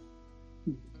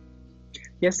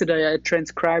 Yesterday I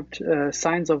transcribed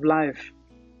Signs of Life,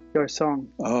 your song.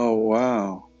 Oh,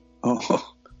 wow.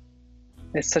 Oh,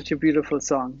 it's such a beautiful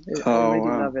song. I really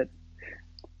love it.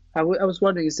 I was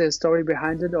wondering, is there a story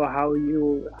behind it, or how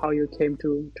you came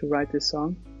to write this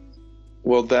song?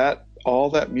 Well, all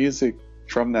that music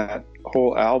from that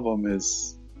whole album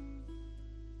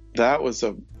I was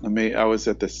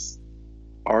at this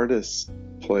artist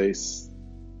place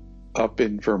up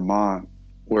in Vermont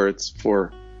where it's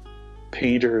for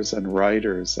painters and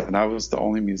writers, and I was the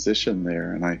only musician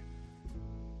there, and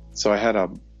so I had a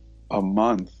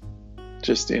month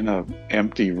just in an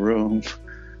empty room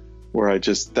where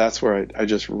that's where I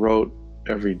just wrote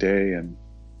every day, and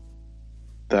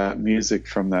that music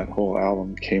from that whole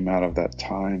album came out of that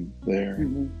time there.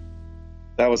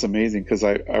 That was amazing because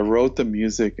I wrote the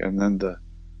music, and then the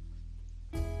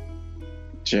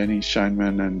Jenny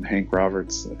Scheinman and Hank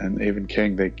Roberts and Avon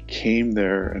Kang, they came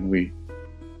there and we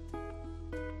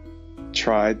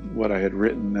tried what I had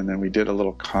written, and then we did a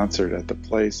little concert at the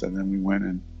place, and then we went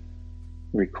and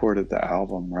recorded the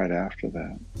album right after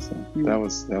that. So that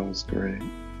was great.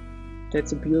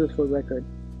 That's a beautiful record.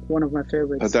 One of my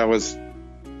favorites. But that was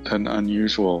an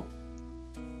unusual.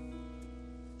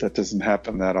 That doesn't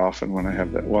happen that often when I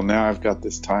have that. Well, now I've got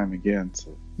this time again.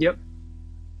 So. Yep.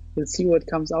 We'll see what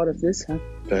comes out of this, huh?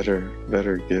 Better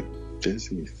get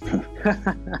busy.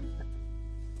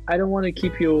 I don't want to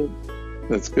keep you.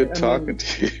 That's good talking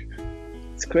to you.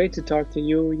 It's great to talk to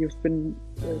you. You've been,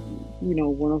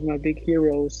 one of my big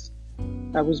heroes.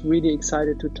 I was really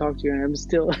excited to talk to you, and I'm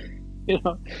still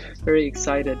very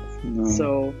excited. No.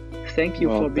 So thank you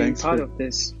for being part of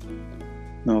this.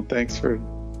 No, thanks for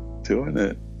doing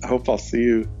it. I hope I'll see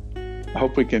you. I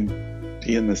hope we can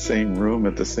be in the same room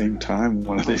at the same time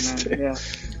one of these days.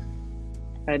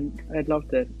 Yeah, I'd love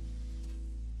that.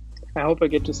 I hope I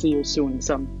get to see you soon,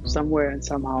 somewhere and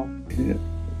somehow. Yeah.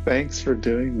 Thanks for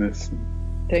doing this.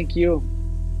 Thank you.